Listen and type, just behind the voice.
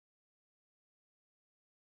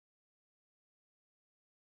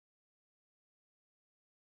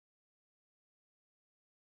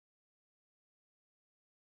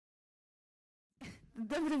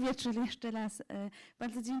Dobry wieczór jeszcze raz.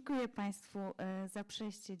 Bardzo dziękuję Państwu za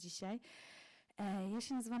przyjście dzisiaj. Ja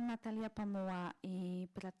się nazywam Natalia Pamuła i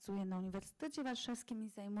pracuję na Uniwersytecie Warszawskim i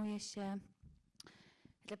zajmuję się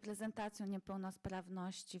reprezentacją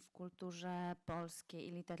niepełnosprawności w kulturze polskiej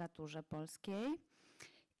i literaturze polskiej.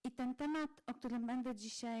 I ten temat, o którym będę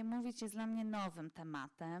dzisiaj mówić, jest dla mnie nowym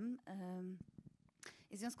tematem.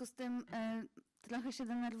 I w związku z tym trochę się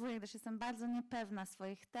denerwuję, gdyż jestem bardzo niepewna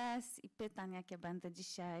swoich tez i pytań, jakie będę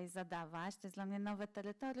dzisiaj zadawać. To jest dla mnie nowe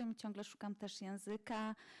terytorium i ciągle szukam też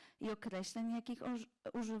języka i określeń, jakich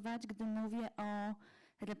używać, gdy mówię o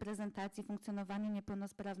reprezentacji, funkcjonowaniu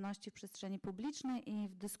niepełnosprawności w przestrzeni publicznej i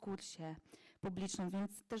w dyskursie publicznym.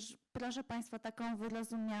 Więc też proszę Państwa o taką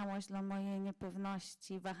wyrozumiałość dla mojej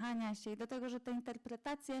niepewności, wahania się i do tego, że te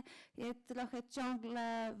interpretacje je trochę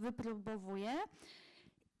ciągle wypróbowuję.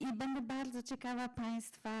 I będę bardzo ciekawa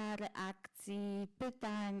Państwa reakcji,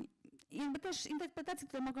 pytań, jakby też interpretacji,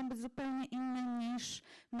 które mogą być zupełnie inne niż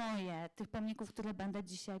moje, tych pomników, które będę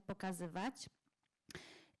dzisiaj pokazywać.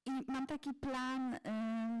 I mam taki plan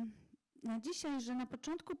na dzisiaj, że na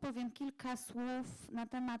początku powiem kilka słów na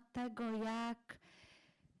temat tego, jak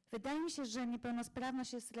wydaje mi się, że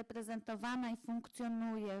niepełnosprawność jest reprezentowana i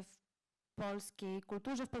funkcjonuje w polskiej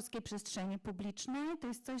kulturze, w polskiej przestrzeni publicznej. To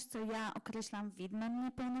jest coś, co ja określam widmem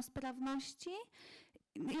niepełnosprawności.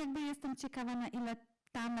 Jakby jestem ciekawa, na ile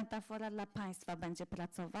ta metafora dla Państwa będzie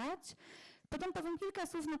pracować. Potem powiem kilka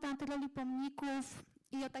słów na temat roli pomników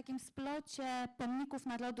i o takim splocie pomników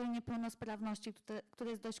narodu i niepełnosprawności,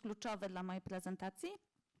 który jest dość kluczowy dla mojej prezentacji.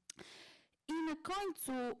 I na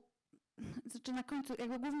końcu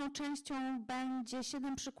jakby główną częścią będzie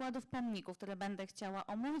 7 przykładów pomników, które będę chciała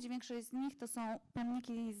omówić. Większość z nich to są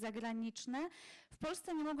pomniki zagraniczne. W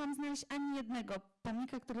Polsce nie mogłam znaleźć ani jednego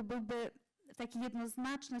pomnika, który byłby w taki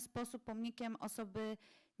jednoznaczny sposób pomnikiem osoby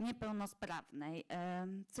niepełnosprawnej,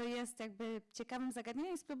 co jest jakby ciekawym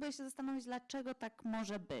zagadnieniem i spróbuję się zastanowić, dlaczego tak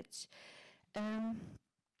może być.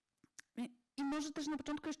 I może też na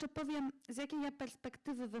początku jeszcze powiem, z jakiej ja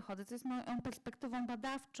perspektywy wychodzę, co jest moją perspektywą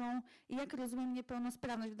badawczą i jak rozumiem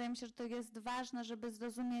niepełnosprawność. Wydaje mi się, że to jest ważne, żeby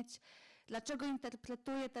zrozumieć, dlaczego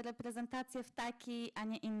interpretuję te reprezentacje w taki, a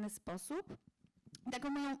nie inny sposób. Taką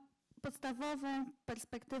moją podstawową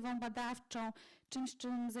perspektywą badawczą, czymś,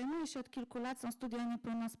 czym zajmuję się od kilku lat, są studia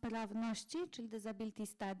niepełnosprawności, czyli disability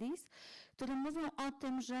studies, które mówią o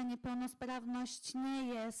tym, że niepełnosprawność nie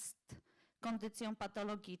jest kondycją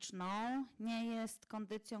patologiczną, nie jest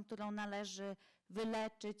kondycją, którą należy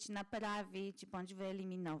wyleczyć, naprawić bądź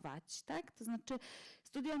wyeliminować. Tak? To znaczy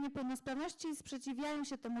studia niepełnosprawności sprzeciwiają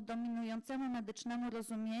się temu dominującemu medycznemu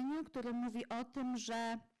rozumieniu, które mówi o tym,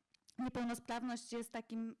 że niepełnosprawność jest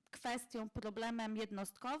takim kwestią, problemem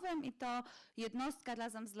jednostkowym i to jednostka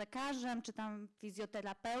razem z lekarzem, czy tam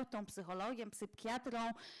fizjoterapeutą, psychologiem, psychiatrą,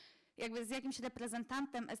 jakby z jakimś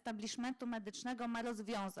reprezentantem establishmentu medycznego ma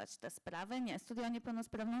rozwiązać te sprawy. Nie, studia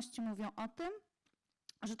niepełnosprawności mówią o tym,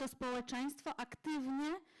 że to społeczeństwo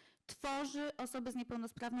aktywnie tworzy osoby z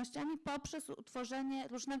niepełnosprawnościami poprzez utworzenie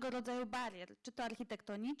różnego rodzaju barier, czy to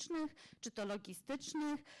architektonicznych, czy to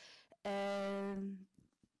logistycznych,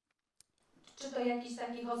 czy to jakichś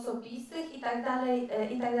takich osobistych i tak dalej,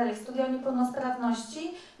 i tak dalej. Studia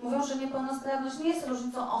niepełnosprawności mówią, że niepełnosprawność nie jest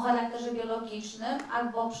różnicą o charakterze biologicznym,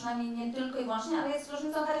 albo przynajmniej nie tylko i wyłącznie, ale jest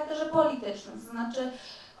różnicą o charakterze politycznym. To znaczy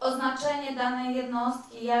oznaczenie danej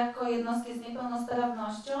jednostki jako jednostki z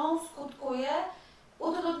niepełnosprawnością skutkuje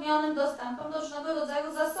utrudnionym dostępem do różnego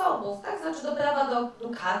rodzaju zasobów, tak? Znaczy do prawa do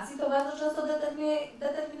edukacji, to bardzo często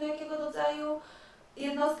determinuje jakiego rodzaju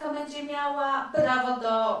jednostka będzie miała, prawo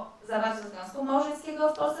do zawarcia związku małżeńskiego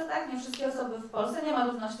w Polsce, tak? Nie wszystkie osoby w Polsce, nie ma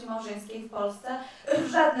równości małżeńskiej w Polsce w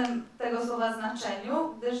żadnym tego słowa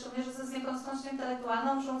znaczeniu, gdyż również z niepełnosprawnością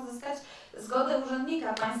intelektualną muszą uzyskać zgodę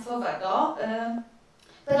urzędnika państwowego.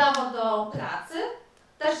 Prawo do pracy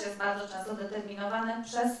też jest bardzo często determinowane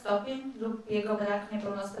przez stopień lub jego brak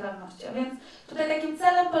niepełnosprawności. A więc tutaj takim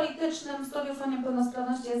celem politycznym studiów o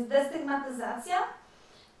niepełnosprawności jest destygmatyzacja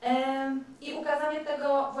i ukazanie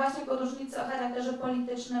tego właśnie jako różnicy o charakterze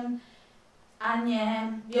politycznym, a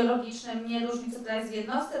nie biologicznym, nie różnicy, która jest w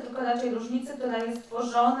jednostce, tylko raczej różnicy, która jest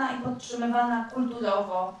tworzona i podtrzymywana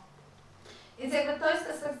kulturowo. Więc jakby to jest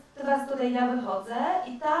perspektywa, z której ja wychodzę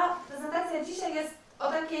i ta prezentacja dzisiaj jest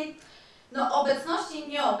o takiej obecności i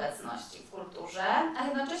nieobecności w kulturze, a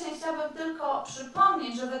jednocześnie chciałabym tylko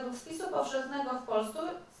przypomnieć, że według spisu powszechnego w Polsce,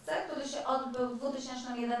 który się odbył w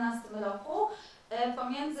 2011 roku,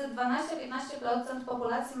 pomiędzy 12 a 15%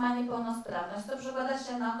 populacji ma niepełnosprawność. To przekłada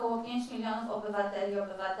się na około 5 milionów obywateli i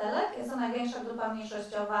obywatelek. Jest to największa grupa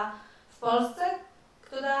mniejszościowa w Polsce,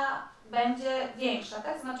 która będzie większa,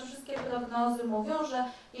 tak? Znaczy wszystkie prognozy mówią, że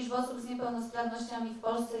liczba osób z niepełnosprawnościami w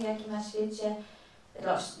Polsce, jak i na świecie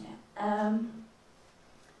rośnie.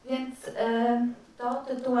 Więc to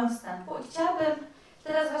tytułem wstępu. I chciałabym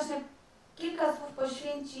teraz właśnie kilka słów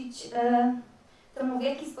poświęcić temu, w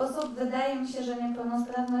jaki sposób wydaje mi się, że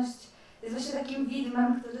niepełnosprawność jest właśnie takim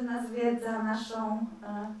widmem, który nas zwiedza naszą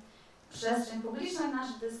przestrzeń publiczną,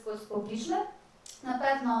 nasz dyskurs publiczny. Na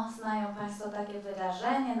pewno znają Państwo takie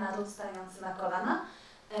wyrażenie, naród stający na kolana,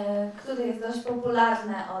 które jest dość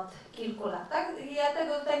popularne od kilku lat. Tak? Ja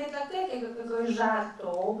tego tutaj nie traktuję jak jakiegoś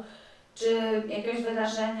żartu, czy jakiegoś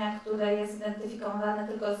wyrażenia, które jest zidentyfikowane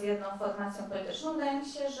tylko z jedną formacją polityczną. Wydaje mi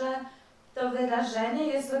się, że to wyrażenie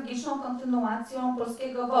jest logiczną kontynuacją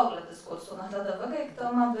polskiego w ogóle dyskursu narodowego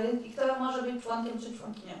i kto może być członkiem czy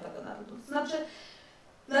członkinią tego narodu. To znaczy,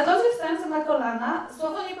 w narodzie wstającym na kolana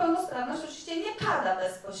słowo niepełnosprawność oczywiście nie pada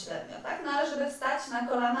bezpośrednio, tak? No ale żeby wstać na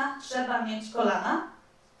kolana, trzeba mieć kolana,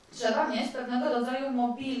 trzeba mieć pewnego rodzaju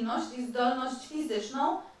mobilność i zdolność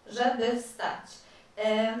fizyczną, żeby wstać.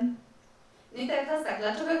 No i teraz tak,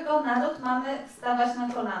 dlaczego jako naród mamy wstawać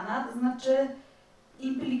na kolana? To znaczy,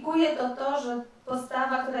 implikuje to, że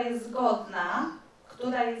postawa, która jest zgodna,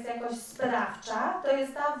 która jest jakoś sprawcza, to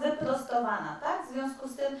jest ta wyprostowana, tak? W związku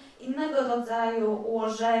z tym innego rodzaju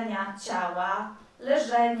ułożenia ciała,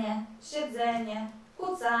 leżenie, siedzenie,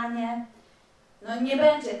 kucanie, no nie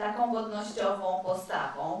będzie taką godnościową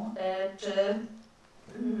postawą,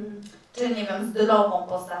 czy nie wiem, zdrową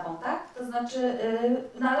postawą, tak? To znaczy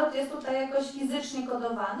naród jest tutaj jakoś fizycznie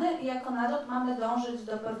kodowany i jako naród mamy dążyć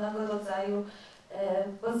do pewnego rodzaju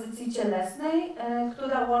pozycji cielesnej,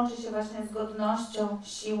 która łączy się właśnie z godnością,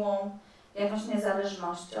 siłą, jakąś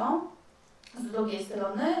niezależnością. Z drugiej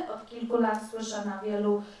strony od kilku lat słyszę na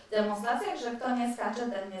wielu demonstracjach, że kto nie skacze,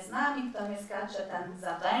 ten nie z nami, kto nie skacze, ten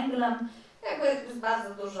za węglem. Jakby jest bardzo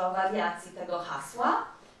dużo wariacji tego hasła.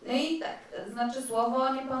 No i tak, znaczy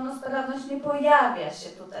słowo niepełnosprawność nie pojawia się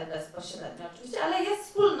tutaj bezpośrednio oczywiście, ale jest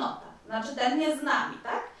wspólnota, znaczy ten nie z nami,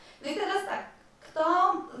 tak? No i teraz tak,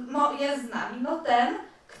 kto jest z nami? No ten,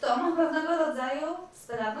 kto ma pewnego rodzaju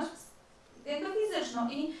sprawność jakby fizyczną.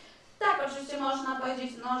 I tak, oczywiście można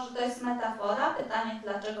powiedzieć, no, że to jest metafora. Pytanie,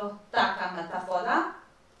 dlaczego taka metafora?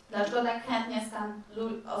 Dlaczego tak chętnie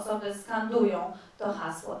osoby skandują to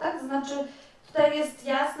hasło, tak? To znaczy, tutaj jest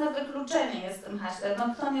jasne wykluczenie jest w tym haśle.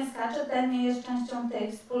 No, kto nie skacze, ten nie jest częścią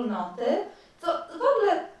tej wspólnoty, co w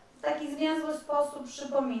ogóle w taki zwięzły sposób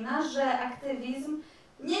przypomina, że aktywizm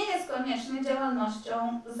nie jest koniecznie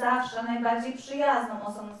działalnością zawsze najbardziej przyjazną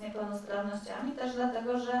osobom z niepełnosprawnościami, też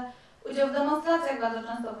dlatego, że udział w demonstracjach bardzo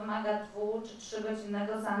często wymaga 2- czy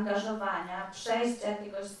 3-godzinnego zaangażowania, przejścia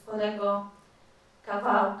jakiegoś sporego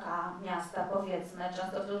kawałka miasta, powiedzmy,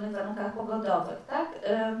 często w trudnych warunkach pogodowych, tak?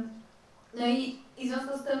 No i w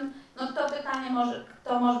związku z tym, no to pytanie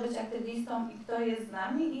kto może być aktywistą i kto jest z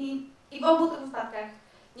nami i w obu tych wypadkach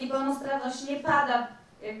niepełnosprawność nie pada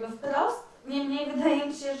jakby wprost, niemniej wydaje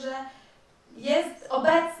mi się, że jest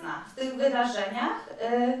obecna w tych wyrażeniach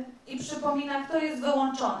i przypomina, kto jest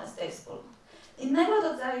wyłączony z tej wspólnoty. Innego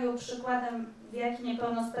rodzaju przykładem, w jaki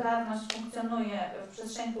niepełnosprawność funkcjonuje w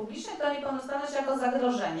przestrzeni publicznej, to niepełnosprawność jako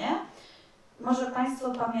zagrożenie. Może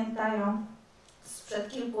Państwo pamiętają sprzed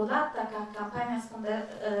kilku lat taka kampania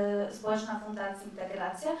społeczna Fundacji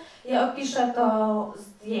Integracja. Ja opiszę to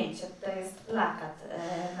zdjęcie, tutaj jest plakat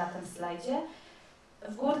na tym slajdzie.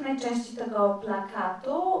 W górnej części tego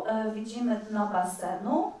plakatu widzimy dno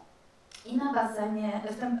basenu i na basenie,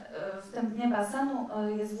 w tym dnie basenu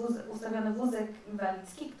jest ustawiony wózek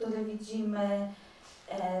inwalidzki, który widzimy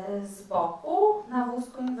z boku. Na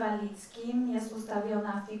wózku inwalidzkim jest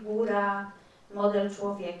ustawiona figura, model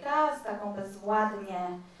człowieka z taką bezwładnie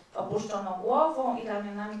opuszczoną głową i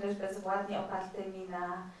ramionami dość bezwładnie opartymi na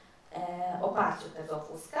oparciu tego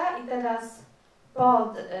wózka. I teraz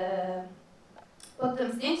pod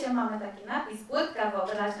tym zdjęciem mamy taki napis: płytka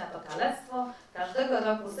wyobraźnia to kalectwo. Każdego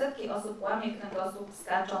roku setki osób łamie kręgosłup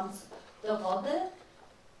skacząc do wody.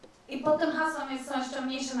 I pod tym hasłem są jeszcze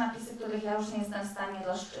mniejsze napisy, których ja już nie jestem w stanie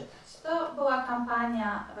rozczytać. To była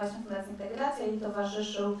kampania właśnie Fundacji Integracja i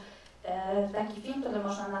towarzyszył taki film, który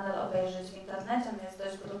można nadal obejrzeć w internecie. On jest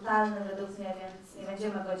dość brutalny według mnie, więc nie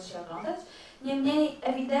będziemy go dzisiaj oglądać. Niemniej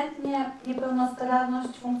ewidentnie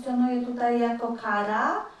niepełnosprawność funkcjonuje tutaj jako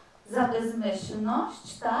kara za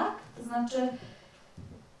bezmyślność, tak? To znaczy,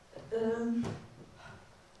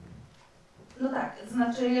 no tak, to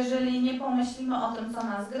znaczy jeżeli nie pomyślimy o tym, co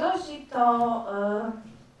nas grozi,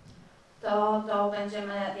 to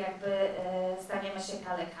będziemy jakby, staniemy się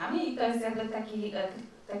kalekami i to jest jakby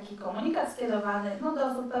taki komunikat skierowany do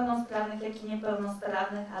osób pełnosprawnych, jak i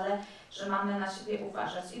niepełnosprawnych, ale że mamy na siebie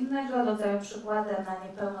uważać. Innego rodzaju przykładem na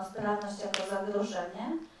niepełnosprawność jako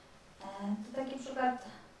zagrożenie, to taki przykład,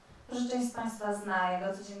 że część z Państwa zna, ja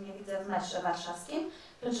go codziennie widzę w metrze warszawskim.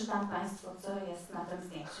 Przeczytam Państwu, co jest na tym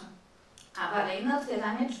zdjęciu. Awaryjne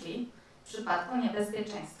otwieranie drzwi w przypadku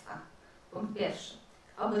niebezpieczeństwa. Punkt pierwszy.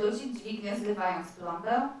 Obrócić dźwignię zlewając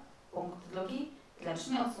plombę. Punkt drugi.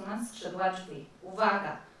 Ręcznie odsunąć skrzydła drzwi.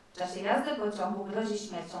 Uwaga! W czasie jazdy pociągu grozi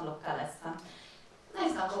śmiercią lub kalectwem. No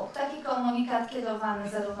i znowu taki komunikat kierowany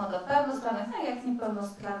zarówno do pełnosprawnych, jak i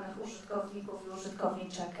niepełnosprawnych użytkowników i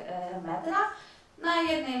użytkowniczek metra. Na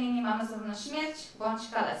jednej linii mamy zarówno śmierć bądź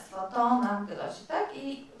kalectwo. To nam grozi, tak?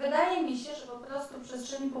 I wydaje mi się, że po prostu w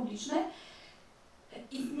przestrzeni publicznej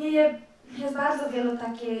jest bardzo wielu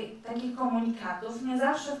takich komunikatów, nie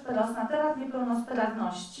zawsze wprost na temat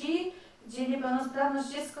niepełnosprawności, gdzie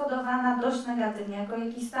niepełnosprawność jest skodowana dość negatywnie, jako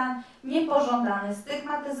jakiś stan niepożądany,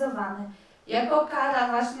 stygmatyzowany, jako kara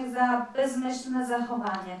właśnie za bezmyślne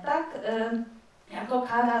zachowanie, tak? Jako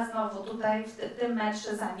kara znowu tutaj w tym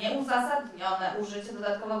metrze za nieuzasadnione użycie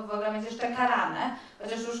dodatkowego programu jest jeszcze karane,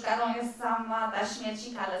 chociaż już karą jest sama ta śmierć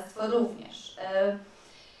i kalectwo również.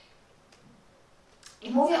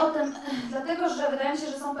 I mówię o tym dlatego, że wydaje mi się,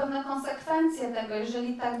 że są pewne konsekwencje tego,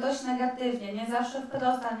 jeżeli tak dość negatywnie, nie zawsze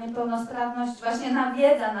wprost, ale niepełnosprawność właśnie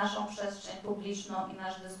nawiedza naszą przestrzeń publiczną i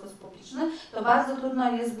nasz dyskurs publiczny, to bardzo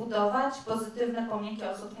trudno jest budować pozytywne pomniki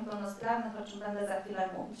osób niepełnosprawnych, o czym będę za chwilę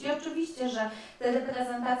mówić. I oczywiście, że te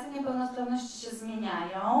reprezentacje niepełnosprawności się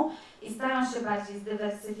zmieniają i stają się bardziej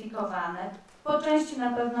zdywersyfikowane. Po części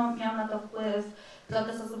na pewno miał na to wpływ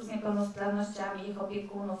protest osób z niepełnosprawnościami, ich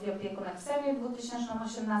opiekunów i opiekunek w Sejmie w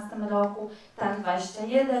 2018 roku. TAR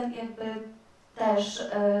 21 jakby też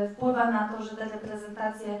wpływa na to, że te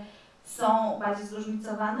reprezentacje są bardziej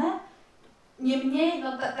zróżnicowane. Niemniej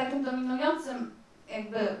takim dominującym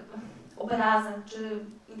jakby obrazem czy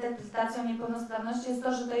interpretacją niepełnosprawności jest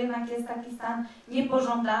to, że to jednak jest taki stan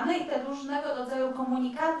niepożądany i te różnego rodzaju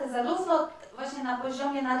komunikaty, zarówno właśnie na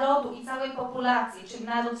poziomie narodu i całej populacji, czyli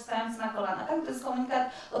naród stając na kolanach, tak? To jest komunikat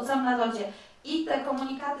o całym narodzie. I te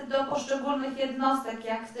komunikaty do poszczególnych jednostek,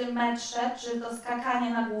 jak w tym metrze, czy to skakanie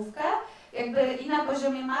na główkę, jakby i na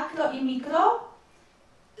poziomie makro i mikro,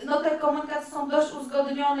 no te komunikaty są dość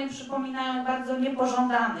uzgodnione i przypominają bardzo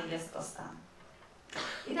niepożądany jest to stan.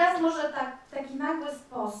 I teraz może w taki nagły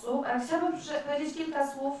sposób, ale chciałabym powiedzieć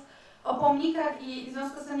kilka słów o pomnikach i w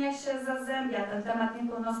związku z tym, jak się zazębia ten temat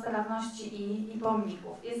niepełnosprawności i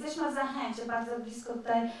pomników. Jesteśmy w Zachęcie, bardzo blisko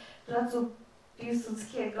tutaj placu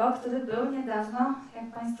Piłsudskiego, który był niedawno,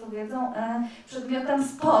 jak Państwo wiedzą, przedmiotem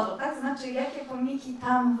sporu, tak? Znaczy, jakie pomniki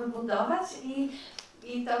tam wybudować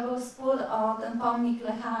i to był spór o ten pomnik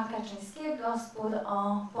Lecha Kaczyńskiego, spór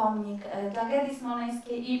o pomnik tragedii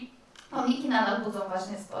smoleńskiej i pomniki nadal budzą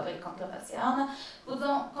właśnie spory i kontrowersje. One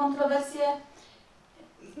budzą kontrowersje.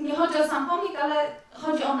 Nie chodzi o sam pomnik, ale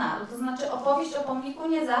chodzi o naród. To znaczy opowieść o pomniku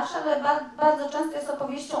nie zawsze, ale bardzo często jest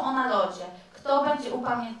opowieścią o narodzie. Kto będzie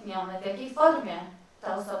upamiętniony, w jakiej formie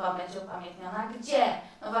ta osoba będzie upamiętniona, gdzie?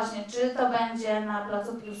 No właśnie, czy to będzie na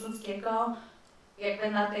placu Piłsudskiego,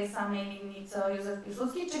 jakby na tej samej linii co Józef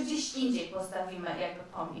Piłsudski, czy gdzieś indziej postawimy jakby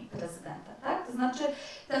pomnik prezydenta, tak? To znaczy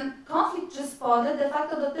ten konflikt czy spory de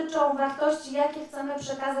facto dotyczą wartości, jakie chcemy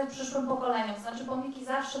przekazać przyszłym pokoleniom. To znaczy pomniki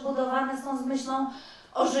zawsze budowane są z myślą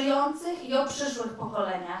o żyjących i o przyszłych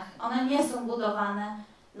pokoleniach. One nie są budowane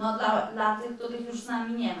dla tych, których już z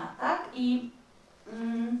nami nie ma, tak? I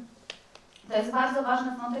to jest bardzo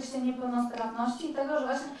ważne w kontekście niepełnosprawności i tego, że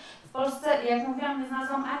właśnie w Polsce, jak mówiłam, nie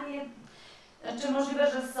znalazłam czy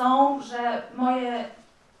możliwe, że są, że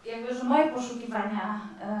moje poszukiwania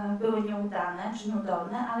były nieudane czy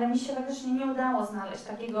nieudolne, ale mi się faktycznie nie udało znaleźć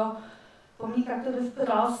takiego pomnika, który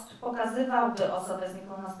wprost pokazywałby osobę z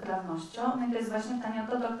niepełnosprawnością. No i to jest właśnie pytanie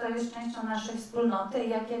o to, kto jest częścią naszej wspólnoty i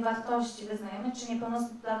jakie wartości wyznajemy, czy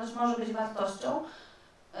niepełnosprawność może być wartością,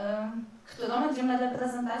 którą będziemy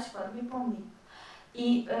reprezentować w formie pomnika.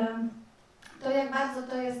 I to, jak bardzo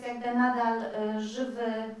to jest jakby nadal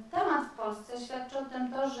żywy temat w Polsce, świadczy o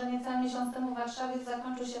tym to, że niecały miesiąc temu w Warszawie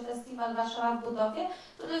zakończył się festiwal Warszawa w budowie,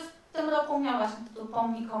 który w tym roku miał właśnie tytuł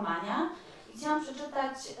Pomnikomania. I chciałam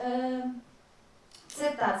przeczytać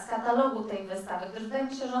cytat z katalogu tej wystawy, gdyż wydaje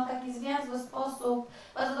mi się, że on w taki zwięzły sposób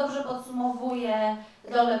bardzo dobrze podsumowuje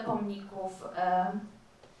rolę pomników.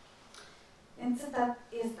 Więc cytat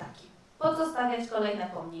jest taki. Po co stawiać kolejne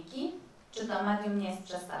pomniki? Czy to medium nie jest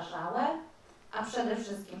przestarzałe? A przede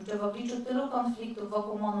wszystkim, czy w obliczu tylu konfliktów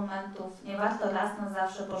wokół monumentów nie warto raz na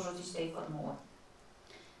zawsze porzucić tej formuły?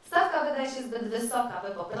 Stawka wydaje się zbyt wysoka,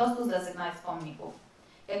 by po prostu zrezygnować z pomników.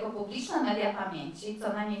 Jako publiczne media pamięci,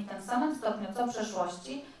 co najmniej w tym samym stopniu co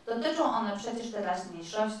przeszłości, dotyczą one przecież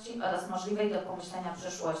teraźniejszości oraz możliwej do pomyślenia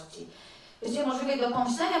przyszłości. Wiecie, możliwej do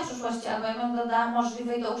pomyślenia przyszłości, albo ja bym dodała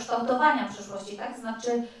możliwej do ukształtowania przyszłości, tak?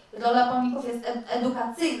 Znaczy rola pomników jest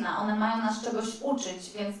edukacyjna, one mają nas czegoś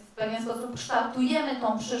uczyć, więc w pewien sposób kształtujemy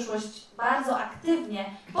tą przyszłość bardzo aktywnie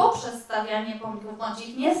poprzez stawianie pomników, bądź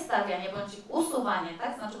ich niestawianie, bądź ich usuwanie,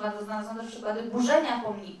 tak? Znaczy bardzo znane są też przykłady burzenia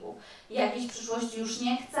pomników. Jakiejś przyszłości już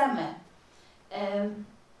nie chcemy.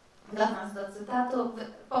 Wracając do cytatu,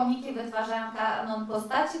 pomniki wytwarzają kanon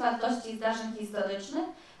postaci, wartości i zdarzeń historycznych,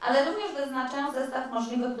 ale również wyznaczają zestaw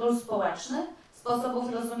możliwych ról społecznych,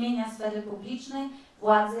 sposobów rozumienia sfery publicznej,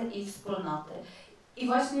 władzy i wspólnoty. I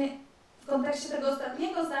właśnie w kontekście tego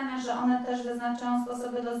ostatniego zdania, że one też wyznaczają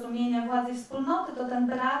sposoby rozumienia władzy i wspólnoty, to ten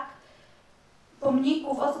brak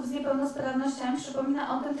pomników osób z niepełnosprawnościami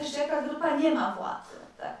przypomina o tym też, jaka grupa nie ma władzy,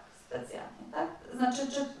 tak, specjalnie, tak?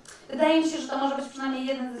 Znaczy, wydaje mi się, że to może być przynajmniej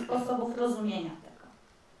jeden ze sposobów rozumienia tego.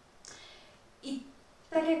 I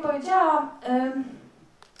tak jak powiedziałam,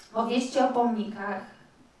 opowieści o pomnikach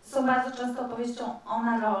są bardzo często opowieścią o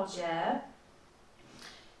narodzie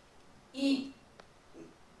i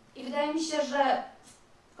wydaje mi się, że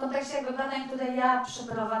w kontekście jakby badań, które ja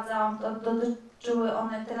przeprowadzałam, to dotyczyły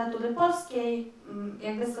one literatury polskiej,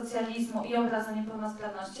 jakby socjalizmu i obrazu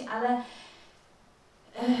niepełnosprawności, ale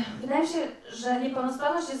wydaje mi się, że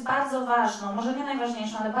niepełnosprawność jest bardzo ważną, może nie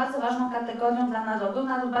najważniejszą, ale bardzo ważną kategorią dla narodu.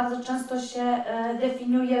 Naród bardzo często się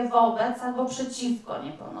definiuje wobec albo przeciwko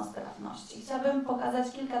niepełnosprawności. Chciałabym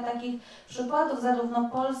pokazać kilka takich przykładów, zarówno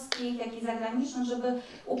polskich, jak i zagranicznych, żeby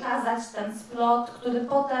ukazać ten splot, który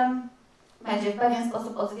potem będzie w pewien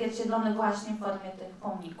sposób odzwierciedlony właśnie w formie tych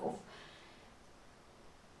pomników.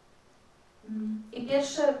 I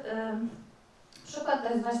pierwszy przykład to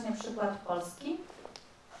jest właśnie przykład polski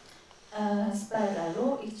z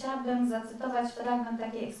PRL-u i chciałabym zacytować fragment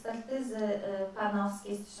takiej ekspertyzy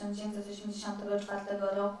panowskiej z 1984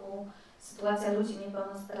 roku, sytuacja ludzi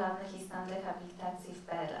niepełnosprawnych i stan rehabilitacji w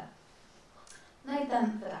PRL. No i ten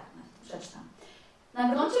fragment przeczytam. Na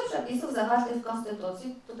gruncie przepisów zawartych w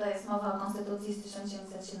Konstytucji, tutaj jest mowa o Konstytucji z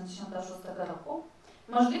 1976 roku,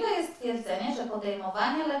 możliwe jest stwierdzenie, że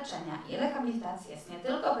podejmowanie leczenia i rehabilitacji jest nie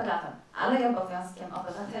tylko prawem, ale i obowiązkiem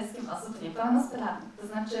obywatelskim osób niepełnosprawnych. To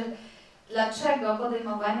znaczy, dlaczego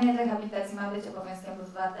podejmowanie rehabilitacji ma być obowiązkiem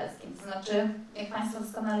obywatelskim? To znaczy, jak Państwo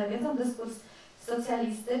doskonale wiedzą, dyskurs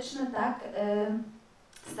socjalistyczny, tak,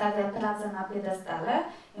 stawia pracę na piedestale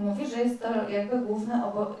i mówi, że jest to jakby główny,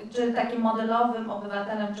 czy takim modelowym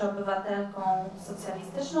obywatelem czy obywatelką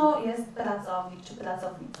socjalistyczną jest pracownik czy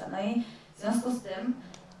pracownica. No i w związku z tym,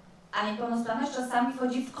 a niepełnosprawność czasami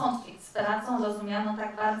wchodzi w konflikt z pracą rozumianą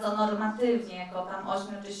tak bardzo normatywnie, jako tam 8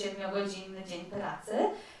 czy 7-godzinny dzień pracy,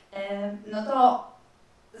 no to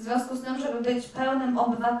w związku z tym, żeby być pełnym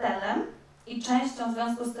obywatelem i częścią w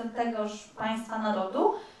związku z tym tegoż państwa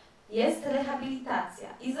narodu, jest rehabilitacja.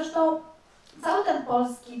 I zresztą cały ten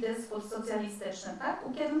polski dyskurs socjalistyczny, tak,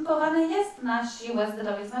 ukierunkowany jest na siłę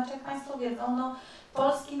zdrowia. Znaczy, jak Państwo wiedzą, no,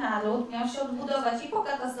 polski naród miał się odbudować i po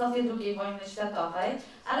katastrofie II wojny światowej,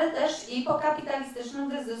 ale też i po kapitalistycznym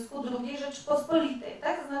wyzysku II Rzeczypospolitej,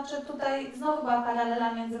 tak? Znaczy, tutaj znowu była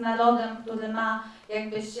paralela między narodem, który ma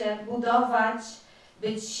jakby się budować,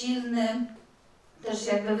 być silny, też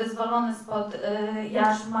jakby wyzwolony spod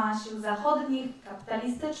jarzma sił zachodnich,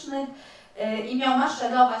 kapitalistycznych i miał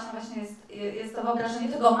maszerować, no właśnie jest to wyobrażenie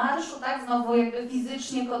tego marszu, tak, znowu jakby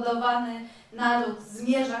fizycznie kodowany naród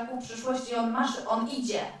zmierza ku przyszłości, on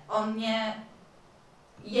idzie, on nie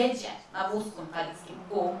jedzie na wózku inwalidzkim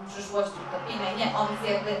ku przyszłości utopienia, nie, on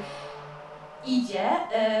jakby idzie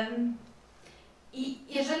i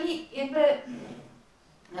jeżeli jakby,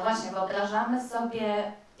 no właśnie wyobrażamy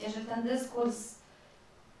sobie, jeżeli ten dyskurs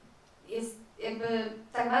jest jakby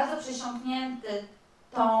tak bardzo przesiąknięty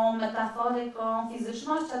tą metaforyką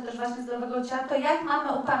fizyczności, ale też właśnie zdrowego ciała, to jak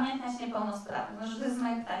mamy upamiętniać niepełnosprawnych? Znaczy, to jest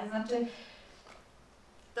moje pytanie. Znaczy,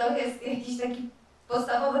 to jest jakiś taki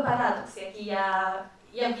podstawowy paradoks, jaki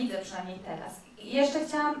ja widzę przynajmniej teraz. I jeszcze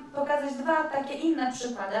chciałam pokazać dwa takie inne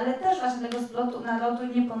przykłady, ale też właśnie tego splotu narodu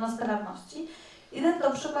i niepełnosprawności. Jeden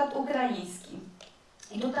to przykład ukraiński.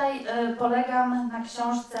 I tutaj polegam na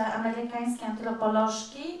książce amerykańskiej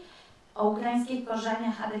antropolożki o ukraińskich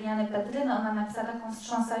korzeniach Adriany Petryny. Ona napisała taką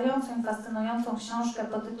wstrząsającą i fascynującą książkę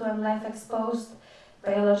pod tytułem Life Exposed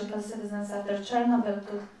Biological Citizens After Chernobyl.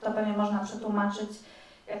 To pewnie można przetłumaczyć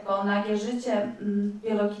jako nagie życie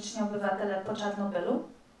biologiczni obywatele po Czarnobylu.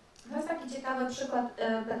 To jest taki ciekawy przykład.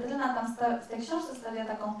 Petryna tam w tej książce stawia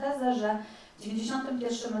taką tezę, że w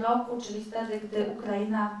 1991 roku, czyli wtedy, gdy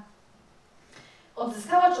Ukraina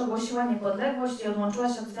odzyskała czy ogłosiła niepodległość i odłączyła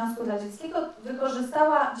się od Związku Radzieckiego,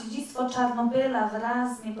 wykorzystała dziedzictwo Czarnobyla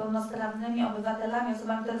wraz z niepełnosprawnymi obywatelami,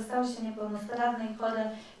 osobami, które stały się niepełnosprawne i chore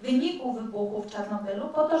w wyniku wybuchu w Czarnobylu,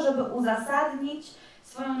 po to, żeby uzasadnić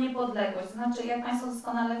swoją niepodległość. Znaczy, jak Państwo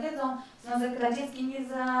doskonale wiedzą, Związek Radziecki nie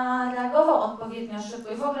zareagował odpowiednio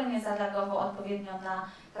szybko i w ogóle nie zareagował odpowiednio na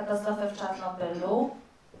katastrofę w Czarnobylu.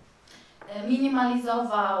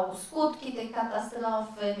 Minimalizował skutki tej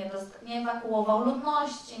katastrofy, nie ewakuował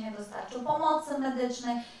ludności, nie dostarczył pomocy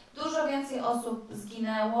medycznej. Dużo więcej osób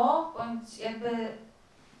zginęło, bądź jakby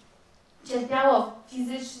cierpiało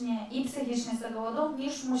fizycznie i psychicznie z tego powodu,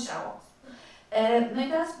 niż musiało. No i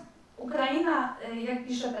teraz Ukraina, jak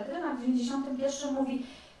pisze Petryna w 1991, mówi: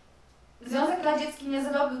 Związek Radziecki nie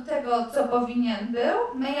zrobił tego, co powinien był.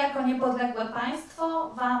 My jako niepodległe państwo,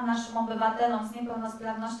 wam, naszym obywatelom z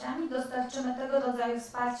niepełnosprawnościami dostarczymy tego rodzaju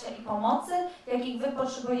wsparcia i pomocy, jakich wy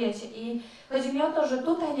potrzebujecie. I chodzi mi o to, że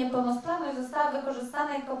tutaj niepełnosprawność została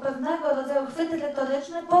wykorzystana jako pewnego rodzaju chwyt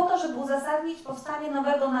retoryczny po to, żeby uzasadnić powstanie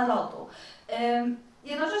nowego narodu.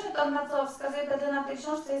 Jednocześnie to, na co wskazuje Petryna w tej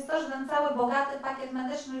książce, jest to, że ten cały bogaty pakiet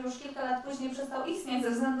medyczny już kilka lat później przestał istnieć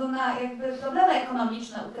ze względu na jakby problemy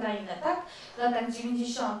ekonomiczne Ukrainy, tak? W latach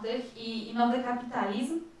 90. i nowy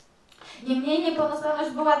kapitalizm. Niemniej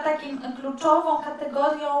niepełnosprawność była takim kluczową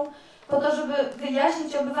kategorią po to, żeby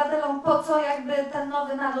wyjaśnić obywatelom, po co jakby ten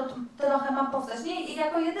nowy naród trochę ma powstać. Nie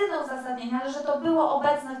jako jedyne uzasadnienie, ale że to było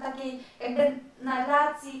obecne w takiej jakby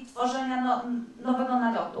narracji tworzenia nowego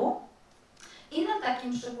narodu. Innym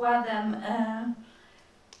takim przykładem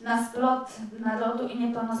na splot narodu i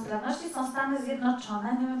niepełnosprawności są Stany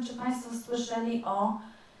Zjednoczone. Nie wiem, czy Państwo słyszeli o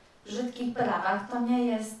brzydkich prawach. To nie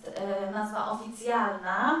jest nazwa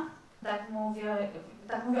oficjalna.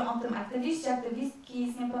 Tak mówią o tym aktywiści,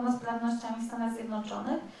 aktywistki z niepełnosprawnościami w Stanach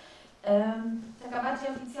Zjednoczonych. Taka bardziej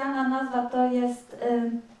oficjalna nazwa to jest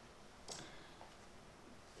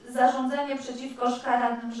zarządzenie przeciwko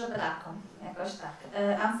szkaradnym żebrakom. Jakoś tak.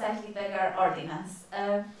 Unsightly Beggar Ordinance.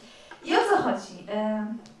 I o co chodzi?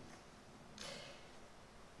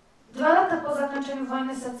 2 lata po zakończeniu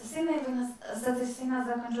wojny secesyjnej, wojna secesyjna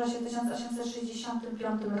zakończyła się w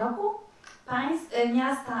 1865 roku,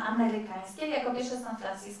 miasta amerykańskie, jako pierwsze San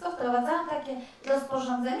Francisco, wprowadzają takie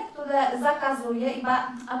rozporządzenie, które zakazuje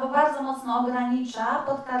albo bardzo mocno ogranicza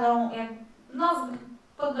pod karą,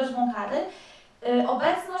 pod groźbą kary,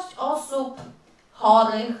 obecność osób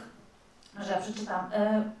chorych, że przeczytam,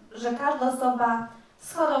 że każda osoba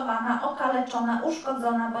schorowana, okaleczona,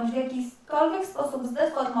 uszkodzona bądź w jakikolwiek sposób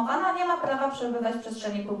zdeformowana nie ma prawa przebywać w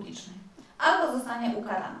przestrzeni publicznej albo zostanie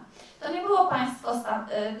ukarana. To nie było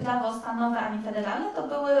prawo stanowe ani federalne, to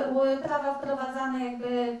były prawa wprowadzane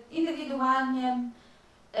jakby indywidualnie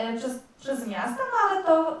przez miasta, no ale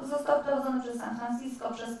to zostało wprowadzone przez San Francisco,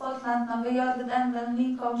 przez Portland, Nowy Jork, Denver,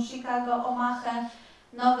 Lincoln, Chicago, Omaha,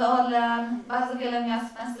 Nowy Orlean, bardzo wiele miast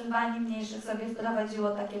w Pensylwanii mniejszych sobie wprowadziło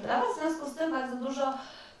takie prawa, w związku z tym bardzo dużo,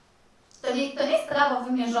 to nie jest prawo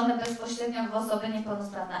wymierzone bezpośrednio w osoby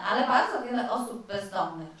niepełnosprawne, ale bardzo wiele osób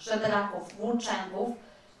bezdomnych, żebraków, włóczęgów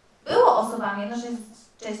było osobami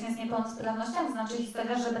jednocześnie z niepełnosprawnościami, znaczy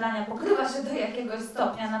historia żebrania pokrywa się do jakiegoś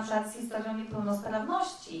stopnia na przykład z historią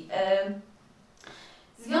niepełnosprawności.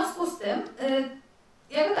 W związku z tym,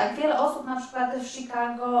 jakby tak, wiele osób na przykład w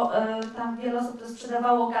Chicago, tam wiele osób, które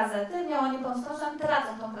sprzedawało gazety, miało niepełnosprawność, oni tracą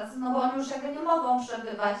tą pracę, no bo oni już jakby nie mogą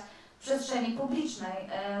przebywać w przestrzeni publicznej,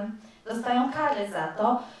 dostają kary za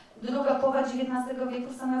to. Druga połowa XIX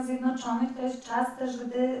wieku w Stanach Zjednoczonych to jest czas też,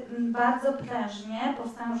 gdy bardzo prężnie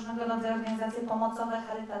powstają różnego rodzaju organizacje pomocowe,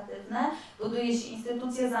 charytatywne, buduje się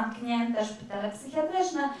instytucje zamknięte, szpitale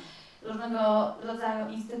psychiatryczne, różnego rodzaju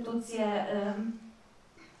instytucje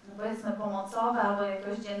powiedzmy pomocowe albo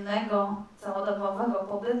jakiegoś dziennego, całodobowego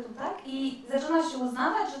pobytu, tak? I zaczyna się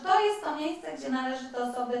uznawać, że to jest to miejsce, gdzie należy te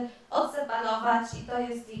osoby odseparować i to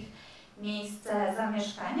jest ich miejsce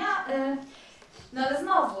zamieszkania. No ale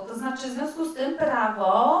znowu, to znaczy w związku z tym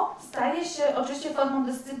prawo staje się oczywiście formą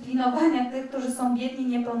dyscyplinowania tych, którzy są biedni,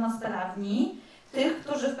 niepełnosprawni, tych,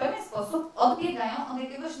 którzy w pewien sposób odbiegają od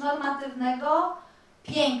jakiegoś normatywnego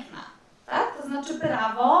piękna, tak? To znaczy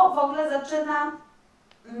prawo w ogóle zaczyna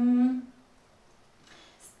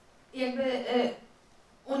jakby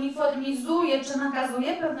uniformizuje czy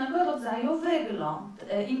nakazuje pewnego rodzaju wygląd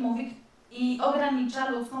i mówi i ogranicza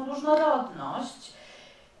ludzką różnorodność.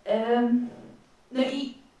 No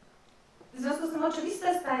i w związku z tym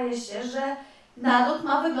oczywiste staje się, że naród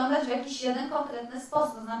ma wyglądać w jakiś jeden konkretny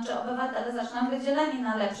sposób, to znaczy obywatele zaczynają być dzieleni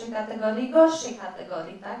na lepszej kategorii i gorszej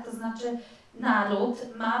kategorii, tak? To znaczy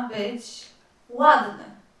naród ma być ładny,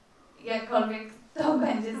 jakkolwiek to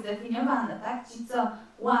będzie zdefiniowane, tak? Ci, co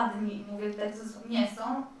ładni, mówię tutaj, nie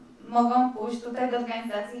są, mogą pójść tutaj do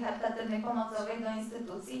organizacji charytatywnej, pomocowej, do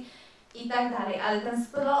instytucji i tak dalej, ale ten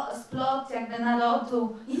splot jakby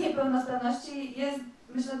narodu i niepełnosprawności jest,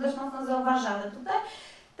 myślę, dość mocno zauważany. Tutaj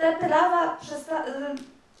te prawa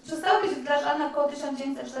przestały być wdrażane około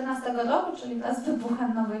 1914 roku, czyli wraz z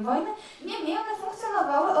wybuchem nowej wojny. Niemniej one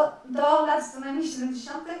funkcjonowały do lat co najmniej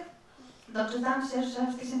 70. Doczytałam się, że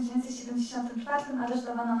w 1974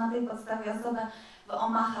 aresztowano na tej podstawie osobę w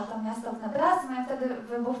Omaha, to miasto w Nebrasce, no i wtedy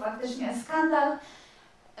wybuchł faktycznie skandal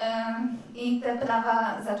i te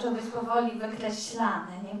prawa zaczęły być powoli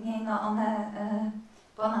wykreślane. Niemniej no one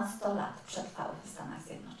ponad 100 lat przetrwały w Stanach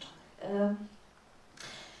Zjednoczonych.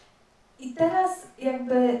 I teraz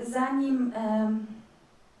jakby zanim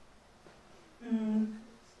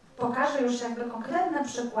pokażę już jakby konkretne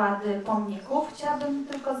przykłady pomników, chciałabym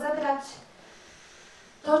tylko zebrać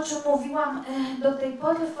to, o czym mówiłam do tej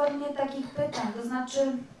pory w formie takich pytań, to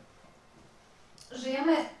znaczy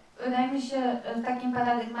żyjemy, wydaje mi się, w takim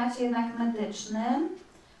paradygmacie jednak medycznym,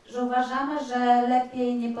 że uważamy, że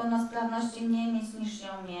lepiej niepełnosprawności mniej mieć niż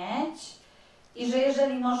ją mieć i że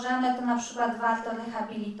jeżeli możemy, to na przykład warto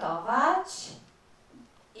rehabilitować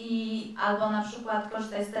albo na przykład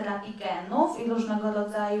korzystać z terapii genów i różnego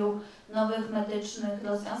rodzaju nowych medycznych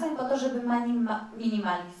rozwiązań po to, żeby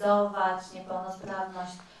minimalizować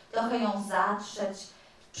niepełnosprawność, trochę ją zatrzeć,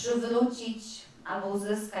 przywrócić albo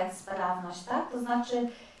uzyskać sprawność, tak? To znaczy,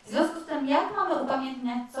 w związku z tym, jak mamy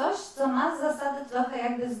upamiętniać coś, co ma z zasady trochę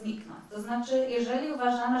jakby zniknąć? To znaczy, jeżeli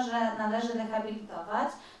uważamy, że należy rehabilitować,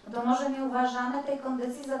 no to może nie uważamy tej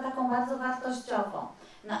kondycji za taką bardzo wartościową.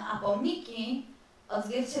 No a pomniki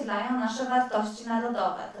odzwierciedlają nasze wartości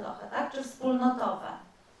narodowe trochę, tak? Czy wspólnotowe.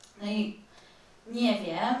 No i nie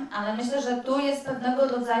wiem, ale myślę, że tu jest pewnego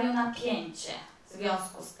rodzaju napięcie w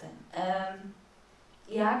związku z tym.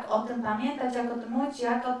 Jak o tym pamiętać, jak o tym mówić,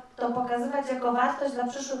 jak to pokazywać jako wartość dla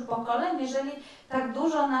przyszłych pokoleń, jeżeli tak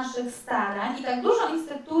dużo naszych starań i tak dużo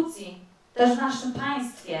instytucji też w naszym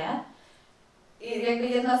państwie, jakby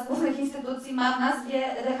jedna z głównych instytucji ma w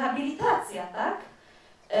nazwie rehabilitacja, tak?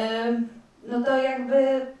 No to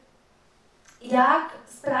jakby jak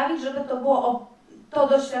sprawić, żeby to było to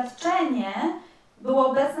doświadczenie było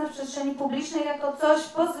obecne w przestrzeni publicznej jako coś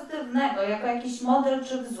pozytywnego, jako jakiś model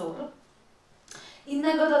czy wzór.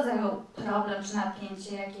 Innego rodzaju problem czy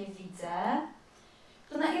napięcie, jakie widzę,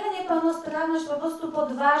 to na ile niepełnosprawność po prostu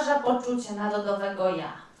podważa poczucie narodowego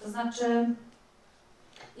ja. To znaczy,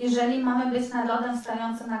 jeżeli mamy być narodem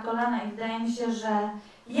stającym na kolana i wydaje mi się, że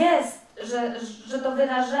że to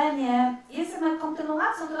wyrażenie jest jednak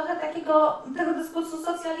kontynuacją trochę tego dyskursu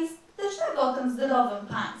socjalistycznego o tym zdrowym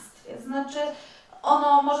państwie. Znaczy,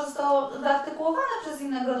 ono może zostało wyartykułowane przez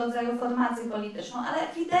innego rodzaju formację polityczną, ale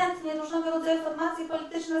ewidentnie różnego rodzaju formacje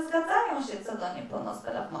polityczne zgadzają się co do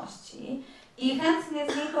niepełnosprawności i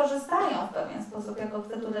chętnie z niej korzystają w pewien sposób jako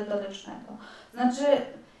chwytu retorycznego. Znaczy,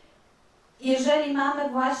 jeżeli mamy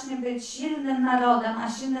właśnie być silnym narodem, a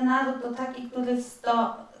silny naród to taki, który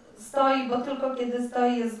stoi, bo tylko kiedy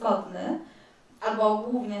stoi jest godny, albo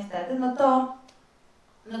głównie wtedy, no to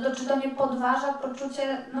czy to nie podważa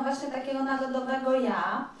poczucie, no właśnie takiego narodowego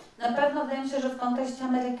ja? Na pewno wydaje mi się, że w kontekście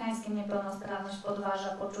amerykańskim niepełnosprawność podważa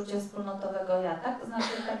poczucie wspólnotowego ja, tak? To znaczy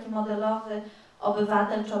taki modelowy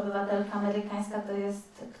obywatel czy obywatelka amerykańska to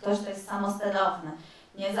jest ktoś, kto jest samosterowny,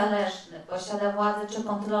 niezależny, posiada władzę czy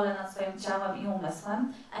kontrolę nad swoim ciałem i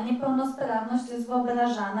umysłem, a niepełnosprawność jest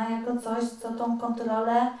wyobrażana jako coś, co tą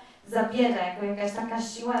kontrolę zabiera, jako jakaś taka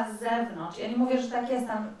siła z zewnątrz. Ja nie mówię, że tak jest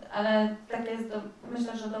tam, ale takie jest,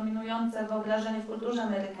 myślę, że dominujące wyobrażenie w kulturze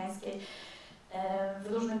amerykańskiej.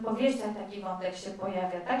 W różnych powieściach taki wątek się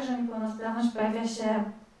pojawia, tak, że niepełnosprawność pojawia się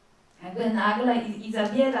jakby nagle i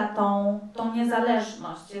zabiera tą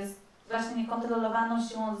niezależność, jest właśnie niekontrolowaną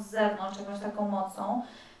siłą z zewnątrz, jakąś taką mocą.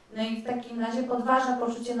 No i w takim razie podważa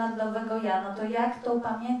poczucie narodowego ja. No to jak to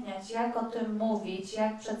upamiętniać, jak o tym mówić,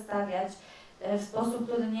 jak przedstawiać w sposób,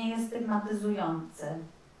 który nie jest stygmatyzujący.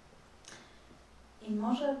 I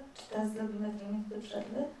może, czy teraz zrobimy 2 minuty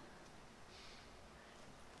przerwy?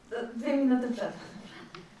 2 minuty przerwy.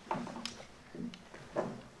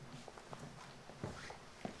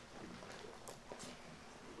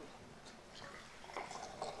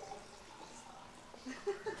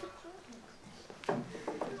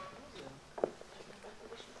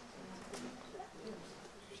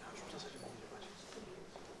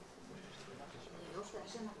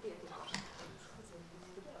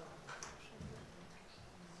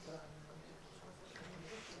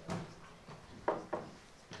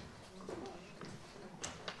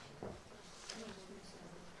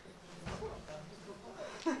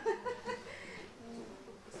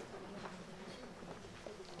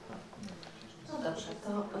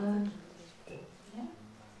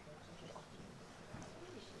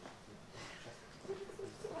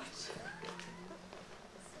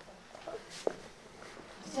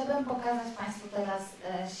 pokazać Państwu teraz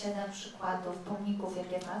 7 przykładów pomników,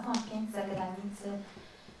 jakie mam, 5 z zagranicy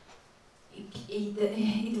i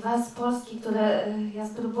 2 z Polski, które ja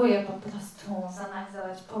spróbuję po prostu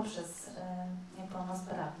zanalizować poprzez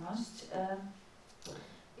niepełnosprawność.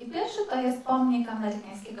 I pierwszy to jest pomnik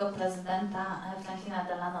amerykańskiego prezydenta Franklina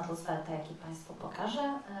Delano Roosevelta, jaki Państwu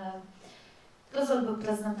pokażę. Roosevelt był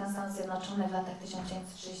prezydentem Stanów Zjednoczonych w latach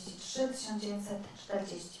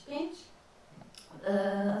 1933-1945.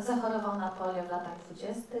 Zachorował na polio w latach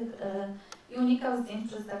 20. I unikał zdjęć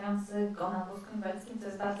przedstawiających go na wózku inwalidzkim, co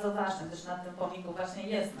jest bardzo ważne, gdyż na tym pomniku właśnie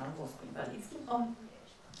jest na wózku inwalidzkim.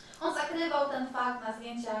 On zakrywał ten fakt, na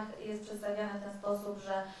zdjęciach jest przedstawiany w ten sposób,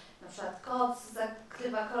 że na przykład koc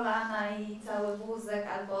zakrywa kolana i cały wózek,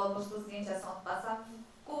 albo po prostu zdjęcia są od pasa w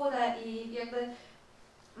górę i jakby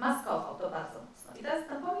maskował to bardzo mocno. I teraz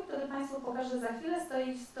ten pomnik, który Państwu pokażę za chwilę,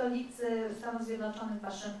 stoi w stolicy Stanów Zjednoczonych w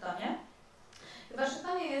Waszyngtonie. W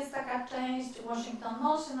Waszyngtonie jest taka część, Washington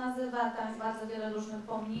Mall się nazywa, tam jest bardzo wiele różnych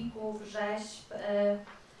pomników, rzeźb,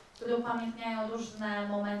 które upamiętniają różne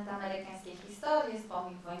momenty amerykańskiej historii. Jest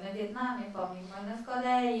pomnik wojny w Wietnamie, pomnik wojny w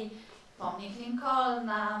Korei, pomnik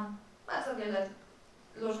Lincolna, bardzo wiele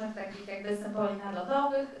różnych takich jakby symboli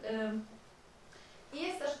narodowych. I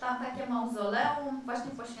jest też tam takie mauzoleum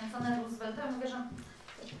właśnie poświęcone Rooseveltowi. Mówię, że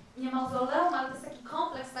nie mauzoleum, ale to jest taki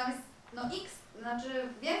kompleks, tam jest no znaczy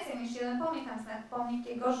więcej niż jeden pomnik, tam jest nawet pomnik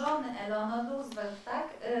jego żony Eleanor Roosevelt, tak?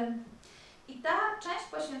 I ta część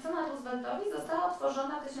poświęcona Rooseveltowi została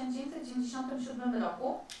otworzona w 1997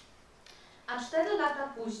 roku, a 4 lata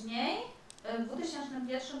później, w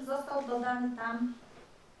 2001 został dodany tam,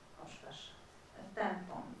 ten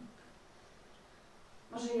pomnik.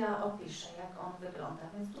 Może ja opiszę, jak on wygląda.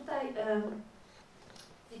 Więc tutaj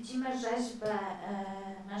widzimy rzeźbę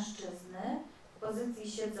mężczyzny w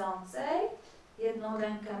pozycji siedzącej. Jedną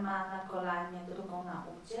rękę ma na kolanie, drugą na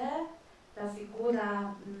udzie. Ta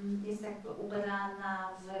figura jest jakby ubrana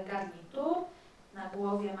w garnitur. Na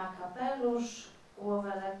głowie ma kapelusz,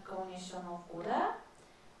 głowę lekko uniesioną w górę.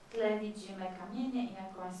 W tle widzimy kamienie i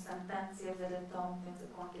jakąś sentencję wyrytą w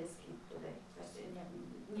języku angielskim, której właściwie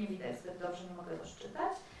nie widać zbyt dobrze, nie mogę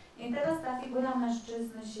rozczytać. I teraz ta figura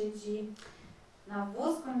mężczyzny siedzi na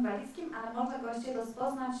wózku inwalidzkim, ale można go właściwie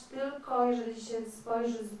rozpoznać tylko, jeżeli się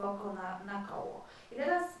spojrzy z boku na koło. I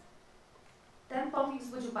teraz ten pomnik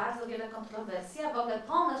wzbudził bardzo wiele kontrowersji, a w ogóle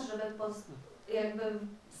pomysł, żeby jakby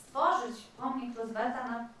stworzyć pomnik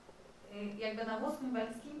Roosevelta jakby na wózku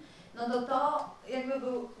inwalidzkim, no to jakby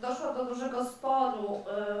doszło do dużego sporu.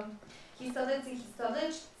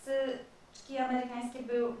 Historyczki amerykańskie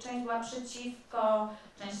część była przeciwko,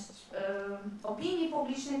 część opinii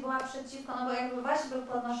publicznej była przeciwko, no bo jakby właśnie był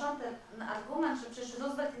podnoszony ten argument, że przecież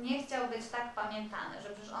Roosevelt nie chciał być tak pamiętany, że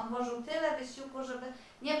przecież on włożył tyle wysiłku, żeby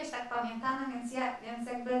nie być tak pamiętany, więc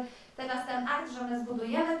jakby teraz ten akt, że my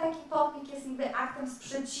zbudujemy taki pomnik, jest niby aktem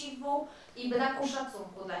sprzeciwu i braku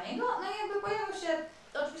szacunku dla niego. No i jakby pojawił się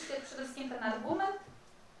oczywiście przede wszystkim ten argument,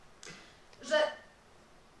 że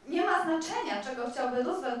nie ma znaczenia, czego chciałby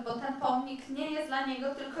Roosevelt, bo ten pomnik nie jest dla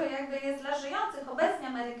niego, tylko jakby jest dla żyjących obecnie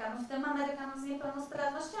Amerykanów, w tym Amerykanów z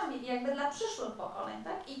niepełnosprawnościami i jakby dla przyszłych pokoleń,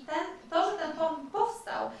 tak? I to, że ten pomnik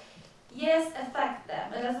powstał, jest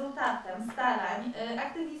efektem, rezultatem starań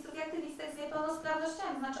aktywistów i aktywistek z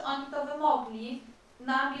niepełnosprawnościami. Znaczy oni to wymogli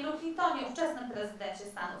na Billu Clintonie, ówczesnym prezydencie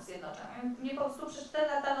Stanów Zjednoczonych. Nie po prostu przez 4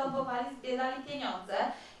 lata lobbowali, zbierali pieniądze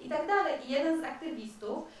i tak dalej. I jeden z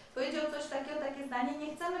aktywistów powiedział coś takiego, takie zdanie: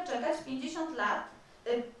 nie chcemy czekać 50 lat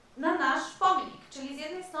na nasz pomnik. Czyli z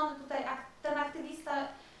jednej strony tutaj ten aktywista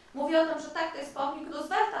mówi o tym, że tak, to jest pomnik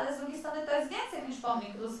Roosevelta, ale z drugiej strony to jest więcej niż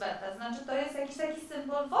pomnik Roosevelta. Znaczy to jest jakiś taki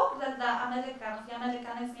symbol w ogóle dla Amerykanów i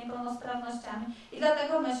Amerykanek z niepełnosprawnościami i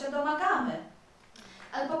dlatego my się domagamy.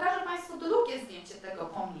 Ale pokażę Państwu drugie zdjęcie tego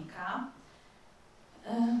pomnika.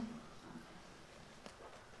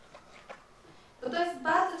 To jest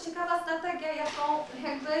bardzo ciekawa strategia, jaką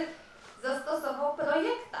jakby zastosował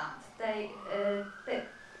projektant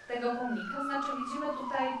tego pomnika. Znaczy widzimy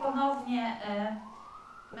tutaj ponownie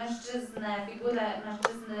figurę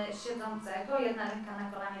mężczyzny siedzącego, jedna ręka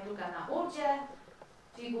na kolanie, druga na udzie.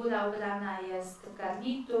 Figura ubrana jest w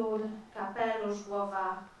garnitur, kapelusz,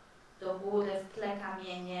 głowa do góry, w tle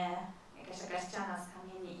kamienie, jakaś ściana z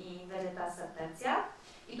kamieni i wyryta sentencja.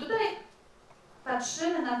 I tutaj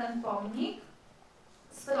patrzymy na ten pomnik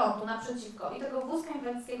z frontu, naprzeciwko, i tego wózka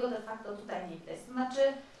inwalidzkiego de facto tutaj nie widać. To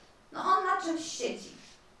znaczy, no on na czymś siedzi,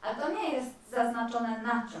 ale to nie jest zaznaczone,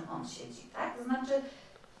 na czym on siedzi, tak? To znaczy,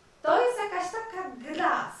 to jest jakaś taka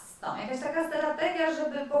gra z Jakaś taka strategia,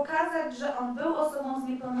 żeby pokazać, że on był osobą z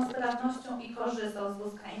niepełnosprawnością i korzystał z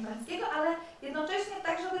wózka inwalidzkiego, ale jednocześnie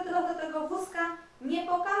tak, żeby trochę tego wózka nie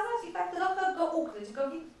pokazać i tak trochę go ukryć.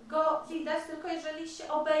 Go widać tylko jeżeli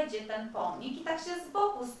się obejdzie ten pomnik i tak się z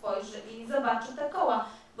boku spojrzy i zobaczy te koła,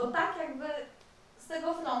 bo tak jakby z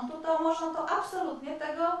tego frontu to można to absolutnie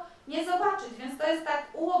tego nie zobaczyć, więc to jest tak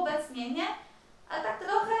uobecnienie, a tak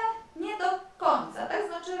trochę nie do końca, tak?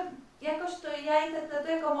 Znaczy jakoś to ja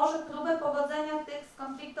interpretuję jako może próbę powodzenia tych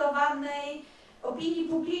skonfliktowanej opinii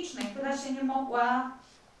publicznej, która się nie mogła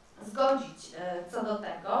zgodzić co do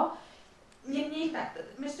tego. Niemniej tak,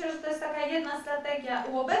 myślę, że to jest taka jedna strategia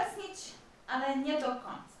uobecnić, ale nie do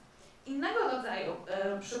końca. Innego rodzaju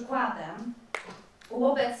przykładem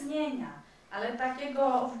uobecnienia, ale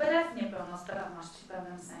takiego wbrew niepełnosprawności w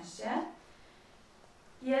pewnym sensie,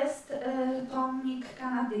 jest pomnik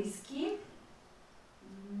kanadyjski.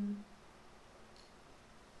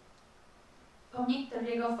 Pomnik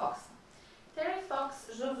Terry'ego Foxa. Terry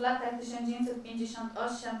Fox żył w latach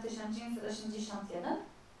 1958-1981.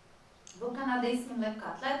 Był kanadyjskim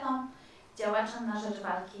lekkoatletą, działaczem na rzecz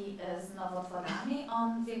walki z nowotworami.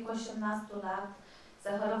 On w wieku 18 lat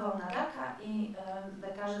zachorował na raka i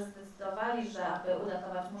lekarze zdecydowali, że aby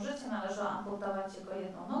uratować mu życie, należało amputować jego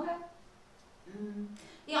jedną nogę.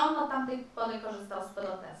 I on od tamtej pory korzystał z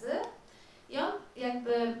protezy. I on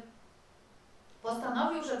jakby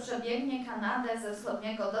postanowił, że przebiegnie Kanadę ze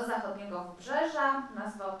wschodniego do zachodniego wybrzeża.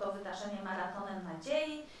 Nazwał to wydarzenie Maratonem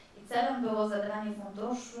Nadziei i celem było zebranie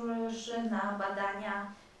funduszy na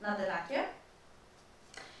badania nad rakiem.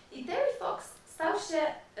 I Terry Fox stał się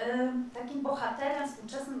takim bohaterem,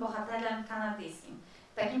 współczesnym bohaterem kanadyjskim.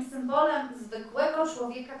 Takim symbolem zwykłego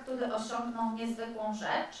człowieka, który osiągnął niezwykłą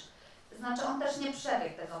rzecz. Znaczy on też nie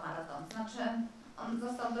przebiegł tego maratonu. Znaczy on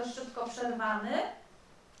został dość szybko przerwany.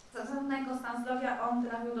 Ze względu na jego stan zdrowia on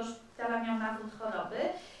trafił do szpitala, miał nawrót choroby.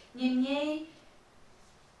 Niemniej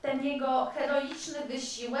ten jego heroiczny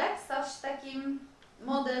wysiłek stał się takim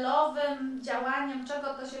modelowym działaniem,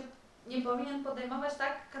 czego to się nie powinien podejmować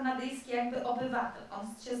tak kanadyjski jakby obywatel.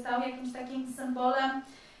 On się stał jakimś takim symbolem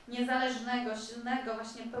niezależnego, silnego,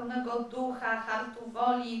 właśnie pełnego ducha, hartu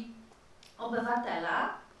woli obywatela.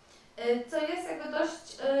 Co jest jakby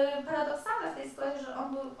dość paradoksalne w tej sytuacji, że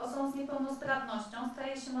on był osobą z niepełnosprawnością,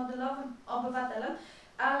 staje się modelowym obywatelem,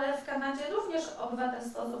 ale w Kanadzie również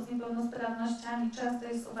obywatelstwo osób z niepełnosprawnościami często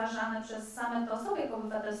jest uważane przez same te osoby jako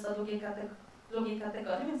obywatelstwo drugiej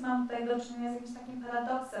kategorii, więc mam tutaj do czynienia z jakimś takim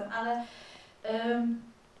paradoksem, ale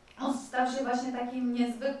on stał się właśnie takim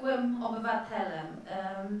niezwykłym obywatelem,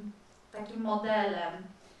 takim modelem,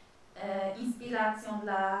 inspiracją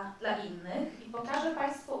dla innych. I pokażę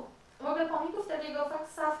Państwu, w ogóle pomników Terry'ego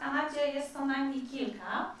Foxa w Kanadzie jest co najmniej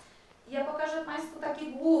kilka. Ja pokażę Państwu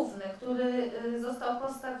taki główny, który został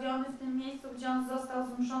postawiony w tym miejscu, gdzie on został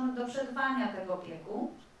zmuszony do przerwania tego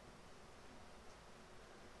biegu.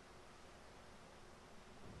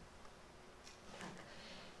 Tak.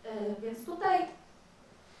 Więc tutaj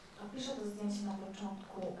opiszę to zdjęcie na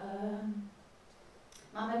początku.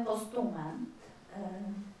 Mamy postument,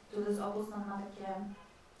 który z obu stron ma takie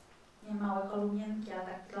niemałe kolumnienki, a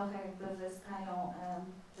tak trochę jakby wystają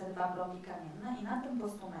te dwa bloki kamienne. I na tym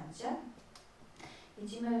postumencie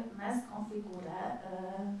widzimy męską figurę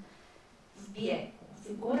w biegu.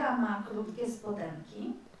 Figura ma krótkie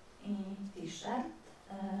spodenki i t-shirt.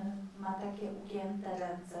 Ma takie ugięte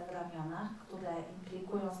ręce w ramionach, które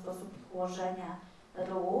implikują sposób ułożenia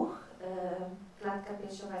ruch. Klatka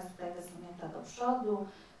piersiowa jest tutaj wysunięta do przodu,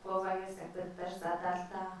 głowa jest jakby też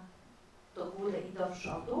zadarta do góry i do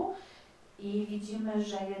przodu. I widzimy,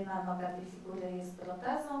 że jedna noga tej figury jest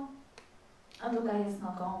protezą, a druga jest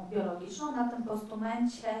nogą biologiczną. Na tym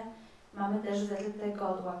postumencie mamy też wyryte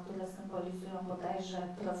godła, które symbolizują bodajże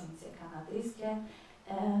prowincje kanadyjskie.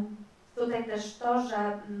 Tutaj też to,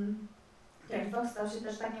 że Terry Fox stał się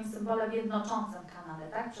też takim symbolem jednoczącym Kanadę,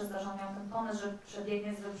 tak? Przez to, że on miał ten pomysł, że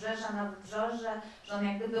przebiegnie z wybrzeża na wybrzeże, że on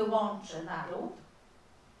jak gdyby łączy naród.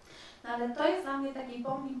 No ale to jest dla mnie taki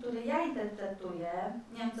pomnik, który ja interpretuję,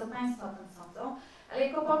 nie wiem co Państwo o tym sądzą, ale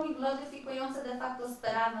jako pomnik gloryfikujący de facto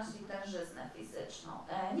sprawność i tężyznę fizyczną.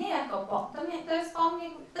 Nie jako pomnik, to jest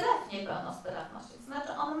pomnik wbrew niepełnosprawności, to znaczy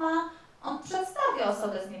on przedstawia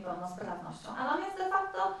osobę z niepełnosprawnością, ale on jest de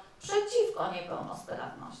facto przeciwko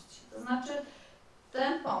niepełnosprawności. To znaczy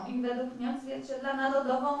ten pomnik według mnie odzwierciedla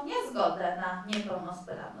narodową niezgodę na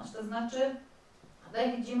niepełnosprawność, to znaczy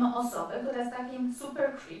tutaj widzimy osobę, która jest takim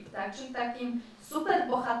super creep, tak? Czyli takim super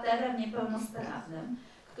bohaterem niepełnosprawnym,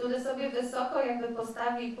 który sobie wysoko jakby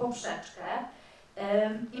postawi poprzeczkę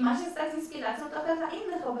I ma się stać inspiracją trochę dla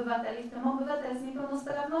innych obywateli, w tym obywateli z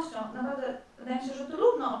niepełnosprawnością. Naprawdę wydaje mi się, że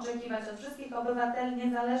trudno oczekiwać od wszystkich obywateli,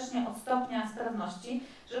 niezależnie od stopnia sprawności,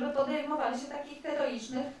 żeby podejmowali się takich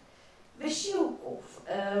heroicznych wysiłków.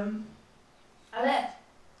 Ale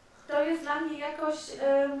to jest dla mnie jakoś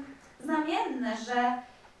znamienne, że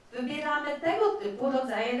wybieramy tego typu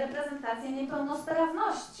rodzaje reprezentacji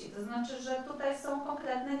niepełnosprawności. To znaczy, że tutaj są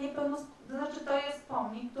konkretne niepełnosprawności, to znaczy to jest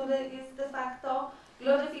pomnik, który jest de facto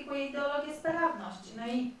gloryfikuje ideologię sprawności. No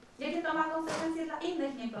i jakie to ma konsekwencje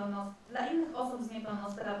dla innych osób z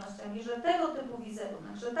niepełnosprawnościami, że tego typu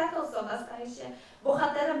wizerunek, że taka osoba staje się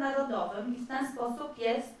bohaterem narodowym i w ten sposób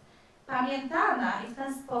jest pamiętana i w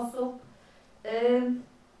ten sposób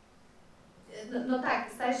no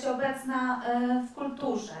tak, staje się obecna w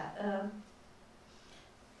kulturze.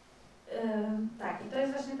 Tak, i to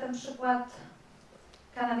jest właśnie ten przykład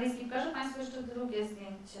kanadyjski. Pokażę Państwu jeszcze drugie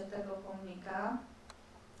zdjęcie tego pomnika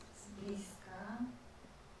z bliska.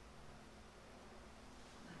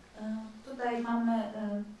 Tutaj mamy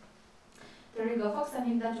Terry'ego Foxa,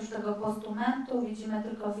 nie widać już tego postumentu, widzimy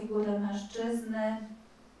tylko figurę mężczyzny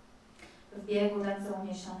w biegu, ręce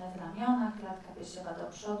uniesione w ramionach, klatka piersiowa do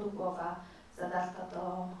przodu, głowa zadarta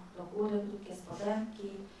do góry, krótkie spodenki.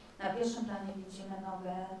 Na pierwszym planie widzimy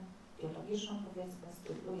nogę biologiczną, powiedzmy z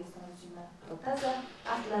tyłu, widzimy protezę,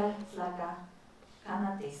 a w tle flaga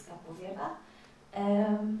kanadyjska powiewa.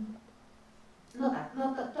 No tak,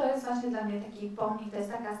 no to jest właśnie dla mnie taki pomnik, to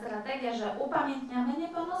jest taka strategia, że upamiętniamy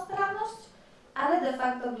niepełnosprawność, ale de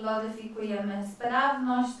facto gloryfikujemy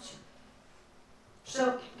sprawność.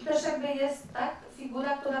 Też jakby jest tak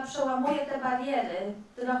figura, która przełamuje te bariery.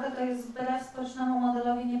 Trochę to jest wbrew społecznemu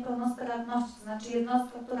modelowi niepełnosprawności, to znaczy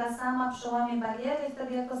jednostka, która sama przełamie bariery i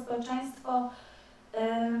wtedy jako społeczeństwo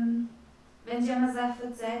będziemy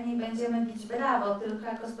zachwyceni, będziemy bić brawo, tylko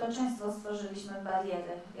jako społeczeństwo stworzyliśmy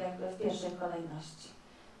bariery jakby w pierwszej kolejności.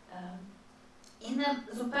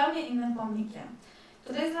 Zupełnie innym pomnikiem,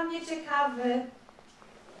 który jest dla mnie ciekawy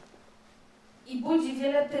i budzi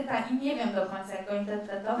wiele pytań i nie wiem do końca, jak go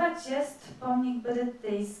interpretować, jest pomnik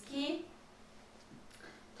brytyjski,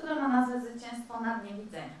 który ma nazwę Zwycięstwo nad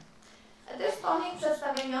niewidzeniem. To jest pomnik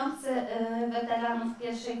przedstawiający weteranów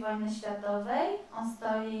I wojny światowej. On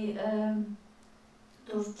stoi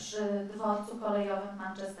tuż przy dworcu kolejowym w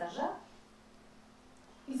Manchesterze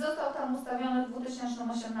i został tam ustawiony w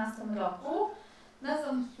 2018 roku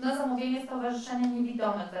na zamówienie Stowarzyszenia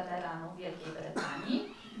Niewidomych Weteranów Wielkiej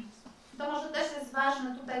Brytanii. To może też jest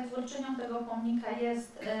ważne, tutaj twórczynią tego pomnika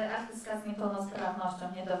jest artystka z niepełnosprawnością,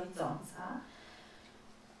 niedowidząca.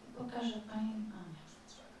 Pokażę Pani,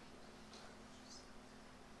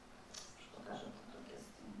 pokażę to drugie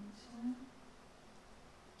zdjęcie.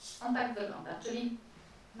 On tak wygląda, czyli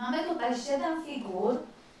mamy tutaj 7 figur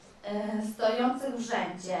stojących w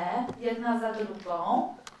rzędzie, jedna za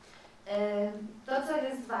drugą. To, co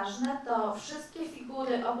jest ważne, to wszystkie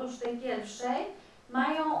figury oprócz tej pierwszej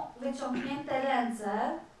mają wyciągnięte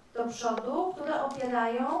ręce do przodu, które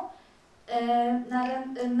opierają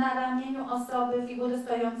na ramieniu osoby, figury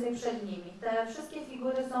stojącej przed nimi. Te wszystkie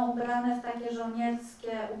figury są ubrane w takie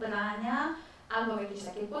żołnierskie ubrania, albo w jakieś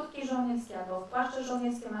takie kurtki żołnierskie, albo w płaszcze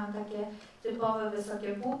żołnierskie, mają takie typowe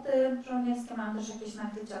wysokie buty żołnierskie, mają też jakieś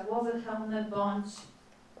nakrycia głowy, hełmy bądź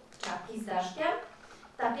czapki z daszkiem.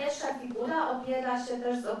 Ta pierwsza figura opiera się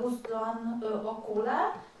też z obu stron o kulę,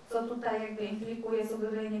 co tutaj jakby implikuje,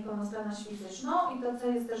 sugeruje niepełnosprawność fizyczną i to, co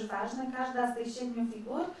jest też ważne, każda z tych 7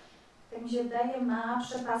 figur, tak mi się wydaje, ma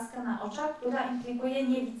przepaskę na oczach, która implikuje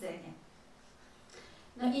niewidzenie.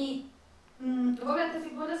 No i w ogóle te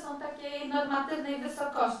figury są takiej normatywnej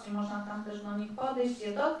wysokości, można tam też do nich podejść,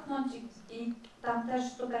 je dotknąć i tam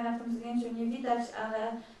też tutaj na tym zdjęciu nie widać,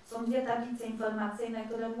 ale są 2 tablice informacyjne,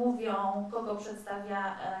 które mówią, kogo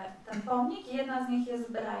przedstawia ten pomnik i jedna z nich jest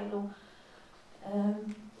w Braille'u.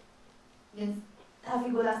 Więc ta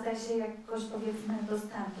figura staje się jakoś, powiedzmy,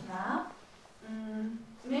 dostępna.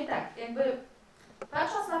 No i tak, jakby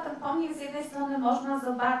patrząc na ten pomnik, z jednej strony można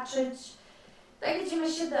zobaczyć, tak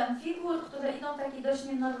widzimy 7 figur, które idą w taki dość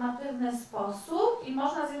nienormatywny sposób i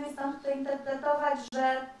można z jednej strony tutaj interpretować,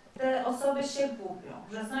 że te osoby się gubią,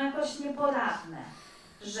 że są jakoś nieporadne,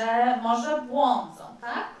 że może błądzą,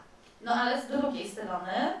 tak? No ale z drugiej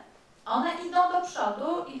strony one idą do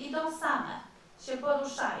przodu i idą same, się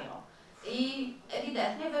poruszają. I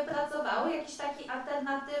ewidentnie wypracowały jakiś taki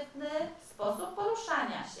alternatywny sposób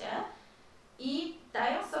poruszania się i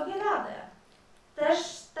dają sobie radę. Też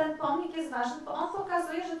ten pomnik jest ważny, bo on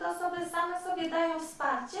pokazuje, że te osoby same sobie dają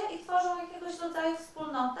wsparcie i tworzą jakiegoś rodzaju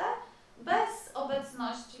wspólnotę bez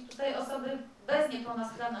obecności tutaj osoby bez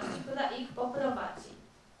niepełnosprawności, która ich poprowadzi.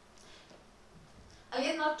 a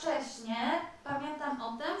jednocześnie pamiętam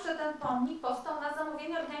o tym, że ten pomnik powstał na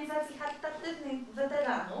zamówienie organizacji charytatywnych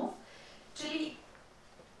weteranów, czyli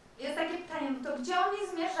jest takie pytanie, no to gdzie oni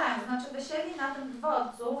zmierzają? Znaczy wysiedli na tym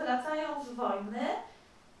dworcu, wracają z wojny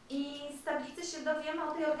i z tablicy się dowiemy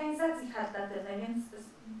o tej organizacji charytatywnej, więc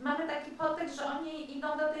mamy taki podtekst, że oni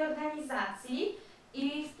idą do tej organizacji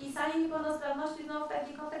i wpisanie niepełnosprawności znowu w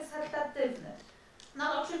taki kontekst charytatywny.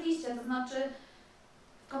 No oczywiście, to znaczy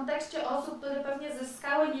w kontekście osób, które pewnie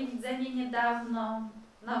zyskały niewidzenie niedawno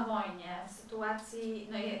na wojnie, w sytuacji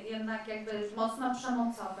no jednak jakby mocno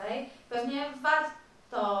przemocowej, pewnie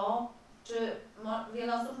warto, czy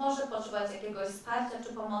wiele osób może potrzebować jakiegoś wsparcia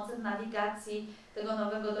czy pomocy w nawigacji tego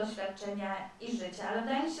nowego doświadczenia i życia, ale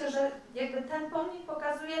wydaje mi się, że jakby ten pomnik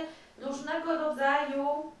pokazuje różnego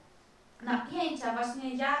rodzaju napięcia,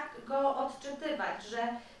 właśnie jak go odczytywać, że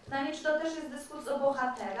pytanie, czy to też jest dyskurs o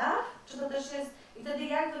bohaterach, czy to też jest, i wtedy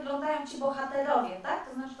jak wyglądają ci bohaterowie, tak?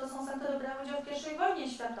 To znaczy to są osoby, które brały udział w I wojnie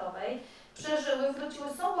światowej, przeżyły, wróciły,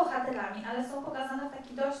 są bohaterami, ale są pokazane w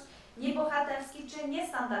taki dość niebohaterski czy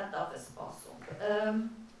niestandardowy sposób.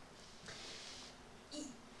 I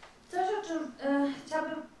coś, o czym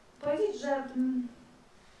chciałabym powiedzieć, że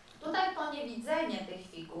tutaj to niewidzenie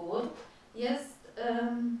tych figur jest,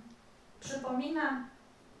 przypomina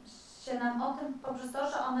się nam o tym poprzez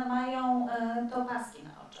to, że one mają to paski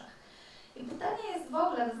na oczach. I pytanie jest w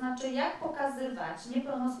ogóle, to znaczy jak pokazywać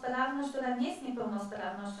niepełnosprawność, która nie jest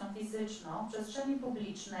niepełnosprawnością fizyczną w przestrzeni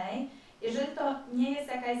publicznej, jeżeli to nie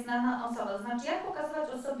jest jakaś znana osoba, to znaczy jak pokazywać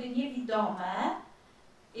osoby niewidome,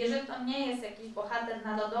 jeżeli to nie jest jakiś bohater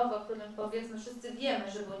narodowy, o którym powiedzmy wszyscy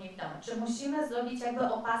wiemy, że był niewidomy, czy musimy zrobić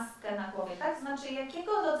jakby opaskę na głowie, tak? Znaczy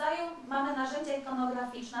jakiego rodzaju mamy narzędzia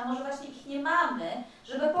ikonograficzne, a może właśnie ich nie mamy,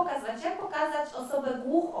 żeby pokazać, jak pokazać osobę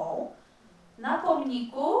głuchą na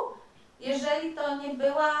pomniku, jeżeli to nie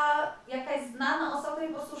była jakaś znana osoba, której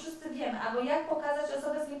po prostu wszyscy wiemy, albo jak pokazać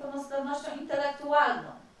osobę z niepełnosprawnością intelektualną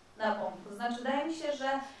na pomniku. To znaczy wydaje mi się, że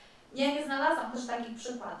ja nie znalazłam też takich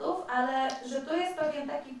przykładów, ale że tu jest pewien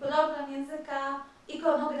taki problem języka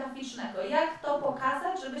ikonograficznego. Jak to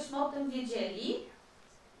pokazać, żebyśmy o tym wiedzieli?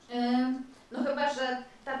 No chyba, że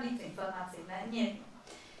tablice informacyjne, nie wiem.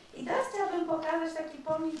 I teraz chciałabym pokazać taki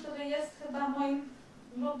pomnik, który jest chyba moim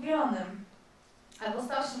ulubionym, albo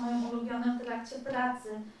stał się moim ulubionym w trakcie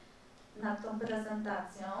pracy nad tą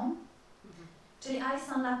prezentacją, czyli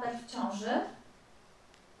Alison Lapper w ciąży.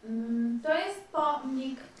 To jest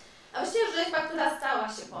pomnik, a właściwie rzeźba, która stała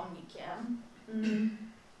się pomnikiem,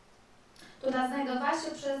 która znajdowała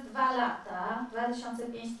się przez 2 lata,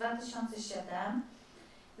 2005-2007,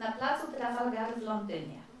 na placu Trafalgar w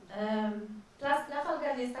Londynie. Plac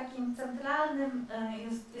Trafalgar jest takim centralnym,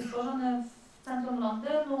 jest złożony w centrum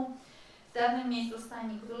Londynu, w dawnym miejscu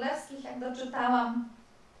stajni królewskich, jak doczytałam.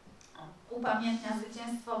 Upamiętnia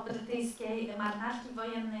zwycięstwo brytyjskiej marynarki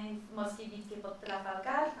wojennej w morskiej bitwie pod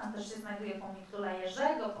Trafalgar. Tam też się znajduje pomnik króla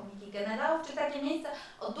Jerzego, pomniki generałów, czyli takie miejsce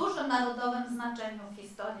o dużym narodowym znaczeniu w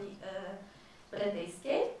historii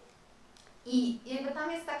brytyjskiej. I jakby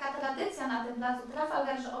tam jest taka tradycja na tym placu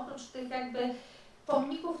Trafalgar, że oprócz tych jakby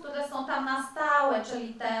pomników, które są tam na stałe,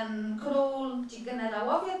 czyli ten król, ci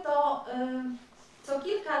generałowie, to co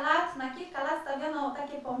kilka lat, na kilka lat stawiano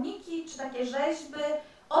takie pomniki, czy takie rzeźby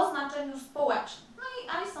o znaczeniu społecznym. No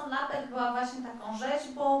i Alison Lapper była właśnie taką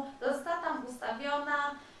rzeźbą, została tam ustawiona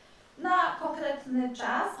na konkretny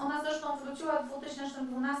czas. Ona zresztą wróciła w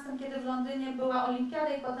 2012, kiedy w Londynie była olimpiada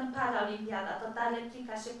i potem paraolimpiada. To ta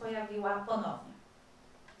replika się pojawiła ponownie.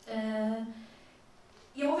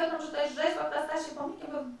 Ja mówię o tym, że to jest rzeźba, która stała się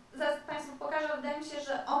pomnikiem, bo zaraz Państwu pokażę, wydaje mi się,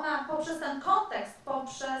 że ona poprzez ten kontekst,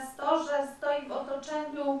 poprzez to, że stoi w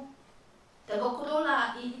otoczeniu tego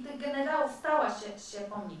króla i tych generałów, stała się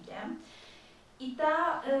pomnikiem. I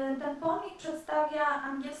ten pomnik przedstawia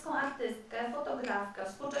angielską artystkę, fotografkę,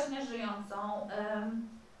 współcześnie żyjącą,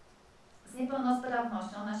 z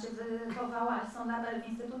niepełnosprawnością. Ona się wychowała, Alison Lapper, w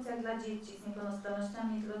instytucjach dla dzieci z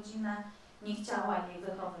niepełnosprawnościami, ich rodzina nie chciała jej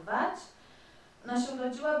wychowywać. Ona się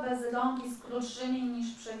urodziła bez rąk i z krótszymi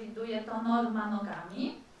niż przewiduje to norma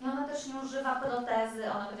nogami. I ona też nie używa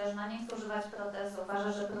protezy, ona chociaż ona nie chce używać protezy,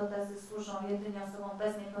 uważa, że protezy służą jedynie osobom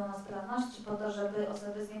bez niepełnosprawności po to, żeby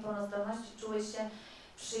osoby z niepełnosprawności czuły się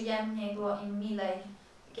przyjemniej, było im milej,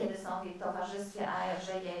 kiedy są w jej towarzystwie, a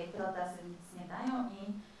że jej protezy nic nie dają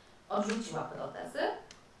i odrzuciła protezy.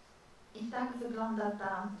 I tak wygląda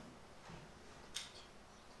ta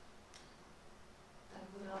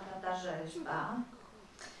rzeźba.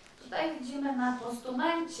 Tutaj widzimy na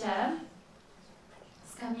postumencie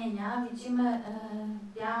z kamienia, widzimy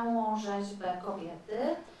białą rzeźbę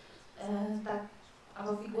kobiety,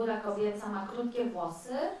 albo figura kobieca ma krótkie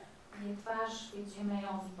włosy, jej twarz, widzimy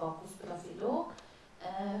ją z boku, z profilu.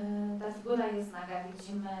 Ta figura jest naga,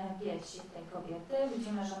 widzimy piersi tej kobiety,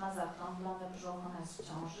 widzimy, że ma zaokrąglony brzuch, ona jest w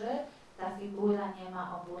ciąży. Ta figura nie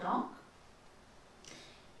ma obu rąk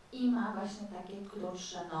i ma właśnie takie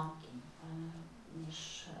krótsze nogi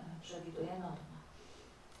niż przewiduje norma.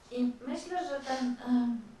 I myślę, że ten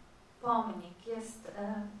pomnik jest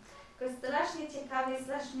strasznie ciekawy, jest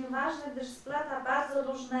strasznie ważny, gdyż splata bardzo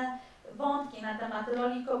różne wątki na temat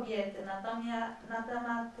roli kobiety, na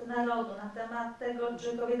temat narodu, na temat tego,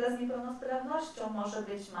 czy kobieta z niepełnosprawnością może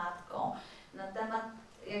być matką, na temat,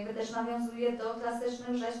 jakby też nawiązuje do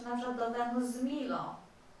klasycznych rzeczy, na przykład do Wenus z Milą.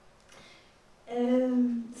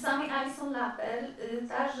 Sami Alison Lapper,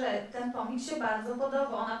 że ten pomnik się bardzo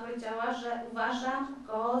podobał. Ona powiedziała, że uważam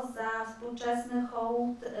go za współczesny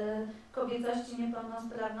hołd kobiecości,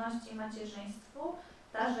 niepełnosprawności i macierzyństwu.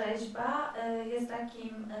 Ta rzeźba jest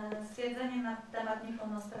takim stwierdzeniem na temat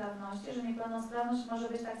niepełnosprawności, że niepełnosprawność może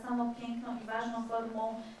być tak samo piękną i ważną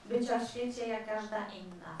formą bycia w świecie, jak każda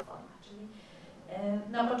inna forma. Czyli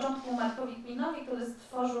na początku Markowi Kminowi, który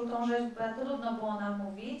stworzył tą rzeźbę, trudno było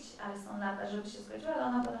namówić Alison Lapper, żeby się zgodziła, ale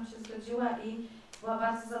ona potem się zgodziła i była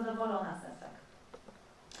bardzo zadowolona z efektu.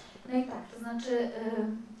 No i tak, to znaczy,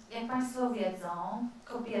 jak Państwo wiedzą,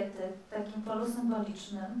 kobiety w takim polu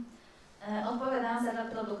symbolicznym odpowiadają za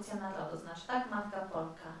reprodukcję narodu, znaczy tak, matka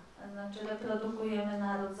Polka, znaczy reprodukujemy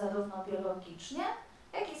naród zarówno biologicznie,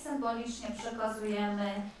 jak i symbolicznie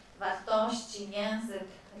przekazujemy wartości, język,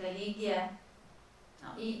 religię. No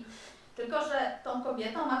i tylko, że tą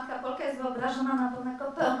kobietą matka Polka jest wyobrażona na pewno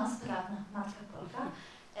jako pełnosprawna matka Polka.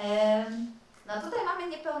 No tutaj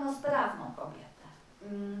mamy niepełnosprawną kobietę.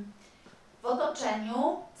 W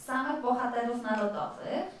otoczeniu samych bohaterów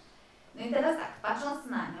narodowych. No i teraz tak, patrząc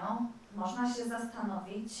na nią, można się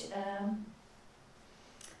zastanowić,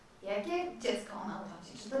 jakie dziecko ona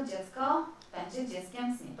urodzi. Czy to dziecko będzie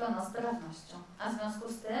dzieckiem z niepełnosprawnością? A w związku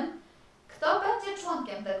z tym, kto będzie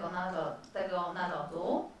członkiem tego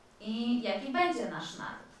narodu i jaki będzie nasz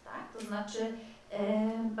naród, tak? To znaczy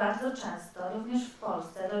bardzo często, również w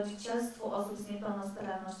Polsce, rodzicielstwu osób z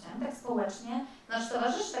niepełnosprawnościami, tak społecznie,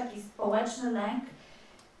 towarzyszy taki społeczny lęk,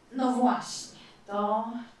 no właśnie, to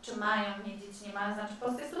czy mają mieć dzieci, nie mają, znaczy w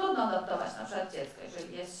Polsce jest trudno adoptować na przykład dziecko,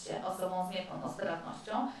 jeżeli jest się osobą z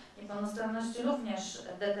niepełnosprawnością. Niepełnosprawność również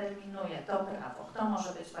determinuje to prawo, kto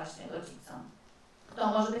może być właśnie rodzicem. Kto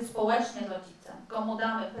może być społecznie rodzicem, komu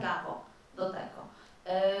damy prawo do tego.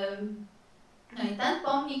 No i ten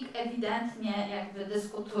pomnik ewidentnie jakby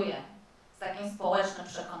dyskutuje z takim społecznym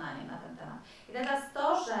przekonaniem na ten temat. I teraz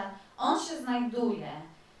to, że on się znajduje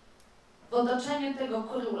w otoczeniu tego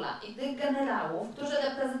króla i tych generałów, którzy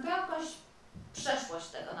reprezentują jakąś przeszłość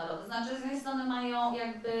tego narodu, znaczy z jednej strony mają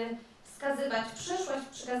jakby wskazywać przyszłość,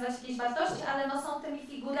 przekazywać jakieś wartości, ale no są tymi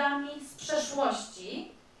figurami z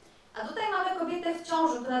przeszłości. A tutaj mamy kobietę w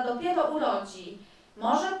ciąży, która dopiero urodzi.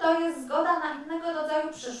 Może to jest zgoda na innego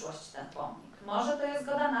rodzaju przyszłość, ten pomnik. Może to jest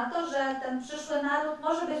zgoda na to, że ten przyszły naród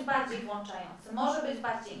może być bardziej włączający, może być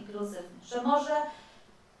bardziej inkluzywny, że może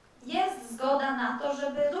jest zgoda na to,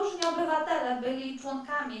 żeby różni obywatele byli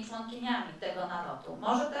członkami, członkiniami tego narodu.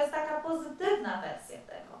 Może to jest taka pozytywna wersja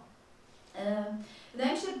tego.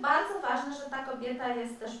 Wydaje mi się bardzo ważne, że ta kobieta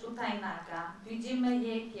jest też tutaj naga. Widzimy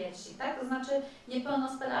jej piersi, tak? To znaczy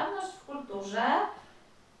niepełnosprawność w kulturze,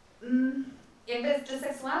 jakby czy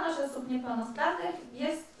seksualność osób niepełnosprawnych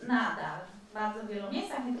jest nadal w bardzo wielu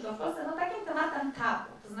miejscach, nie tylko w Polsce, no takim tematem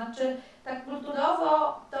tabu. To znaczy tak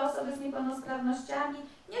kulturowo te osoby z niepełnosprawnościami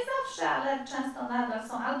nie zawsze, ale często nadal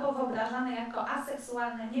są albo wyobrażane jako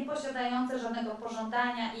aseksualne, nieposiadające żadnego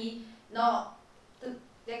pożądania i no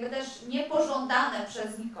jakby też niepożądane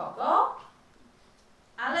przez nikogo,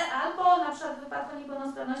 ale albo na przykład w wypadku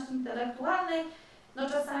niepełnosprawności intelektualnej, no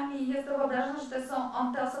czasami jest to wyobrażone, że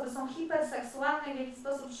te osoby są hiperseksualne i w jakiś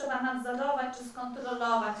sposób trzeba nadzorować czy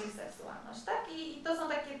skontrolować ich seksualność, tak? I to są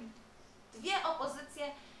takie dwie opozycje,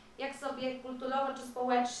 jak sobie kulturowo czy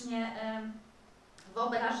społecznie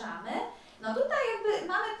wyobrażamy. No tutaj jakby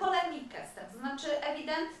mamy polemikę z tym, to znaczy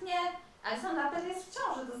ewidentnie Alison Lapper jest w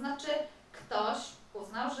ciąży, to znaczy ktoś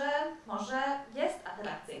uznał, że może jest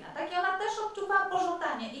atrakcyjna, tak? I ona też odczuwa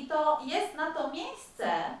pożądanie i to jest na to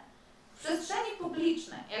miejsce w przestrzeni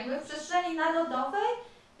publicznej, jakby w przestrzeni narodowej,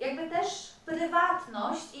 jakby też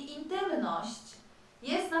prywatność i intymność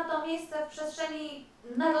jest na to miejsce w przestrzeni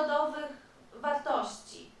narodowych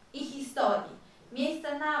wartości i historii.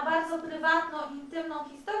 Miejsce na bardzo prywatną, intymną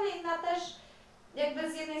historię i na też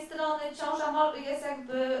jakby z jednej strony ciąża jest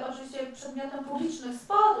jakby oczywiście przedmiotem publicznych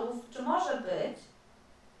sporów, czy może być,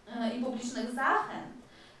 i publicznych zachęt,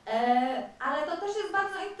 Ale to też jest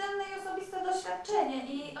bardzo intymne i osobiste doświadczenie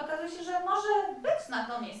i okazuje się, że może być na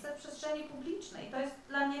to miejsce w przestrzeni publicznej. To jest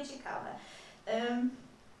dla mnie ciekawe.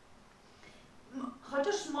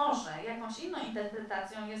 Chociaż może jakąś inną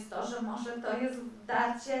interpretacją jest to, że może to jest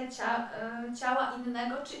darcie ciała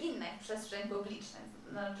innego czy innej w przestrzeni publicznej.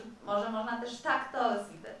 Znaczy, może można też tak to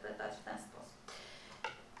zinterpretować w ten sposób.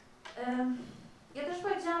 Ja też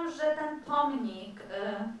powiedziałam, że ten pomnik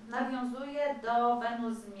nawiązuje do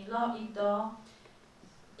Wenus z Milo i do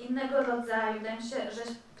innego rodzaju, wydaje mi się,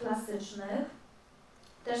 rzeźb klasycznych.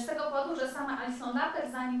 Też z tego powodu, że sama Alison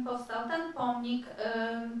Lapper, zanim powstał ten pomnik,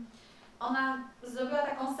 ona zrobiła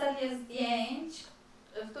taką serię zdjęć,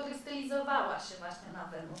 w których stylizowała się właśnie na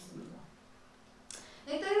Wenus z Milo.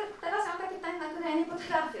 No i teraz mam takie pytanie, na które ja nie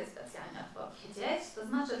potrafię specjalnie odpowiedzieć. To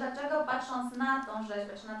znaczy, dlaczego patrząc na tą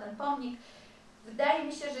rzeźbę, czy na ten pomnik, wydaje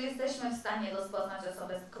mi się, że jesteśmy w stanie rozpoznać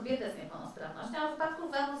kobietę z niepełnosprawnością, a w przypadku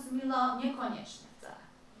Wenus z Milo niekoniecznie wcale.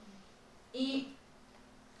 I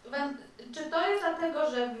czy to jest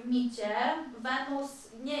dlatego, że w micie Wenus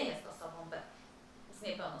nie jest osobą z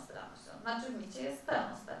niepełnosprawnością? Znaczy w micie jest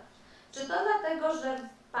pełnosprawna. Czy to dlatego, że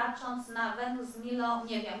patrząc na Wenus z Milo,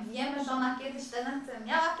 nie wiem, wiemy, że ona kiedyś te ręce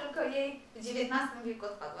miała, tylko jej w XIX wieku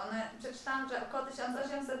odpadła. Przeczytałam, że około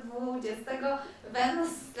 1820 Wenus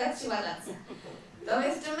straciła ręce. To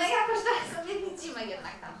jest, czy my jakoś tak sobie widzimy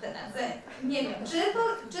jednak tam te ręce? Nie wiem,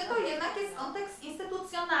 czy to jednak jest kontekst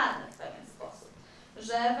instytucjonalny w pewien sposób,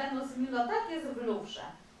 że Wenus z Milo tak jest w Luwrze.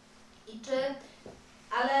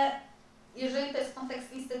 Ale jeżeli to jest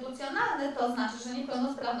kontekst instytucjonalny, to znaczy, że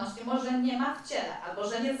niepełnosprawności może nie ma w ciele, albo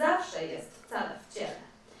że nie zawsze jest wcale w ciele.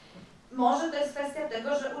 Może to jest kwestia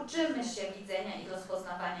tego, że uczymy się widzenia i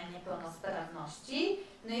rozpoznawania niepełnosprawności,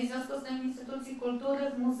 no i w związku z tym w instytucji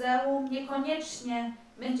kultury, w muzeum niekoniecznie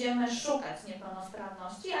będziemy szukać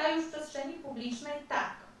niepełnosprawności, a już w przestrzeni publicznej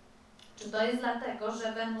tak. Czy to jest dlatego,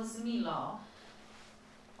 że Wenus z Milo,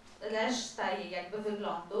 reszta jej jakby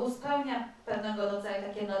wyglądu spełnia pewnego rodzaju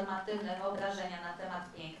takie normatywne wyobrażenia na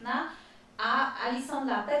temat piękna, a Alison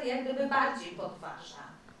Lapper jak gdyby bardziej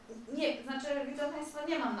podważa. Nie, znaczy, widzą Państwo,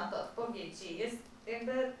 nie mam na to odpowiedzi.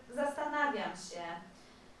 Zastanawiam się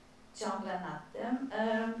ciągle nad tym,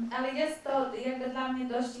 ale jest to jakby dla mnie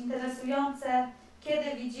dość interesujące,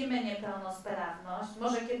 kiedy widzimy niepełnosprawność,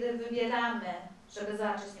 może kiedy wybieramy, żeby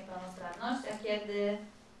zobaczyć niepełnosprawność, a kiedy,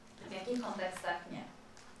 w jakich kontekstach nie.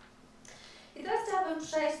 I teraz chciałabym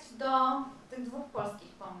przejść do tych dwóch polskich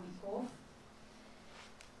pomników,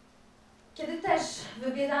 kiedy też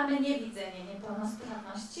wybieramy niewidzenie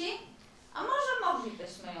niepełnosprawności, a może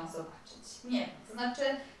moglibyśmy ją zobaczyć. Nie wiem, to znaczy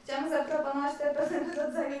chciałam zaproponować te pewnego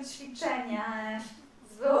rodzaju ćwiczenia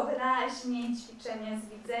z wyobraźni, ćwiczenie z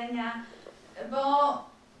widzenia, bo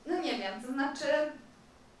no nie wiem, to znaczy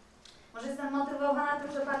może jestem motywowana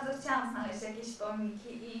tym, że bardzo chciałam znaleźć jakieś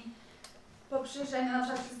pomniki i po przyjrzeniu na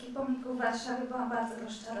przykład wszystkich pomników w Warszawie byłam bardzo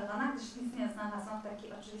rozczarowana, gdyż nic nie znalazłam w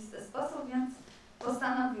taki oczywisty sposób, więc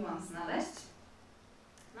postanowiłam znaleźć.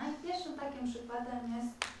 No i pierwszym takim przykładem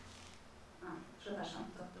jest... przepraszam,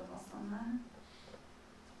 to w drugą stronę.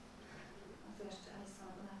 A tu jeszcze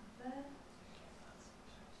Alison Lapper.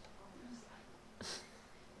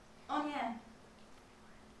 O nie!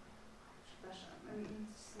 Przepraszam,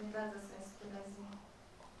 nie radzę sobie z Polezji.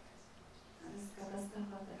 Jest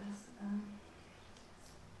katastrofa teraz.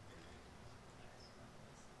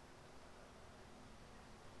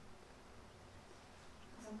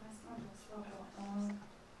 Są Państwo tak słabo.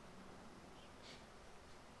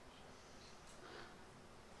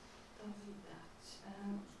 To widać.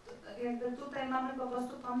 Jakby tutaj mamy po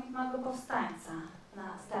prostu pomnik małego powstańca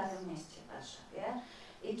na Starym Mieście w Warszawie.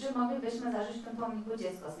 I czy moglibyśmy zażyć w tym pomniku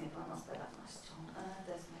dziecko z niepełnosprawnością?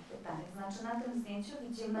 To jest moje pytanie. Znaczy na tym zdjęciu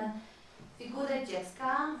widzimy figurę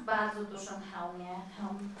dziecka w bardzo dużym hełmie.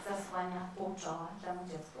 Hełm zasłania pół czoła temu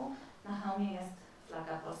dziecku. Na hełmie jest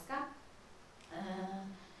flaga polska.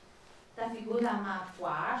 Ta figura ma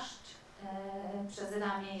płaszcz. Przez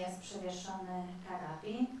ramię jest przewieszony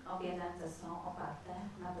karabin. Obie ręce są oparte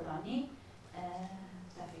na broni.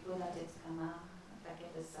 Ta figura dziecka ma takie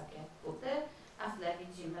wysokie buty, a w tle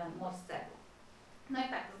widzimy mur z cegły. No i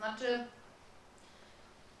tak, to znaczy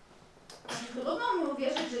trudno mi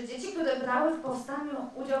uwierzyć, że dzieci, które brały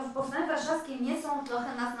udział w powstaniu warszawskim, nie są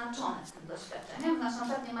trochę naznaczone tym doświadczeniem, znaczy na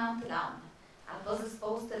przykład nie mają traumy, albo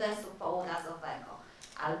zespołu stresu pourazowego,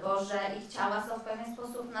 albo że ich ciała są w pewien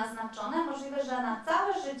sposób naznaczone, możliwe, że na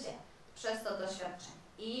całe życie przez to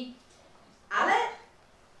doświadczenie. Ale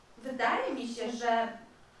wydaje mi się, że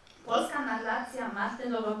polska narracja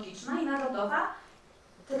martyrologiczna i narodowa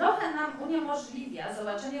trochę nam uniemożliwia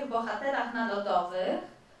zobaczenie w bohaterach narodowych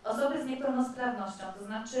osoby z niepełnosprawnością, to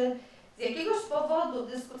znaczy z jakiegoś powodu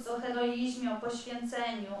dyskurs o heroizmie, o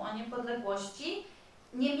poświęceniu, o niepodległości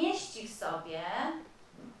nie mieści w sobie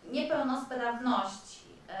niepełnosprawności.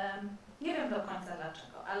 Nie wiem do końca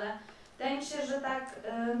dlaczego, ale wydaje mi się, że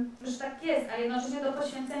tak jest, a jednocześnie to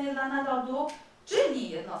poświęcenie dla narodu czyni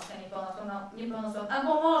jednostkę niepełnosprawną,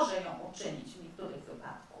 albo może ją uczynić w niektórych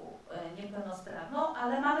wypadkach niepełnosprawną,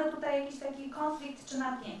 ale mamy tutaj jakiś taki konflikt czy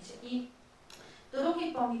napięcie. I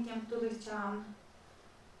drugim pomnikiem, który chciałam...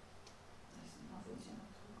 Znowu idzie na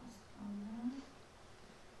drugą stronę.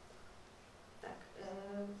 Tak.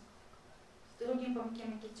 Drugim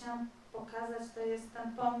pomnikiem, jaki chciałam pokazać, to jest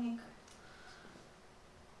ten pomnik.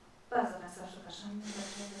 Bardzo Państwa przepraszam,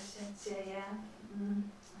 że się dzieje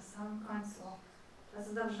na samym końcu.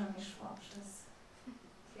 Bardzo dobrze mi szło przez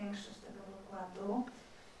większość tego wykładu.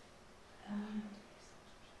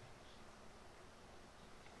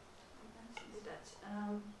 Widać.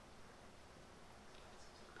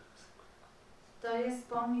 To jest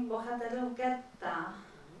pomnik bohaterów getta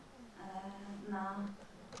na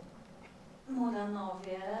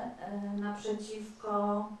Muranowie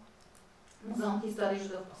naprzeciwko Muzeum Historii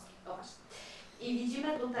Żydów Polskich. O właśnie. I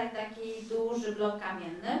widzimy tutaj taki duży blok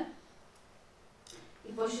kamienny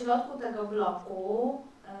i po środku tego bloku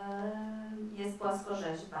jest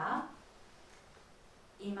płaskorzeźba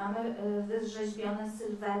i mamy wyrzeźbione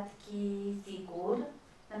sylwetki figur.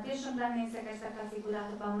 Na pierwszym planie jest jakaś taka figura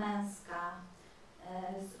chyba męska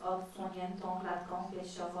z odsłoniętą klatką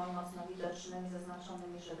piersiową i mocno widocznymi,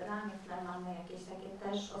 zaznaczonymi żebrami. W tle mamy jakieś takie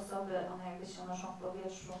też osoby, one jakby się noszą w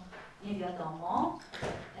powietrzu, nie wiadomo.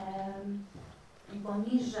 I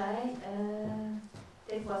poniżej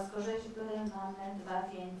tej płaskorzeźby mamy dwa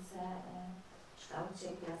wieńce w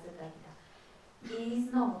kształcie gwiazdy Dawida. I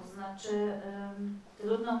znowu, to znaczy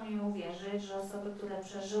trudno mi uwierzyć, że osoby, które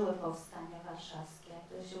przeżyły powstanie warszawskie,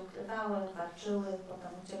 które się ukrywały, walczyły,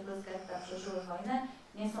 potem uciekły z getta, przeżyły wojnę,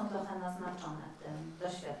 nie są trochę naznaczone tym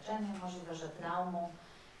doświadczeniem, możliwe, że traumą,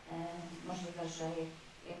 możliwe, że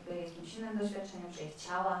jakby jakimś innym doświadczeniem, że ich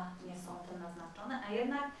ciała nie są tym naznaczone, a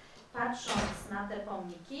jednak patrząc na te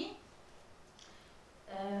pomniki,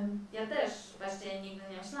 ja też właściwie nigdy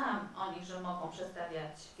nie myślałam o nich, że mogą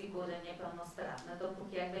przedstawiać figury niepełnosprawne,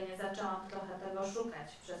 dopóki jakby nie zaczęłam trochę tego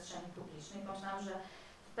szukać w przestrzeni publicznej. Pomyślałam, że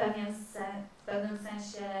w pewnym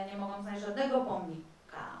sensie nie mogą znaleźć żadnego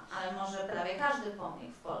pomnika, ale może prawie każdy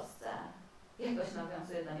pomnik w Polsce jakoś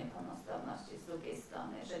nawiązuje do niepełnosprawności z drugiej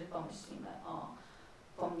strony, jeżeli pomyślimy o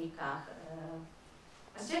pomnikach.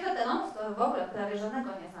 Właściwie weteranów to w ogóle prawie żadnego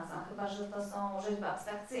nie znalazłam, chyba że to są rzeźby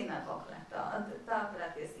abstrakcyjne w ogóle, to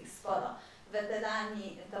akurat jest ich sporo.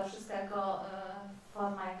 Weterani, to wszystko jako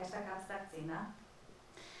forma jakaś taka abstrakcyjna.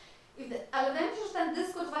 Ale wydaje mi się, że ten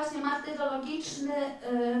dyskurs właśnie martyrologiczny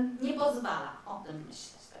nie pozwala o tym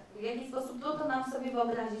myśleć. Tak? W jakiś sposób trudno nam sobie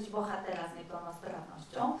wyobrazić bohatera z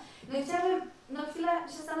niepełnosprawnością. No i chciałabym chwilę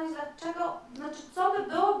się zastanowić, dlaczego, co by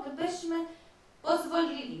było, gdybyśmy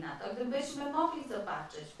pozwolili na to, gdybyśmy mogli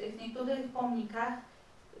zobaczyć w tych niektórych pomnikach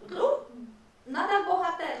nadal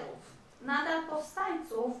bohaterów, nadal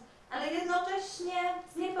powstańców, ale jednocześnie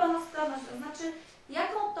z niepełnosprawnością. To znaczy,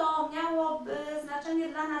 jaką to miałoby znaczenie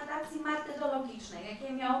dla narracji martyrologicznej,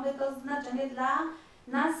 jakie miałoby to znaczenie dla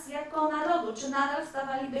nas jako narodu? Czy nadal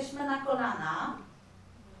stawalibyśmy na kolana,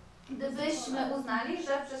 gdybyśmy uznali,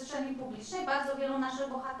 że w przestrzeni publicznej bardzo wielu naszych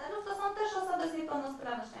bohaterów to są też osoby z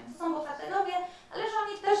niepełnosprawnościami. To są bohaterowie, ale że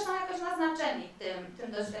oni też są jakoś naznaczeni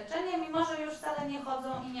tym doświadczeniem, mimo że już wcale nie chodzą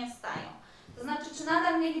i nie wstają. To znaczy, czy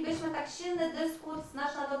nadal mielibyśmy tak silny dyskurs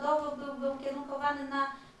nasz narodowy był kierunkowany na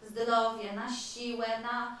zdrowie, na siłę,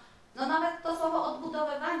 na nawet to słowo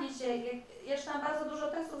odbudowywanie się, jeszcze mam bardzo dużo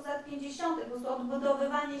tekstów z lat 50., po prostu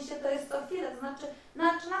odbudowywanie się to jest co chwilę, to znaczy,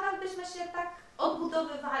 czy nadal byśmy się tak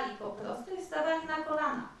odbudowywali po prostu i stawali na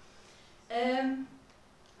kolana.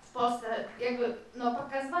 W Polsce jakby,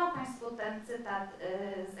 pokazywałam Państwu ten cytat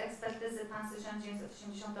z ekspertyzy Pansy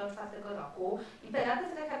 1984 roku.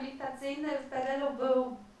 Imperatyw rehabilitacyjny w PRL-u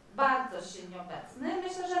był bardzo silnie obecny,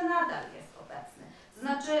 myślę, że nadal jest obecny. To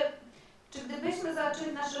znaczy, czy gdybyśmy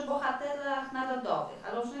zobaczyli w naszych bohaterach narodowych,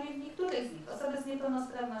 albo przynajmniej w niektórych z nich, osoby z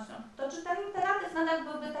niepełnosprawnością, to czy ten imperatyw nadal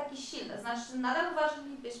byłby taki silny? To znaczy, nadal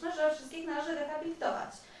uważalibyśmy, że wszystkich należy rehabilitować.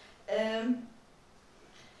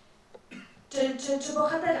 Czy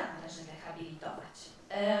bohatera należy rehabilitować?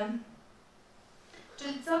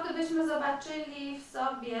 Czyli co gdybyśmy zobaczyli w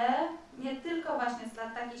sobie nie tylko właśnie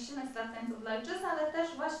takich silnych straceńców dla ojczyzny, ale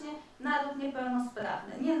też właśnie naród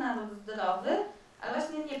niepełnosprawny. Nie naród zdrowy, ale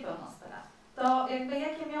właśnie niepełnosprawny. To jakby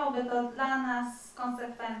jakie miałoby to dla nas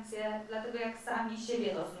konsekwencje, dla tego jak sami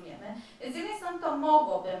siebie rozumiemy. Więc z jednej strony to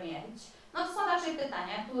mogłoby mieć No to są raczej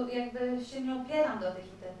pytania, tu jakby się nie opieram do tych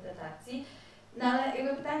interpretacji, no ale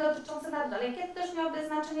jakby pytania dotyczące narodu, ale jakie też miałoby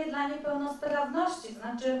znaczenie dla niepełnosprawności, to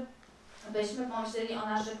znaczy byśmy pomyśleli o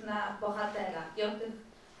naszych bohaterach i o tych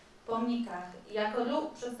pomnikach jako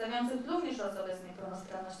przedstawiających również osoby z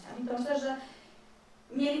niepełnosprawnościami, to myślę, że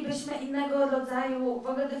mielibyśmy innego rodzaju w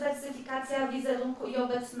ogóle dywersyfikacja wizerunku i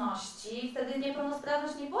obecności. Wtedy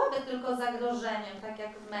niepełnosprawność nie byłaby tylko zagrożeniem, tak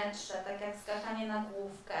jak w metrze, tak jak skakanie na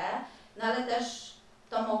główkę, no ale też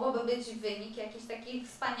to mogłoby być wynik jakichś takich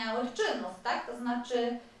wspaniałych czynów, tak? To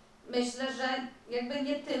znaczy myślę, że jakby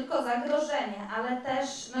nie tylko zagrożenie, ale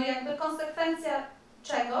też no jakby konsekwencja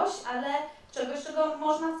czegoś, ale czegoś, czego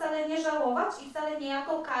można wcale nie żałować i wcale nie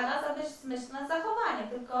jako kara za bezmyślne zachowanie,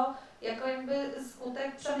 tylko jako jakby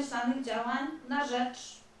skutek przemyślanych działań na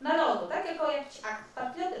rzecz narodu, tak? Jako jakiś akt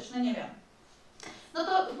patriotyczny, nie wiem. No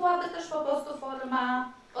to byłaby też po prostu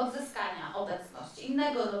forma odzyskania obecności,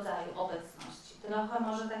 innego rodzaju obecności, trochę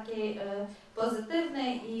może takiej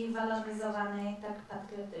pozytywnej i waloryzowanej tak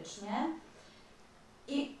patriotycznie.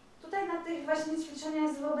 I tutaj na tych właśnie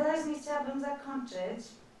ćwiczeniach z wyobraźni chciałabym zakończyć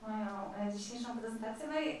moją dzisiejszą prezentację.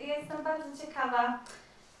 No i jestem bardzo ciekawa,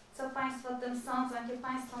 co Państwo o tym sądzą, jakie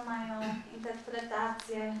Państwo mają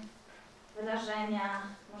interpretacje, wyrażenia,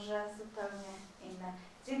 może zupełnie inne.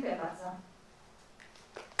 Dziękuję bardzo.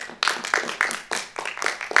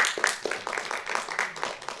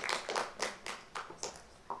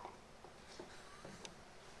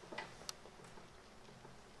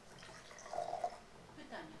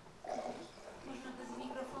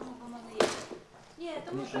 Nie,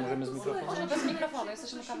 to możemy z mikrofonu. Możemy bez mikrofonu,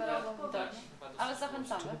 jesteśmy kamerową. Tak, ale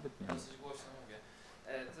zachęcamy. Dosyć głośno mówię.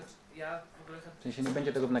 Ja w ogóle W sensie nie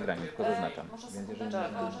będzie tego w nagraniu, tylko zaznaczam. Może Więc sekundeczkę,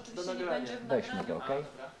 bo rzeczywiście nie będzie w weźmy nagraniu, to, okej?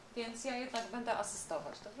 więc ja jednak będę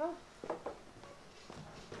asystować, dobra?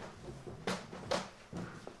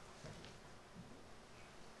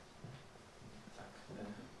 Tak,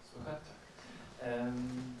 słychać? Tak.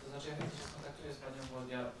 To znaczy ja chętnie się skontaktuję z Panią,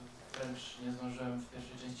 bo ja wręcz nie zdążyłem w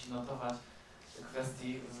pierwszej części notować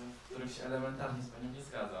kwestii, w których się elementarnie z Panią nie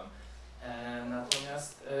zgadzam.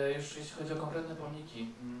 Natomiast już jeśli chodzi o konkretne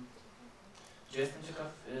pomniki, gdzie jestem ciekaw,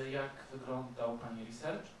 jak wyglądał Pani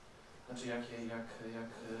research, znaczy jak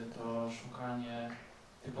to szukanie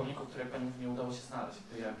tych pomników, które jak Pani mówi, nie udało się znaleźć,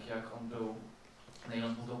 jak on był, na ile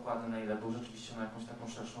on był dokładny, na ile był rzeczywiście na jakąś taką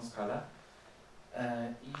szerszą skalę.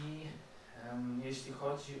 Jeśli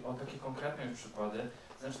chodzi o takie konkretne już przykłady,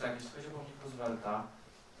 znaczy tak, jeśli chodzi o pomnik Roosevelta,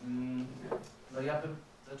 no ja bym,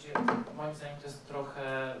 moim zdaniem to jest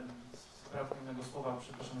trochę, sprawką innego słowa,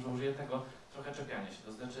 przepraszam, że użyję tego, trochę czepianie się,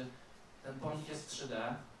 to znaczy ten pomnik jest 3D,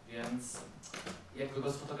 więc jakby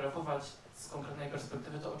go sfotografować z konkretnej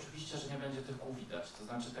perspektywy, to oczywiście, że nie będzie tych kół widać, to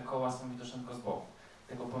znaczy te koła są widoczne tylko z boku.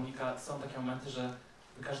 Tego pomnika są takie momenty, że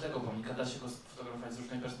każdego pomnika da się go sfotografować z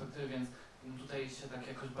różnej perspektywy, więc tutaj się tak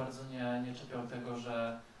jakoś bardzo nie czepiał tego,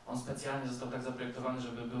 że on specjalnie został tak zaprojektowany,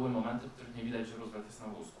 żeby były momenty, w których nie widać, że Roosevelt jest na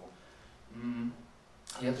wózku.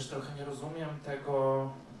 Ja też trochę nie rozumiem tego,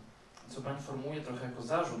 co Pani formułuje trochę jako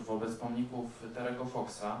zarzut wobec pomników Terry'ego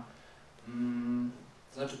Foxa.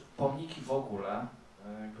 To znaczy pomniki w ogóle,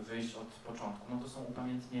 jakby wyjść od początku, no to są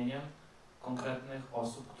upamiętnieniem konkretnych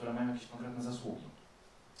osób, które mają jakieś konkretne zasługi.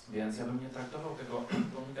 Więc ja bym nie traktował tego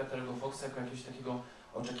pomnika Terry'ego Foxa jako jakiegoś takiego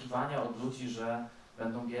oczekiwania od ludzi, że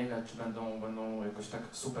będą biegać, czy będą jakoś tak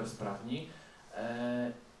super sprawni.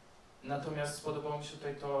 Natomiast spodobało mi się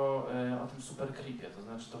tutaj to o tym super creepie, to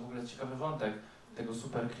znaczy to w ogóle ciekawy wątek tego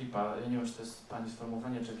super creepa. Ja nie wiem, czy to jest Pani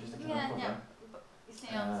sformułowanie, czy jakieś takie naukowe. Nie,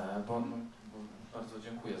 istniejące. Bo bardzo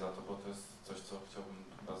dziękuję za to, bo to jest coś, co chciałbym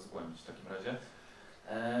chyba zgłębić w takim razie.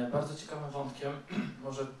 Bardzo ciekawym wątkiem,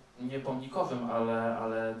 może nie pomnikowym,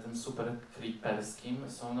 ale tym super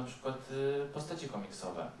creeperskim są na przykład postacie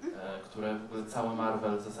komiksowe, które w ogóle cały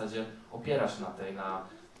Marvel w zasadzie opiera się na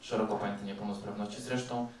szeroko pojętej niepełnosprawności.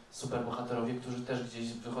 Zresztą superbohaterowie, którzy też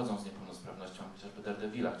gdzieś wychodzą z niepełnosprawnością, chociażby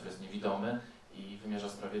Daredevila, który jest niewidomy i wymierza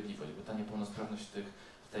sprawiedliwość, bo ta niepełnosprawność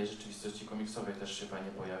w tej rzeczywistości komiksowej też się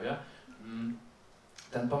fajnie pojawia.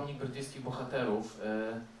 Ten pomnik brytyjskich bohaterów,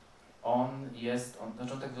 on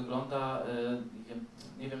tak wygląda,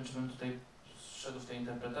 nie wiem, czy bym tutaj szedł w tę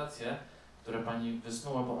interpretację, które Pani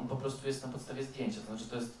wysnuła, bo on po prostu jest na podstawie zdjęcia, to znaczy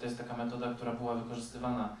to jest taka metoda, która była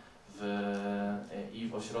wykorzystywana i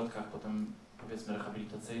w ośrodkach potem, powiedzmy,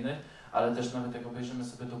 rehabilitacyjnych, ale też nawet jak obejrzymy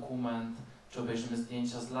sobie dokument, czy obejrzymy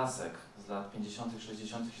zdjęcia z lasek z lat 50.,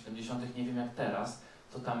 60., 70., nie wiem jak teraz,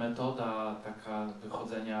 to ta metoda taka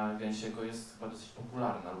wychodzenia gęsiego jest chyba dosyć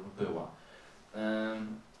popularna lub była.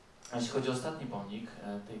 A jeśli chodzi o ostatni pomnik,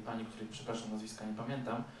 tej pani, której, przepraszam, nazwiska nie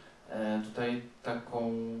pamiętam, Tutaj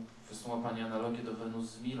taką wysnuła Pani analogię do Wenus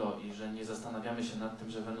z Milo i że nie zastanawiamy się nad tym,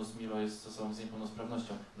 że Wenus z Milo jest osobą z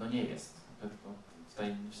niepełnosprawnością. No nie jest.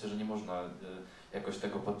 Tutaj myślę, że nie można jakoś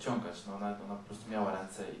tego podciągać. No ona po prostu miała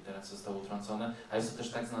ręce i te ręce zostały utrącone, a jest to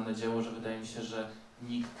też tak znane dzieło, że wydaje mi się, że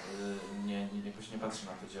nikt jakoś nie patrzy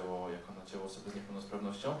na to dzieło jako na dzieło osoby z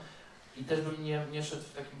niepełnosprawnością. I też bym nie szedł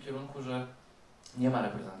w takim kierunku, że nie ma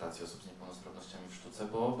reprezentacji osób z niepełnosprawnościami w sztuce,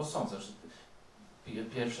 bo sądzę, że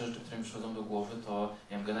pierwsze rzeczy, które mi przychodzą do głowy, to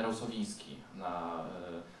nie wiem, generał Sowiński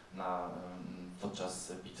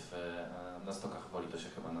podczas bitwy na Stokach Woli, to się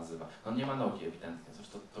chyba nazywa. No nie ma nogi ewidentnie,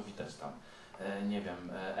 zresztą to widać tam. Nie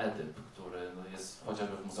wiem, Edyp, który jest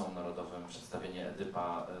chociażby w Muzeum Narodowym, przedstawienie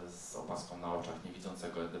Edypa z opaską na oczach,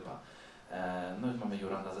 niewidzącego Edypa. No i mamy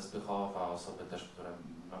Juranda ze Spychowa, osoby też, które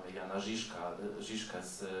mamy Jana Žižkę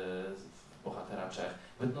z bohatera Czech.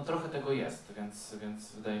 No trochę tego jest,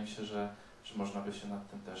 więc wydaje mi się, że można by się nad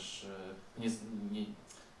tym też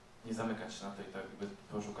nie zamykać się na to i tak jakby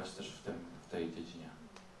poszukać też w tej dziedzinie.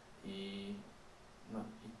 I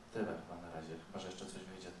tyle chyba na razie. Chyba że jeszcze coś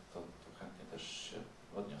wyjdzie, to chętnie też się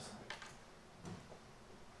odniosę.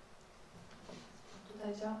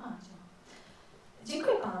 Tutaj działa.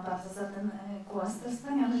 Dziękuję Panu bardzo za ten głos. To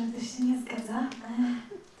wspaniale, że to się nie zgadza.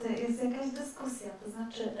 To jest jakaś dyskusja, to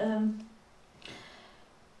znaczy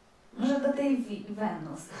może do tej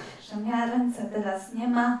Wenus, że miała ręce, teraz nie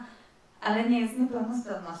ma, ale nie jest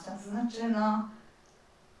niepełnosprawnością. To znaczy, no,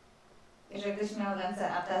 jeżeli ktoś miał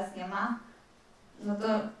ręce, a teraz nie ma, no to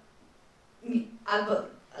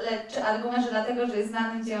czy argument, że dlatego, że jest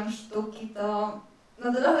znanym dziełem sztuki, to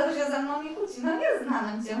no trochę się ze mną nie kłóci. No jest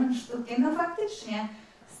znanym dziełem sztuki, no faktycznie,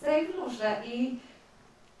 z tej wróże i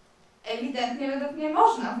ewidentnie według mnie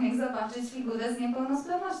można w nich zobaczyć figurę z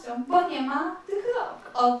niepełnosprawnością, bo nie ma tych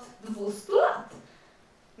rąk od 200 lat.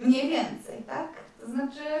 Mniej więcej, tak? To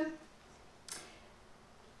znaczy,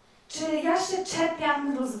 czy ja się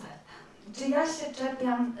czepiam Roosevelta? Czy ja się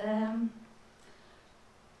czepiam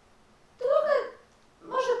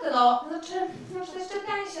znaczy to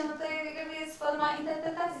szczepianie się, no to jakby jest forma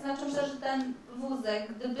interpretacji, znaczy myślę, że ten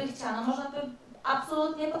wózek, gdyby chciano, można by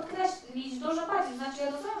absolutnie podkreślić dużo bardziej, znaczy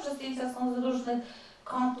ja rozumiem, że zdjęcia są z różnych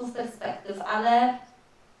kątów, perspektyw, ale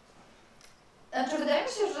znaczy wydaje mi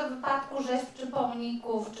się, że w wypadku rzeźb, czy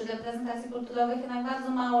pomników, czy reprezentacji kulturowych jednak bardzo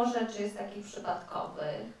mało rzeczy jest takich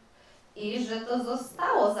przypadkowych. I że to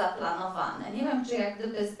zostało zaplanowane. Nie wiem, czy jak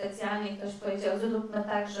gdyby specjalnie ktoś powiedział, zróbmy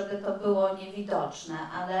tak, żeby to było niewidoczne,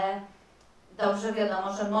 ale dobrze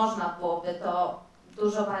wiadomo, że można byłoby to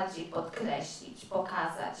dużo bardziej podkreślić,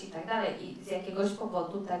 pokazać i tak dalej. I z jakiegoś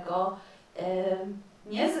powodu tego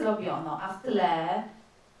nie zrobiono, a w tle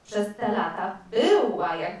przez te lata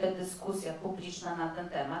była jakby dyskusja publiczna na ten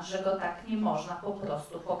temat, że go tak nie można po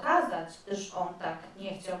prostu pokazać, gdyż on tak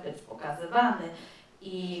nie chciał być pokazywany.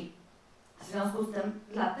 I w związku z tym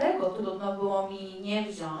dlatego trudno było mi nie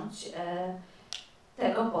wziąć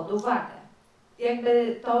tego pod uwagę.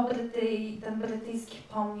 Jakby ten brytyjski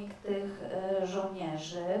pomnik tych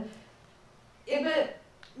żołnierzy, jakby,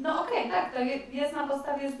 no okej, tak, to jest na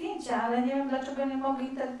podstawie zdjęcia, ale nie wiem dlaczego nie mogli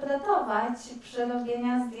interpretować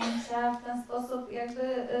przerobienia zdjęcia w ten sposób,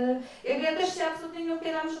 jakby ja też się absolutnie nie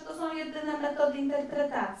opieram, że to są jedyne metody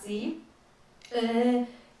interpretacji.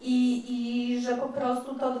 I że po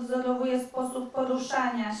prostu to odwzorowuje sposób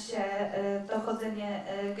poruszania się, to chodzenie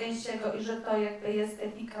gęsiego i że to jakby jest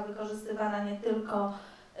technika wykorzystywana nie tylko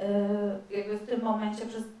jakby w tym momencie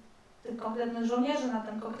przez tych konkretnych żołnierzy na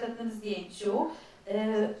tym konkretnym zdjęciu,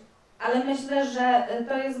 ale myślę, że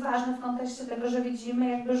to jest ważne w kontekście tego, że widzimy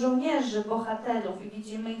jakby żołnierzy, bohaterów i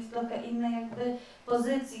widzimy ich w trochę innej jakby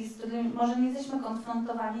pozycji, z którymi może nie jesteśmy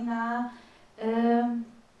konfrontowani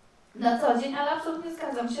na co dzień, ale absolutnie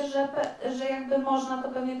zgadzam się, że jakby można to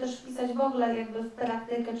pewnie też wpisać w ogóle jakby w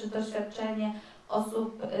praktykę czy doświadczenie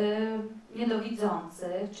osób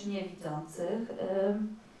niedowidzących czy niewidzących.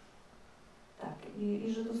 Tak,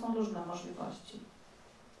 i że tu są różne możliwości.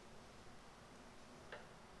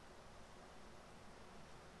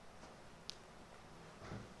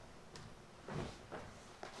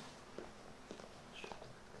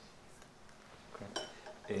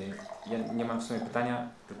 Ja nie mam w sumie pytania,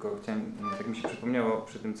 tylko chciałem, tak mi się przypomniało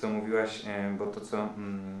przy tym, co mówiłaś, bo to, co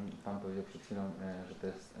Pan powiedział przed chwilą, że to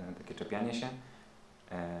jest takie czepianie się,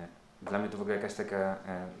 dla mnie to w ogóle jakaś taka,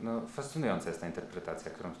 no fascynująca jest ta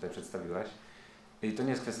interpretacja, którą tutaj przedstawiłaś. I to nie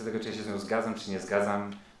jest kwestia tego, czy ja się z nią zgadzam, czy nie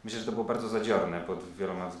zgadzam. Myślę, że to było bardzo zadziorne pod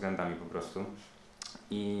wieloma względami po prostu.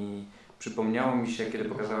 I przypomniało mi się, kiedy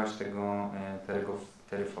pokazałaś tego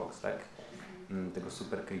Terry Fox, tak? Tego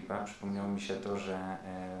super creepa, przypomniało mi się to, że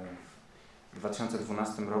w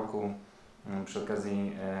 2012 roku przy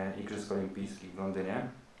okazji Igrzysk Olimpijskich w Londynie.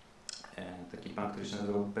 Taki pan, który się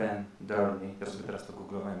nazywał Ben Darnley, ja sobie teraz to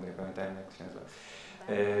googlowałem, bo nie pamiętałem jak się nazywa.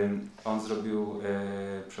 On zrobił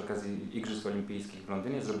przy okazji Igrzysk Olimpijskich w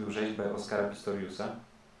Londynie, zrobił rzeźbę Oskara Pistoriusa.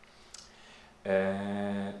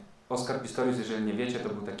 Oskar Pistorius, jeżeli nie wiecie, to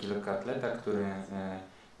był taki lekkoatleta, który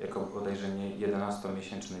jako bodajże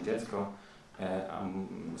 11-miesięczne dziecko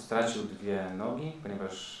stracił 2 nogi,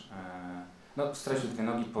 ponieważ stracił 2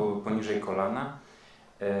 nogi poniżej kolana.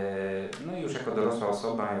 No i już jako dorosła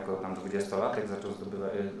osoba, jako tam 20-latek zaczął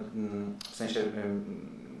zdobywać, w sensie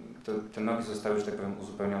te nogi zostały, że tak powiem,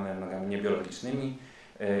 uzupełnione nogami niebiologicznymi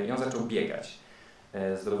i on zaczął biegać.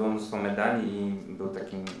 Zdobył mnóstwo medali i był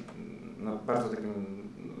takim, bardzo takim,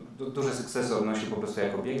 duże sukcesy odnosił po prostu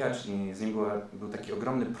jako biegacz i z nim był taki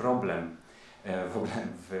ogromny problem w ogóle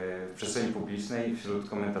w przestrzeni publicznej wśród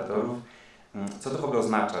komentatorów. Co to w ogóle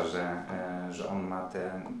oznacza, że on ma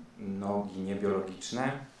te nogi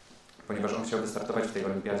niebiologiczne, ponieważ on chciał wystartować w tej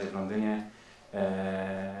olimpiadzie w Londynie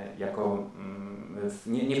jako,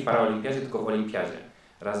 nie w paraolimpiadzie, tylko w olimpiadzie,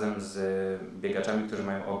 razem z biegaczami, którzy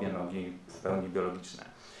mają obie nogi w pełni biologiczne.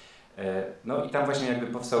 No i tam właśnie jakby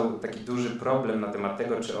powstał taki duży problem na temat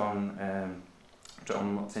tego, czy on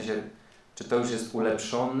w sensie, czy to już jest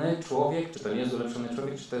ulepszony człowiek, czy to nie jest ulepszony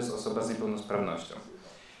człowiek, czy to jest osoba z niepełnosprawnością.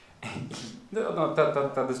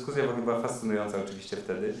 Ta dyskusja w ogóle była fascynująca oczywiście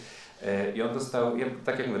wtedy. I on dostał,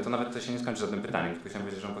 tak jak mówię, to nawet to się nie skończy żadnym pytaniem, tylko chciałem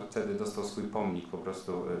powiedzieć, że on wtedy dostał swój pomnik, po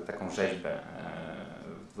prostu taką rzeźbę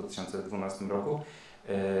w 2012 roku,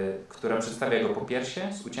 która przedstawia jego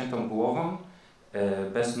popiersie z uciętą głową,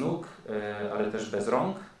 bez nóg, ale też bez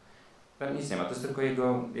rąk. Tam nic nie ma, to jest tylko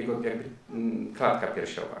jego jakby klatka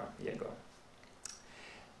piersiowa jego.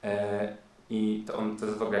 I to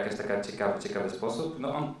jest w ogóle jakaś taka ciekawy sposób.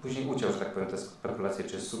 No on później uciął, że tak powiem, te spekulacje,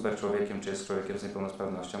 czy jest super człowiekiem, czy jest człowiekiem z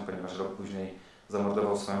niepełnosprawnością, ponieważ rok później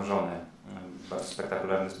zamordował swoją żonę w bardzo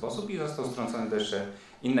spektakularny sposób i został strącony do jeszcze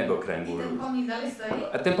innego kręgu. I ten pomnik dalej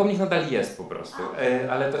stoi? Ten pomnik nadal jest po prostu,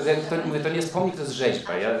 ale to nie jest pomnik, to jest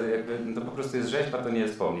rzeźba. To po prostu jest rzeźba, to nie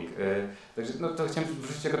jest pomnik. Także to chciałem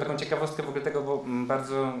wrzucić jako taką ciekawostkę w ogóle tego, bo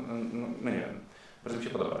bardzo, nie wiem, bardzo mi się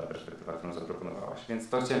podoba ta perspektywa, którą zaproponowałaś, więc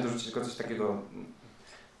to chciałem dorzucić tylko coś takiego,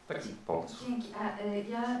 taki pomysł. Dzięki. A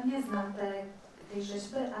ja nie znam tej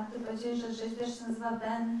rzeźby, a ty powiedziałeś, że rzeźba się nazywa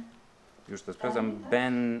Ben... Już to sprawdzam.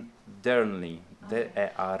 Ben Darnley.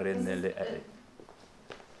 D-E-A-R-N-L-E.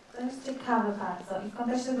 To jest ciekawe bardzo. I w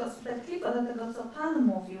kontekście tego superklipu, do tego co Pan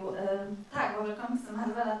mówił, tak, w ogóle komiksy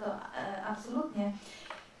Marvela to absolutnie.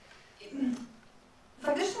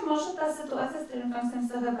 Faktycznie może ta sytuacja z tym komiksem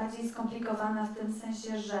jest trochę bardziej skomplikowana w tym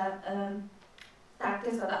sensie, że tak, to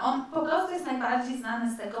jest prawda. On po prostu jest najbardziej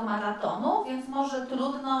znany z tego maratonu, więc może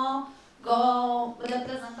trudno go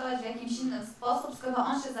reprezentować w jakiś inny sposób, skoro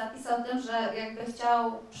on się zapisał tym, że jakby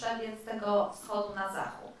chciał przebiec z tego wschodu na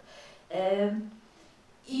zachód.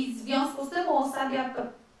 I w związku z tym uosabia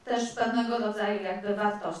też pewnego rodzaju jakby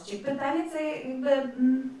wartości. Pytanie, co jakby...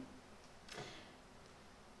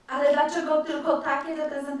 Ale dlaczego tylko takie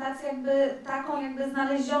reprezentacje taką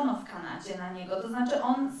znaleziono w Kanadzie na niego? To znaczy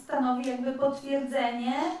on stanowi jakby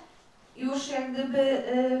potwierdzenie już jak gdyby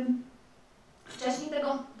wcześniej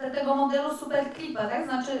tego modelu superclipa, tak?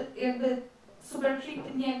 Znaczy jakby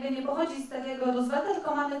superclip nie pochodzi z Terry'ego Roosevelta,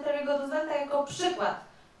 tylko mamy Terry'ego Roosevelta jako przykład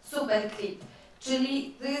superclip.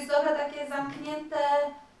 Czyli to jest trochę takie zamknięte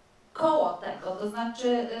koło tego, to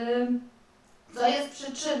znaczy co jest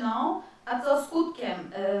przyczyną, a co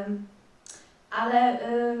skutkiem.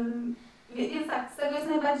 Więc tak, z tego jest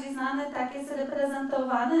najbardziej znany, tak jest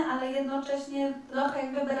reprezentowany, ale jednocześnie trochę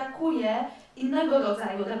jakby brakuje innego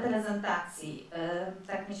rodzaju reprezentacji.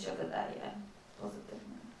 Tak mi się wydaje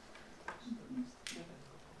pozytywnie.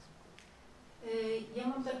 Ja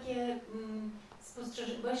mam takie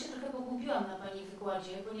spostrzeżenie, bo ja się trochę pogubiłam na Pani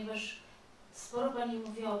wykładzie, ponieważ sporo Pani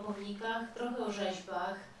mówiła o pomnikach, trochę o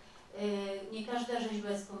rzeźbach. Nie każda rzeźba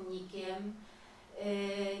jest pomnikiem,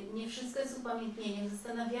 nie wszystko jest upamiętnieniem.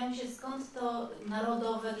 Zastanawiałam się, skąd to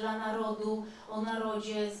narodowe dla narodu, o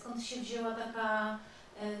narodzie, skąd się wzięła taka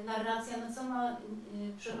narracja, no co ma,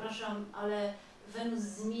 przepraszam, ale Wenus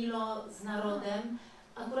z Milo, z narodem.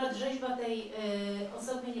 Akurat rzeźba tej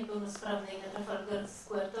osoby niepełnosprawnej na Trafalgar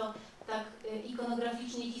Square to tak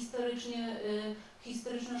ikonograficznie, historycznie,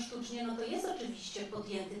 historyczno-sztucznie, no to jest oczywiście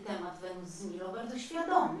podjęty temat Wenus z Milo bardzo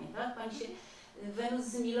świadomie, tak? Wenus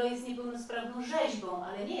z Milo jest niepełnosprawną rzeźbą,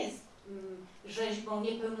 ale nie jest rzeźbą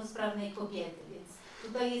niepełnosprawnej kobiety, więc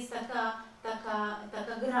tutaj jest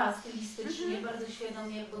taka gra stylistycznie bardzo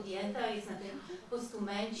świadomie podjęta, jest na tym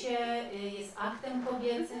postumencie, jest aktem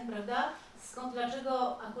kobiecym, prawda?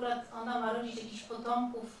 Dlaczego akurat ona ma rodzić jakichś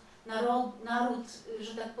potomków naród,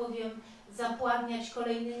 że tak powiem, zapładniać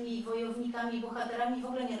kolejnymi wojownikami, bohaterami, w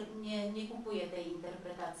ogóle nie kupuję tej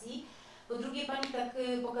interpretacji. Po drugie, pani tak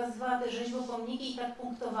pokazywała te rzeźbopomniki i tak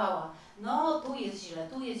punktowała. No, tu jest źle,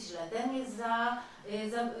 ten jest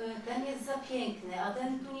za piękny, a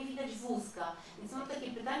ten tu nie widać wózka. Więc mam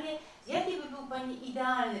takie pytanie, jaki by był pani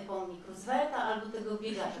idealny pomnik Roosevelta albo tego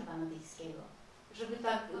biegacza kanadyjskiego? Żeby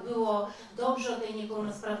tak było dobrze o tej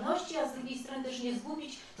niepełnosprawności, a z drugiej strony też nie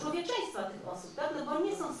zgubić człowieczeństwa tych osób, tak? No bo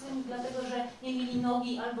nie są słynni dlatego, że nie mieli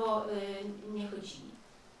nogi albo nie chodzili.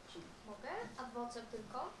 Mogę? Adwocem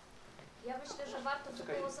tylko? Ja myślę, że warto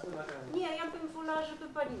by było... Nie, ja bym wolała, żeby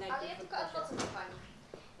pani najpierw... Ale ja tylko adwocem do pani.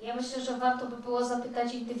 Ja myślę, że warto by było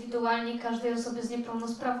zapytać indywidualnie każdej osoby z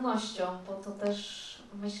niepełnosprawnością, bo to też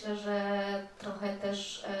myślę, że trochę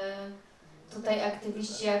też tutaj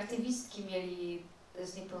aktywiści i aktywistki mieli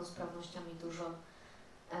z niepełnosprawnościami dużo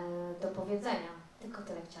do powiedzenia. Tylko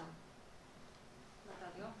tyle chciałam.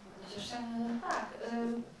 Natalio? Tak.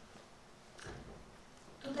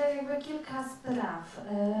 Tutaj jakby kilka spraw.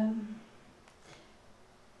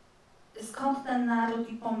 Skąd ten naród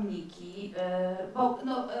i pomniki? Bo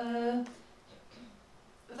no,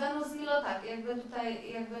 Wenus z Milo tak, jakby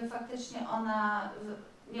tutaj jakby faktycznie ona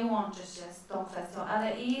nie łączy się z tą kwestią,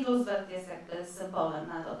 ale i Roosevelt jest jakby symbolem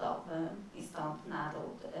narodowym i stąd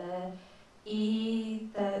naród.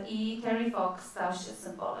 I Terry Fox stał się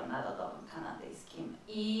symbolem narodowym kanadyjskim.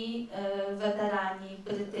 I weterani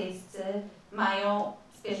brytyjscy mają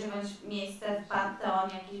w pierwszym miejsce w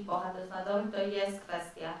panteonie jakichś bohaterów narodowych, to jest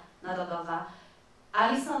kwestia narodowa.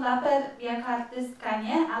 Alison Lapper jako artystka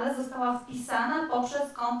nie, ale została wpisana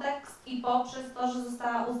poprzez kontekst i poprzez to, że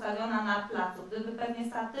została ustawiona na placu. Gdyby pewnie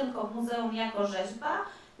stała tylko w muzeum jako rzeźba,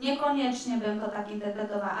 niekoniecznie bym to tak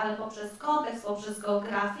interpretowała, ale poprzez kontekst, poprzez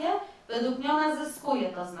geografię, według mnie ona zyskuje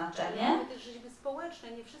to znaczenie. Mamy też rzeźby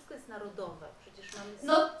społeczne, nie wszystko jest narodowe. Przecież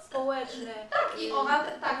mamy społeczne. Tak, i ona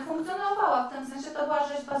tak funkcjonowała, w tym sensie to była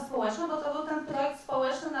rzeźba społeczna, bo to był ten projekt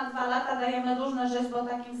społeczny, na 2 lata dajemy różne rzeźby o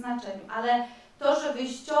takim znaczeniu, ale to, że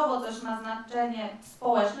wyjściowo coś ma znaczenie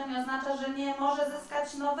społeczne, nie oznacza, że nie może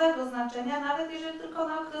zyskać nowego znaczenia, nawet jeżeli tylko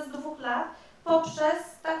na okres 2 lat,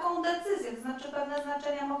 poprzez taką decyzję, to znaczy pewne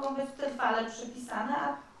znaczenia mogą być trwale przypisane,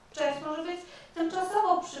 a część może być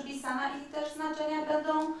tymczasowo przypisana i też znaczenia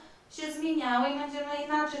będą się zmieniały i będziemy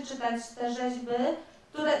inaczej czytać te rzeźby,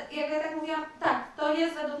 które, jak ja tak mówiłam, tak, to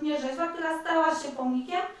jest według mnie rzeźba, która stała się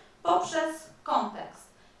pomnikiem poprzez kontekst.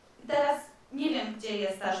 I teraz nie wiem, gdzie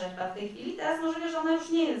jest ta rzeźba w tej chwili, teraz możliwe, że ona już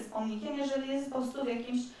nie jest pomnikiem, jeżeli jest po prostu w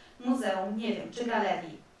jakimś muzeum, nie wiem, czy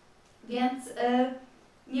galerii. Więc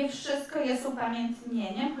nie wszystko jest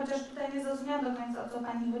upamiętnieniem, chociaż tutaj nie zrozumiałam do końca, o co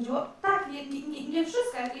pani chodziło. Tak, nie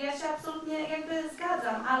wszystko, ja się absolutnie jakby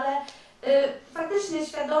zgadzam, ale faktycznie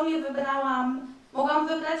świadomie mogłam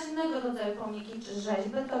wybrać innego rodzaju pomniki czy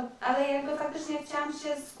rzeźby, ale jakby faktycznie chciałam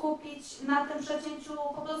się skupić na tym przecięciu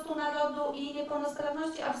po prostu narodu i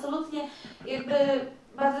niepełnosprawności. Absolutnie jakby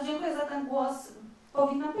bardzo dziękuję za ten głos.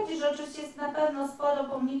 Powinnam powiedzieć, że oczywiście jest na pewno sporo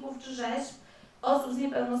pomników czy rzeźb osób z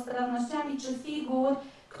niepełnosprawnościami czy figur,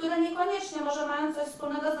 które niekoniecznie może mają coś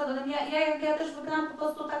wspólnego z narodem. Ja też wybrałam po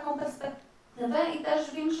prostu taką perspektywę i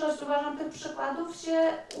też większość, uważam, tych przykładów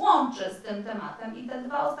się łączy z tym tematem. I te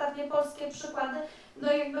 2 ostatnie polskie przykłady,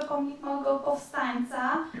 no jakby pomnik małego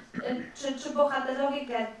powstańca, czy bohaterowie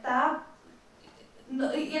getta,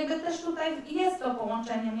 no jakby też tutaj jest to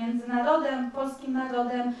połączenie między narodem, polskim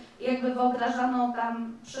narodem, jakby wyobrażaną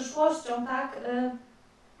tam przyszłością, tak,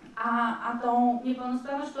 a tą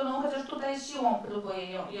niepełnosprawność, którą chociaż tutaj siłą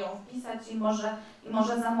próbuję ją wpisać i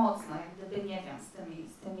może za mocno, jak gdyby, nie wiem,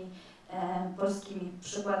 z tymi polskimi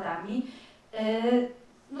przykładami.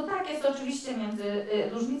 No tak, jest oczywiście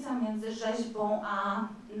różnica między rzeźbą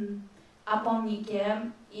a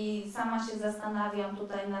pomnikiem i sama się zastanawiam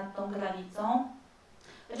tutaj nad tą granicą.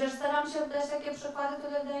 Chociaż staram się dać takie przykłady,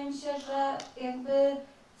 które wydaje mi się, że jakby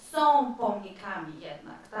są pomnikami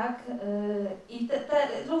jednak, tak? I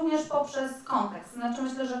również poprzez kontekst. Znaczy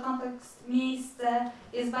myślę, że kontekst, miejsce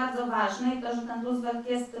jest bardzo ważne i to, że ten Roosevelt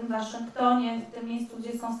jest w tym Waszyngtonie, w tym miejscu,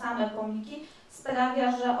 gdzie są same pomniki,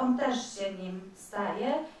 sprawia, że on też się nim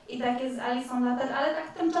staje. I tak jest z Alison Lapper, ale tak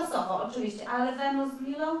tymczasowo oczywiście, ale Wenus z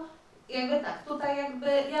Milo, jakby tak, tutaj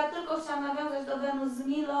jakby, ja tylko chciałam nawiązać do Wenus z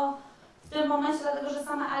Milo w tym momencie, dlatego że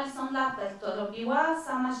sama Alison Lapper to robiła,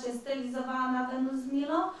 sama się stylizowała na Wenus z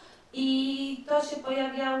Milo i to się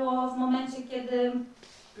pojawiało w momencie, kiedy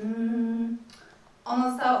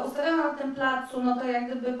ona została ustawiona na tym placu, no to jak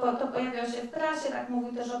gdyby to pojawiało się w prasie, tak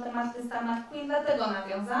mówił też o tym artysta McQueen, dlatego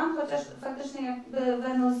nawiązałam, chociaż faktycznie jakby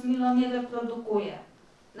Wenus z Milo nie reprodukuje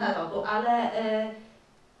narodu,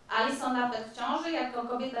 Alison Lapper w ciąży, jako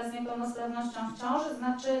kobieta z niepełnosprawnością w ciąży,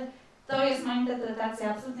 znaczy to jest moja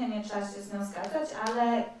interpretacja, absolutnie nie trzeba się z nią zgadzać,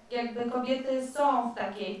 ale jakby kobiety są w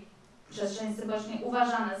takiej przestrzeni społecznej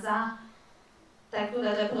uważane za te,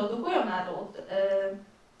 które reprodukują naród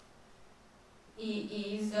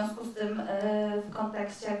i w związku z tym w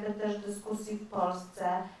kontekście jakby też dyskusji w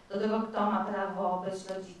Polsce do tego, kto ma prawo być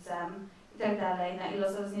rodzicem i tak dalej, na ile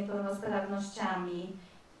osób z niepełnosprawnościami,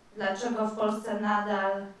 dlaczego w Polsce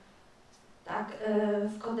nadal tak,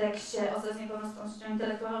 w kodeksie osób z niepełnosprawnością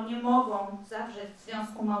intelektualną nie mogą zawrzeć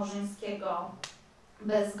związku małżeńskiego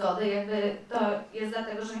bez zgody, jakby to jest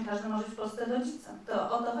dlatego, że nie każdy może być w Polsce rodzicem.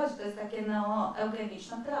 To o to chodzi, to jest takie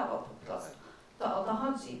neoeugeniczne prawo po prostu. To o to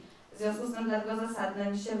chodzi. W związku z tym dlatego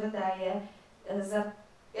zasadne mi się wydaje,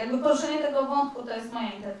 jakby poruszenie tego wątku to jest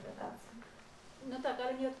moja interpretacja. No tak,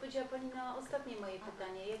 ale nie odpowiedziała Pani na ostatnie moje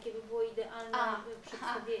pytanie. Jakie by było idealne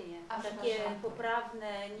przedstawienie? Takie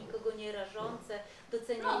poprawne, nikogo nie rażące,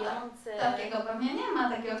 doceniające? No, takiego pewnie nie ma,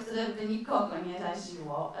 takiego, które by nikogo nie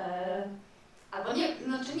raziło. Albo nie,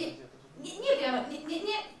 znaczy nie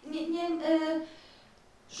wiem,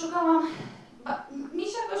 szukałam, mi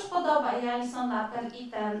się jakoś podoba i Alison Lapper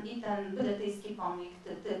i ten brytyjski pomnik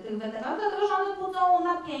tych weteranów, dlatego że one budzą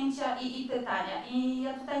napięcia i pytania. I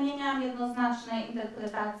ja tutaj nie miałam jednoznacznej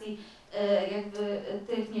interpretacji jakby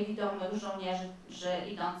tych niewidomych żołnierzy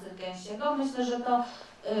idących gęsiego. Myślę, że to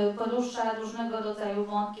porusza różnego rodzaju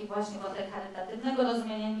wątki, właśnie wątek charytatywnego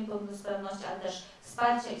rozumienia niepełnosprawności, ale też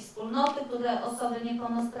wsparcia i wspólnoty, które osoby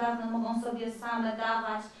niepełnosprawne mogą sobie same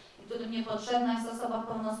dawać i którym niepotrzebna jest osoba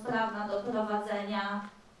pełnosprawna do prowadzenia.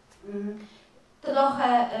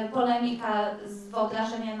 Trochę polemika z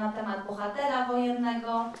wyobrażeniem na temat bohatera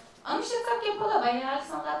wojennego. On mi się całkiem podoba i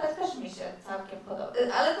Alison Lapper też mi się całkiem podoba.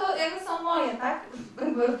 Ale to jakby są moje, tak?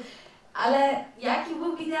 Ale jaki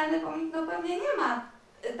był idealny pomnik? No pewnie nie ma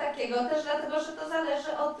takiego, też dlatego, że to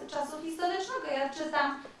zależy od czasu historycznego. Ja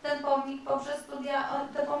czytam ten pomnik poprzez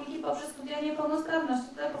te pomniki poprzez studia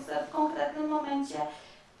niepełnosprawności, które powstały w konkretnym momencie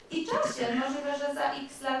i czasie. Możliwe, że za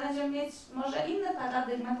x lat będziemy mieć może inny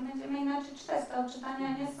paradygmat i będziemy inaczej czytać. Te odczytania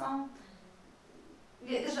nie są...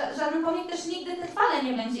 Żaden pomnik też nigdy trwale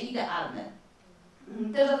nie będzie idealny.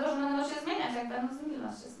 Też dlatego, że będą się zmieniać, jak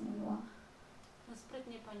pewność się zmieniła. No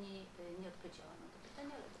sprytnie Pani nie odpowiedziała na to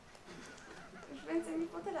pytanie, ale już więcej mi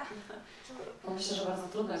potyra. Myślę, że bardzo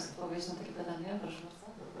trudno jest odpowiedzieć na takie pytanie. Proszę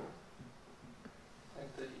bardzo. Tak,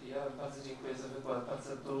 to ja bardzo dziękuję za wykład.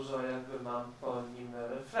 Bardzo dużo jakby mam po nim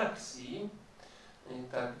refleksji.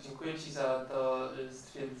 Tak, dziękuję Ci za to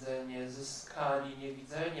stwierdzenie zyskali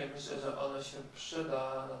niewidzenie. Myślę, że ono się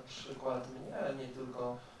przyda na przykład mnie, nie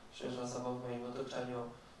tylko szczerze osobom w moim otoczeniu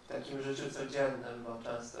w takim życiu codziennym, bo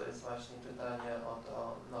często jest właśnie pytanie o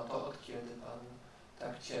to, no to od kiedy Pan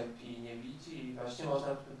tak cierpi i nie widzi i właśnie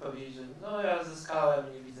można powiedzieć, że no ja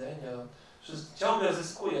zyskałem niewidzenie, ciągle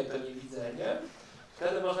zyskuję to niewidzenie.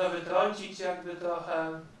 Wtedy można wytrącić jakby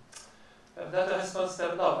trochę, prawda, trochę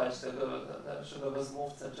skonsternować tego naszego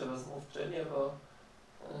rozmówcę czy rozmówczynię, bo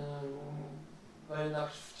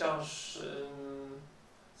jednak wciąż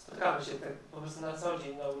spotykamy się tak po prostu na co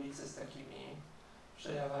dzień na ulicy z takimi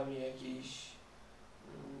przejawami jakiejś,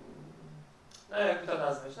 no jakby to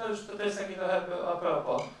nazwać, no już to jest takie trochę a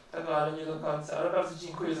propos tego, ale nie do końca, ale bardzo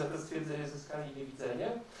dziękuję za to stwierdzenie zyskali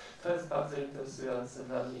niewidzenie. To jest bardzo interesujące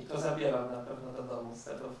dla mnie. To zabieram na pewno do domu z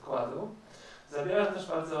tego wkładu. Zabieram też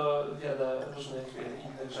bardzo wiele różnych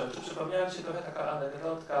innych rzeczy. Przypomniała mi się trochę taka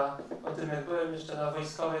anegdotka o tym, jak byłem jeszcze na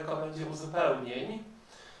wojskowej komendzie uzupełnień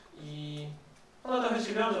i ona trochę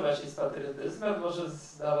się wiąże właśnie z patriotyzmem, może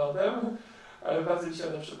z narodem, ale bardzo mi się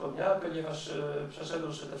ona przypomniała, ponieważ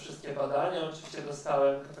przeszedłszy te wszystkie badania, oczywiście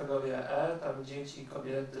dostałem kategorię E, tam dzieci,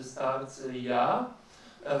 kobiety, starcy i ja,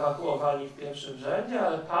 ewakuowani w pierwszym rzędzie,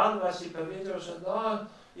 ale Pan właśnie powiedział, że no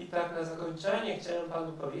i tak na zakończenie chciałem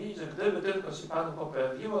Panu powiedzieć, że gdyby tylko się Panu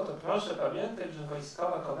poprawiło, to proszę pamiętać, że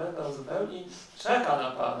wojskowa komenda uzupełnień czeka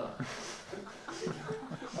na Pana.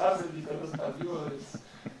 Bardzo mi to rozbawiło, więc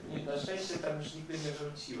na szczęście tam już nigdy nie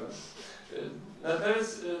wróciłem.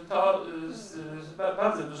 Natomiast to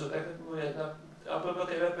bardzo dużo, tak jak mówię, a propos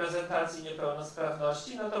tej reprezentacji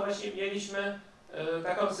niepełnosprawności, no to właśnie mieliśmy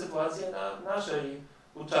taką sytuację na naszej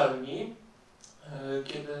uczelni,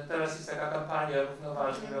 kiedy teraz jest taka kampania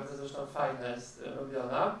równoważnie, bardzo zresztą fajna jest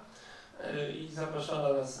robiona i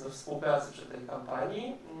zaproszono nas do współpracy przy tej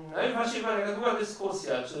kampanii. No i właśnie taka była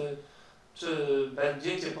dyskusja, czy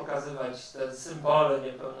będziecie pokazywać te symbole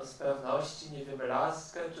niepełnosprawności, nie wiem,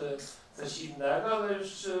 laskę, czy coś innego. No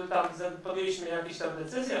już tam podjęliśmy jakieś tam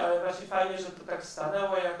decyzje, ale właśnie fajnie, że to tak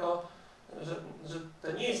stanęło jako, że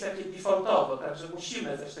to nie jest takie defaultowo, tak, że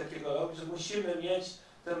musimy coś takiego robić, że musimy mieć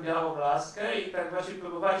tę białą laskę i tak właśnie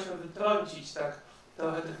próbowaliśmy wytrącić tak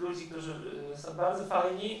trochę tych ludzi, którzy są bardzo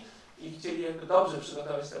fajni i chcieli jakby dobrze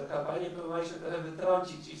przygotować tę kampanię, próbowaliśmy trochę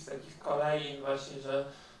wytrącić ich z takich kolei właśnie, że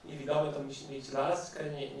niewidomy to musi mieć laskę,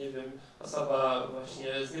 nie wiem, osoba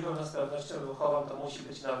właśnie z niepełnosprawnością ruchową to musi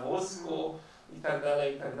być na wózku i tak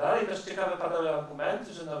dalej, i tak dalej. Też ciekawe padały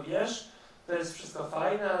argumenty, że no wiesz, to jest wszystko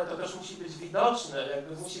fajne, ale to też musi być widoczne,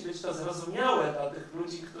 jakby musi być to zrozumiałe dla tych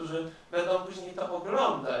ludzi, którzy będą później to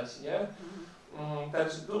oglądać, nie?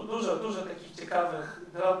 Także dużo takich ciekawych,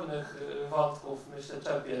 drobnych wątków, myślę,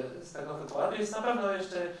 czerpię z tego wykładu. Jest na pewno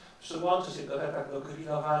jeszcze, przyłączę się trochę tak do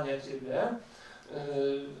grillowania Ciebie,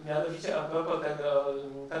 mianowicie a propos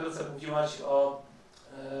tego co mówiłaś o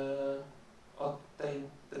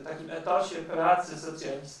takim etosie pracy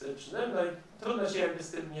socjalistycznym, no i trudno się jakby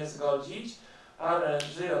z tym nie zgodzić, ale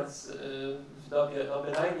żyjąc w dobie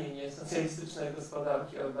bynajmniej nie socjalistycznej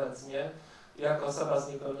gospodarki obecnie, jako osoba z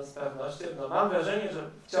niepełnosprawnością, no mam wrażenie, że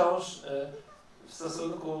wciąż w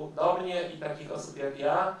stosunku do mnie i takich osób jak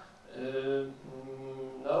ja,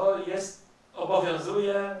 no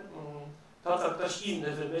obowiązuje to, co ktoś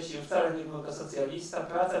inny wymyślił, wcale nie był to socjalista,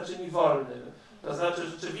 praca czyni wolnym. To znaczy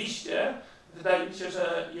rzeczywiście wydaje mi się,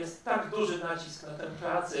 że jest tak duży nacisk na tę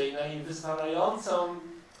pracę i na jej wyzwalającą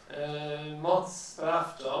moc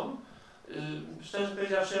sprawczą. Szczerze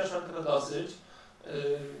powiedziawszy, ja już mam tego dosyć.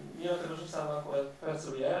 Mimo tego, że sam akurat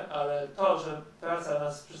pracuję, ale to, że praca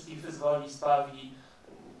nas wszystkich wyzwoli, zbawi,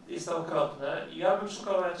 jest to okropne. I ja bym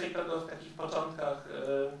szukał raczej tego w takich początkach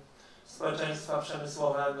społeczeństwa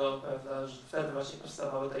przemysłowego, prawda, że wtedy właśnie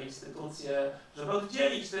powstawały te instytucje, żeby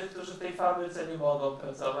oddzielić tych, którzy w tej fabryce nie mogą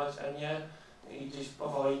pracować, a nie gdzieś po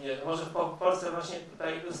wojnie. No może w Polsce właśnie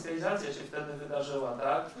ta industrializacja się wtedy wydarzyła,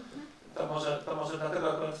 tak? To może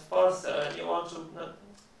dlatego akurat w Polsce, ale nie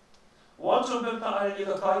łączyłbym to, ale nie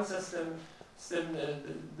do końca z tym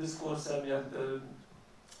dyskursem jakby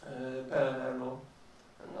PRL-u.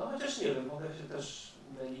 No chociaż nie wiem, mogę się też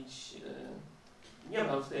mylić. Nie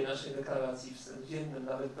mam w tej naszej deklaracji w jednym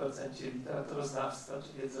nawet procencie literaturoznawstwa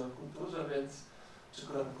czy wiedzy o kulturze, więc czy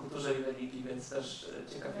kulturze i religii, więc też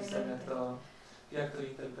ciekaw jestem, jak to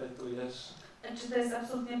interpretujesz. Czy to jest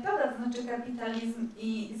absolutnie prawda, to znaczy kapitalizm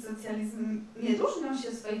i socjalizm nie różnią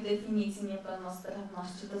się w swojej definicji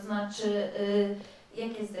niepełnosprawności, to znaczy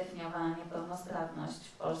jak jest definiowana niepełnosprawność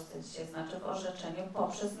w Polsce dzisiaj, znaczy w orzeczeniu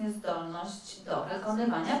poprzez niezdolność do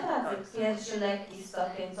wykonywania pracy. Pierwszy lekki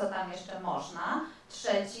stopień, co tam jeszcze można,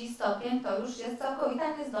 trzeci stopień to już jest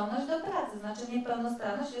całkowita niezdolność do pracy, znaczy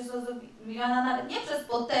niepełnosprawność jest rozumiana nawet nie przez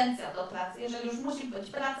potencjał do pracy, jeżeli już musi być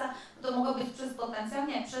praca, to mogło być przez potencjał,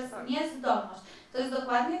 nie, przez niezdolność. To jest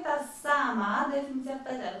dokładnie ta sama definicja w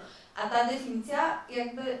PRL-u, a ta definicja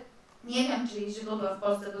jakby, nie wiem, czy jej źródło w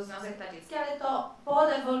Polsce był Związek Radziecki, ale to po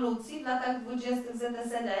rewolucji w latach 20.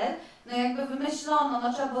 ZSRR, no jakby wymyślono,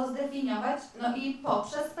 no trzeba było zdefiniować, no i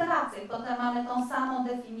poprzez pracę. I potem mamy tą samą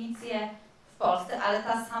definicję w Polsce, ale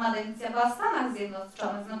ta sama definicja była w Stanach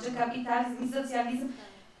Zjednoczonych, znaczy kapitalizm i socjalizm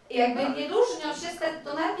jakby nie różnią się,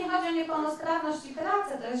 to nawet nie chodzi o niepełnosprawność i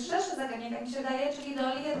pracę, to jest szersze zagadnienie, jak mi się wydaje, czyli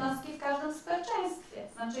roli jednostki w każdym społeczeństwie.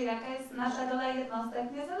 Znaczy jaka jest nasza rola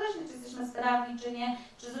jednostek, niezależnie czy jesteśmy sprawni, czy nie,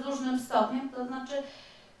 czy z różnym stopniem, to znaczy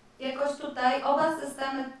jakoś tutaj oba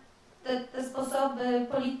systemy, te sposoby,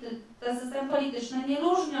 te systemy polityczne nie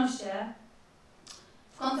różnią się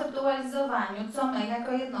w konceptualizowaniu, co my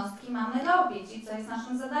jako jednostki mamy robić i co jest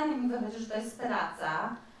naszym zadaniem i wychodzi, że to jest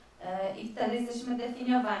praca. I wtedy jesteśmy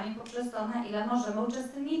definiowani poprzez to, na ile możemy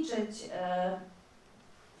uczestniczyć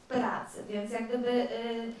w pracy. Więc jak gdyby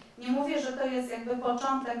nie mówię, że to jest jakby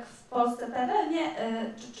początek w Polsce PRL, nie,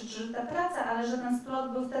 czy ta praca, ale że ten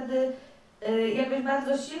splot był wtedy jakby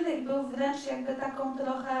bardzo silny i był wręcz jakby taką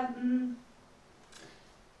trochę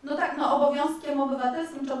no tak, no obowiązkiem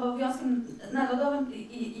obywatelskim czy obowiązkiem narodowym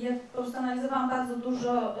i ja po prostu analizowałam bardzo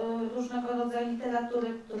dużo różnego rodzaju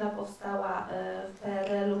literatury, która powstała w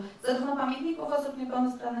PRL-u, zarówno pamiętników osób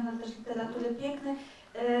niepełnosprawnych, ale też literatury pięknej.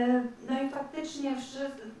 No i faktycznie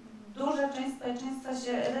duża część społeczeństwa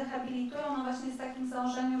się rehabilitują, no właśnie z takim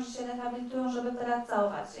założeniem, że się rehabilitują, żeby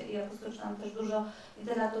pracować. Ja po prostu czytam też dużo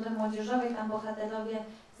literatury młodzieżowej, tam bohaterowie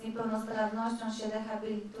z niepełnosprawnością się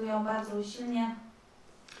rehabilitują bardzo usilnie,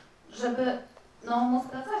 żeby móc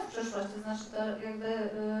pracować w przyszłości, to znaczy to jakby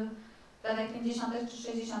w latach 50. czy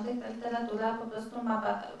 60. ta literatura po prostu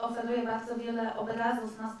oferuje bardzo wiele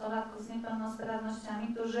obrazów nastolatków z niepełnosprawnościami,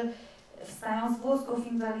 którzy wstają z wózków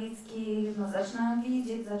inwalidzkich, zaczynają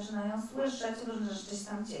widzieć, zaczynają słyszeć, różne rzeczy się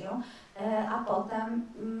tam dzieją, a potem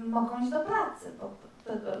mogą iść do pracy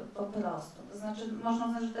po prostu. To znaczy można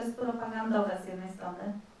uznać, że to jest propagandowe z jednej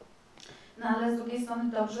strony. no ale z drugiej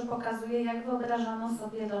strony dobrze pokazuje, jak wyobrażano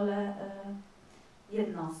sobie rolę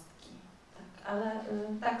jednostki. Tak, ale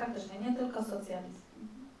tak faktycznie, nie tylko socjalizm.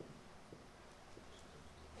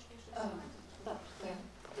 Dobrze,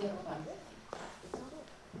 to ja Pani.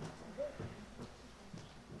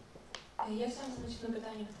 Ja chciałam zadać jedno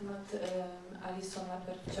pytanie na temat Alison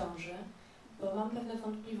Lapper w ciąży, bo mam pewne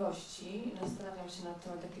wątpliwości, zastanawiam się nad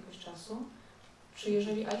tym od jakiegoś czasu, czy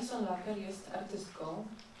jeżeli Alison Lapper jest artystką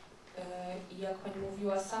i jak Pani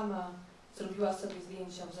mówiła, sama zrobiła sobie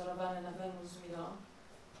zdjęcia wzorowane na Wenus z Milo,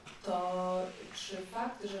 to czy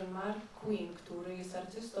fakt, że Mark Quinn, który jest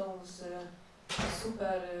artystą z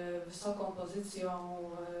super wysoką pozycją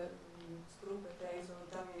z grupy tej, z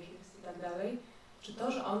Damien Hirst i tak dalej, czy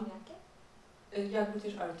to, że on jak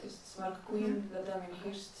British Artists, Mark Quinn, Damien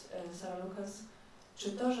Hirst, Sarah Lucas,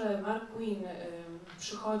 czy to, że Mark Quinn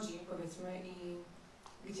przychodzi, powiedzmy, i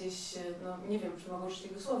gdzieś, no nie wiem, czy mogę użyć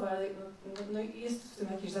tego słowa, ale no jest w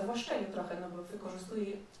tym jakieś zawłaszczenie trochę, no bo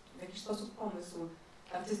wykorzystuje w jakiś sposób pomysł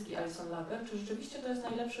artystki Alison Lapper, czy rzeczywiście to jest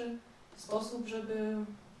najlepszy sposób,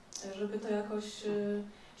 żeby to jakoś,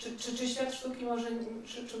 czy świat sztuki może,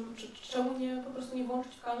 czemu nie, po prostu nie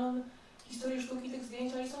włączyć w kanon historii sztuki tych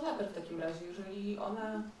zdjęć Alison Lapper w takim razie, jeżeli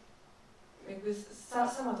ona jakby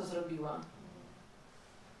sama to zrobiła.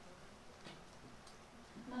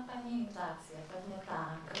 Ma Pani rację, pewnie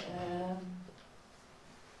tak.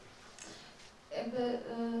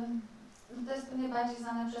 To jest pewnie bardziej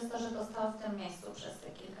znane przez to, że to stało w tym miejscu przez te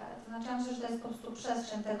kilka lat. To znaczy, ja myślę, że to jest po prostu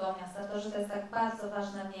przestrzeń tego miasta, to, że to jest tak bardzo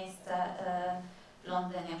ważne miejsce w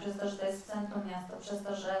Londynie, przez to, że to jest w centrum miasta, przez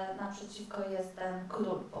to, że naprzeciwko jest ten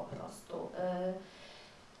król po prostu.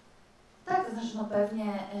 Tak, to znaczy, no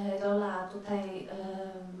pewnie rola tutaj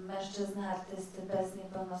mężczyzny, artysty bez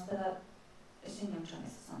niepełnosprawności, nie wiem, czy on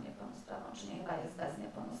jest osobą niepełnosprawną, czy nie, chyba jest bez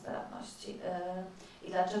niepełnosprawności.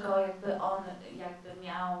 I dlaczego jakby on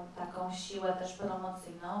miał taką siłę też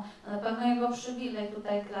promocyjną. No na pewno jego przywilej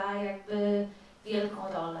tutaj gra jakby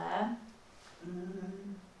wielką rolę.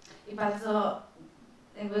 I bardzo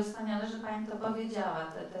jakby wspaniale, że Pani to powiedziała,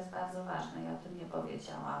 to jest bardzo ważne, ja o tym nie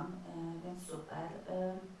powiedziałam, więc super.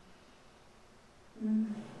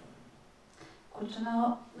 Kurczę,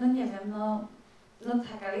 no nie wiem, no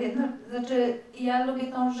tak, ale jedno, znaczy ja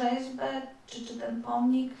lubię tą rzeźbę, czy ten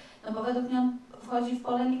pomnik, no bo według mnie on wchodzi w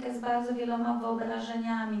polemikę z bardzo wieloma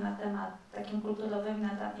wyobrażeniami na temat takim kulturowymi, na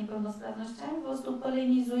temat niepełnosprawnościami, po prostu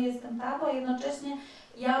polemizuje z tym bo jednocześnie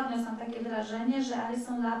ja odniosłam takie wrażenie, że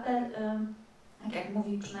Alison Lapper, tak jak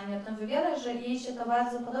mówi przynajmniej o tym wywiadach, że jej się to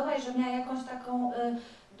bardzo podoba i że miała jakąś taką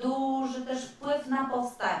duży też wpływ na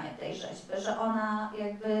powstanie tej rzeźby, że ona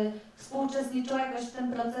jakby współuczestniczyła jakoś w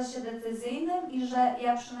tym procesie decyzyjnym i że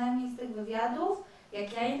ja przynajmniej z tych wywiadów,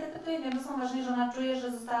 jak ja interpretuję, jedno są ważne, że ona czuje,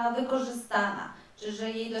 że została wykorzystana, czy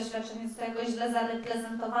że jej doświadczenie jest jakoś źle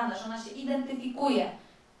zareprezentowane, że ona się identyfikuje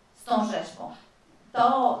z tą rzeźbą.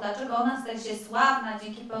 To, dlaczego ona staje się sławna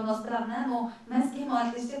dzięki pełnosprawnemu męskiemu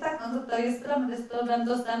artyście, tak, no to jest problem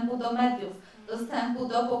dostępu do mediów, dostępu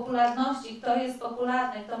do popularności, kto jest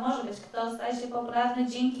popularny, kto może być, kto staje się popularny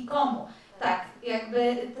dzięki komu. Tak,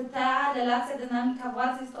 jakby ta relacja, dynamika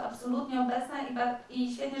władzy jest tu absolutnie obecna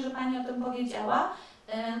i świetnie, że Pani o tym powiedziała.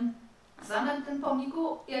 W samym tym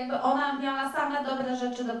pomniku jakby ona miała same dobre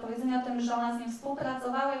rzeczy do powiedzenia o tym, że ona z nim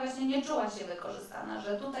współpracowała i właśnie nie czuła się wykorzystana,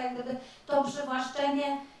 że tutaj jak gdyby to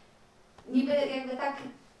przywłaszczenie niby jakby tak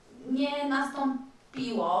nie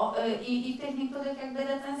nastąpiło i w tych niektórych jakby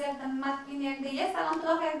recenzjach ten Martin jakby jest, ale on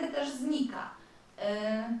trochę jakby też znika.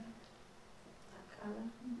 Tak, ale...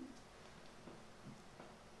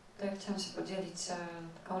 To ja chciałam się podzielić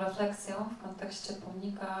taką refleksją w kontekście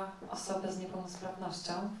pomnika osoby z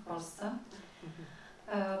niepełnosprawnością w Polsce,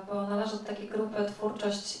 bo należy do takiej grupy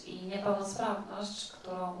Twórczość i Niepełnosprawność,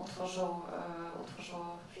 którą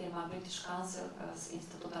utworzyła firma British Council z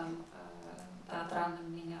Instytutem Teatralnym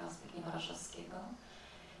imienia Zbigniewa Raszewskiego.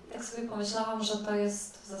 I tak sobie pomyślałam, że to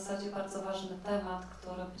jest w zasadzie bardzo ważny temat,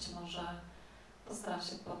 który być może postaram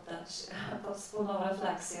się poddać pod wspólną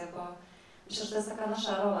refleksję, bo myślę, że to jest taka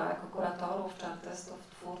nasza rola jako kuratorów, czy artystów,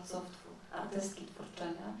 twórców, artystki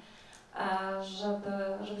twórczynie,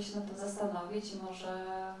 żeby się nad tym zastanowić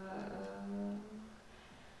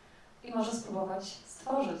i może spróbować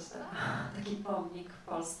stworzyć taki pomnik w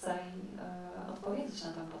Polsce i odpowiedzieć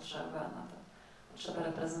na tę potrzebę,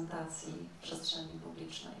 reprezentacji w przestrzeni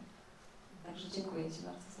publicznej. Także dziękuję Ci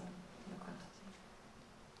bardzo za wykład.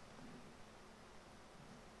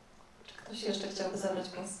 Czy ktoś jeszcze chciałby zabrać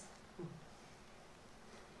głos?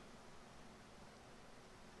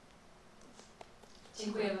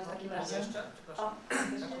 Dziękujemy w takim razie. Jeszcze? Przepraszam.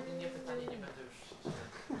 Nie pytanie, nie będę już...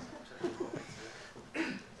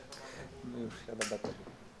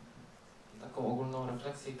 Taką ogólną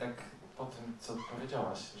refleksję i tak po tym, co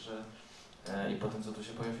powiedziałaś, że i po tym, co tu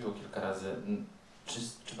się pojawiło kilka razy,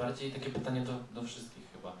 czy bardziej takie pytanie do wszystkich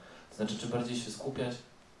chyba, to znaczy, czy bardziej się skupiać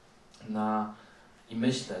na i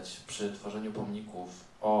myśleć przy tworzeniu pomników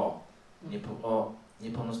o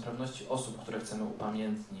niepełnosprawności osób, które chcemy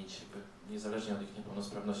upamiętnić, niezależnie od ich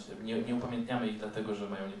niepełnosprawności. Nie upamiętniamy ich dlatego, że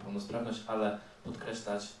mają niepełnosprawność, ale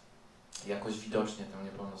podkreślać jakoś widocznie tę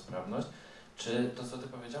niepełnosprawność. Czy to, co ty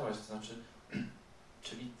powiedziałaś, to znaczy,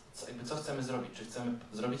 czyli co chcemy zrobić? Czy chcemy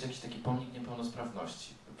zrobić jakiś taki pomnik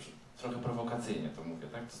niepełnosprawności? Trochę prowokacyjnie to mówię,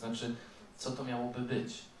 tak? To znaczy, co to miałoby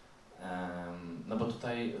być? No bo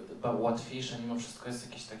tutaj łatwiejsze mimo wszystko jest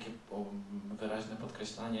jakieś takie wyraźne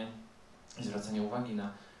podkreślanie i zwracanie uwagi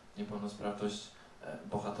na niepełnosprawność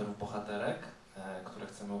bohaterów, bohaterek, które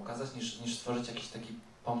chcemy ukazać, niż stworzyć jakiś taki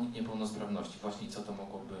pomnik niepełnosprawności. Właśnie co to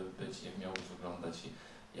mogłoby być, jak miałoby wyglądać i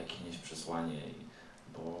jakie nieść przesłanie,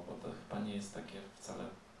 bo to chyba nie jest takie wcale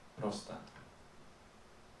proste.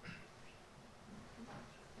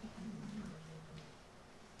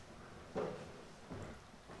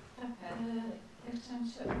 Tak, ja chciałam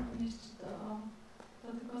się odnieść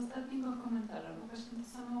do tego ostatniego komentarza, bo właśnie to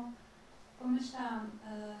samo pomyślałam,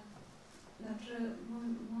 znaczy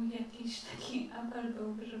mój jakiś taki apel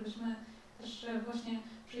byłby, żebyśmy też właśnie,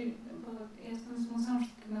 bo ja jestem z Muzeum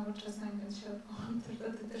Sztuki Nowoczesnej, więc się odwołam też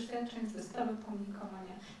do tych doświadczeń z wystawy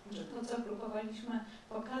pomnikowania, że to, co próbowaliśmy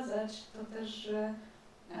pokazać, to też, że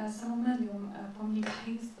samo medium pomnika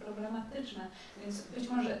jest problematyczne, więc być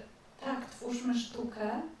może tak, twórzmy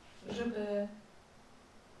sztukę, żeby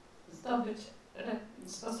zdobyć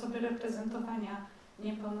sposoby reprezentowania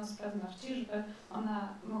niepełnosprawności,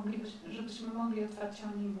 żebyśmy mogli otwarcie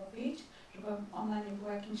o niej mówić, żeby ona nie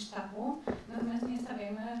była jakimś tabu. Natomiast nie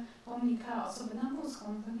stawiajmy pomnika osoby na wózku,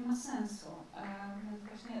 to nie ma sensu. Więc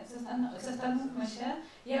właśnie zastanówmy się,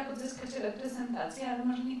 jak odzyskać reprezentację, ale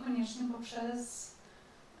może niekoniecznie poprzez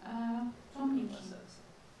pomniki.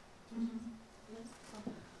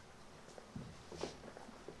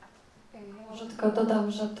 Może tylko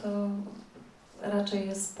dodam, że to raczej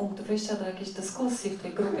jest punkt wyjścia do jakiejś dyskusji w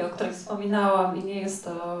tej grupie, o której wspominałam i nie jest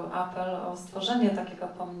to apel o stworzenie takiego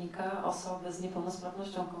pomnika osoby z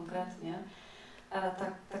niepełnosprawnością konkretnie,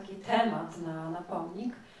 taki temat na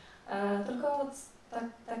pomnik, tylko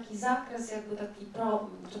taki zakres, jakby taki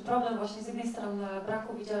problem właśnie z jednej strony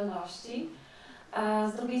braku widzialności,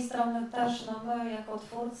 z drugiej strony też my jako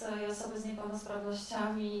twórcy i osoby z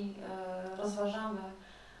niepełnosprawnościami rozważamy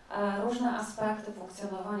różne aspekty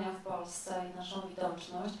funkcjonowania w Polsce i naszą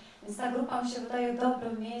widoczność, więc ta grupa mi się wydaje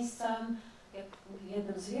dobrym miejscem,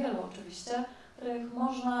 jednym z wielu oczywiście, w których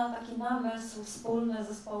można taki namysł wspólny,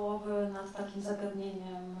 zespołowy nad takim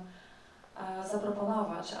zagadnieniem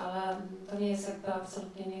zaproponować, ale to nie jest jakby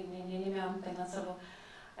absolutnie, nie miałam tutaj na celu.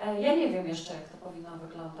 Ja nie wiem jeszcze, jak to powinno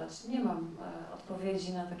wyglądać, nie mam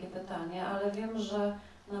odpowiedzi na takie pytanie, ale wiem, że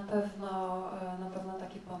na pewno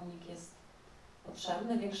taki pomnik jest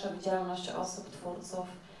potrzebny, większa widzialność osób, twórców,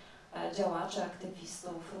 działaczy,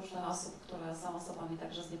 aktywistów, różnych osób, które są osobami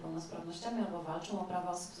także z niepełnosprawnościami albo walczą o prawa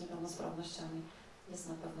osób z niepełnosprawnościami, jest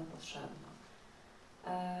na pewno potrzebna.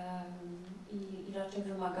 I raczej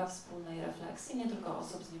wymaga wspólnej refleksji, nie tylko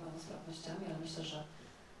osób z niepełnosprawnościami, ale myślę, że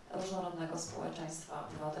różnorodnego społeczeństwa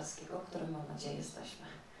obywatelskiego, którym mam nadzieję jesteśmy.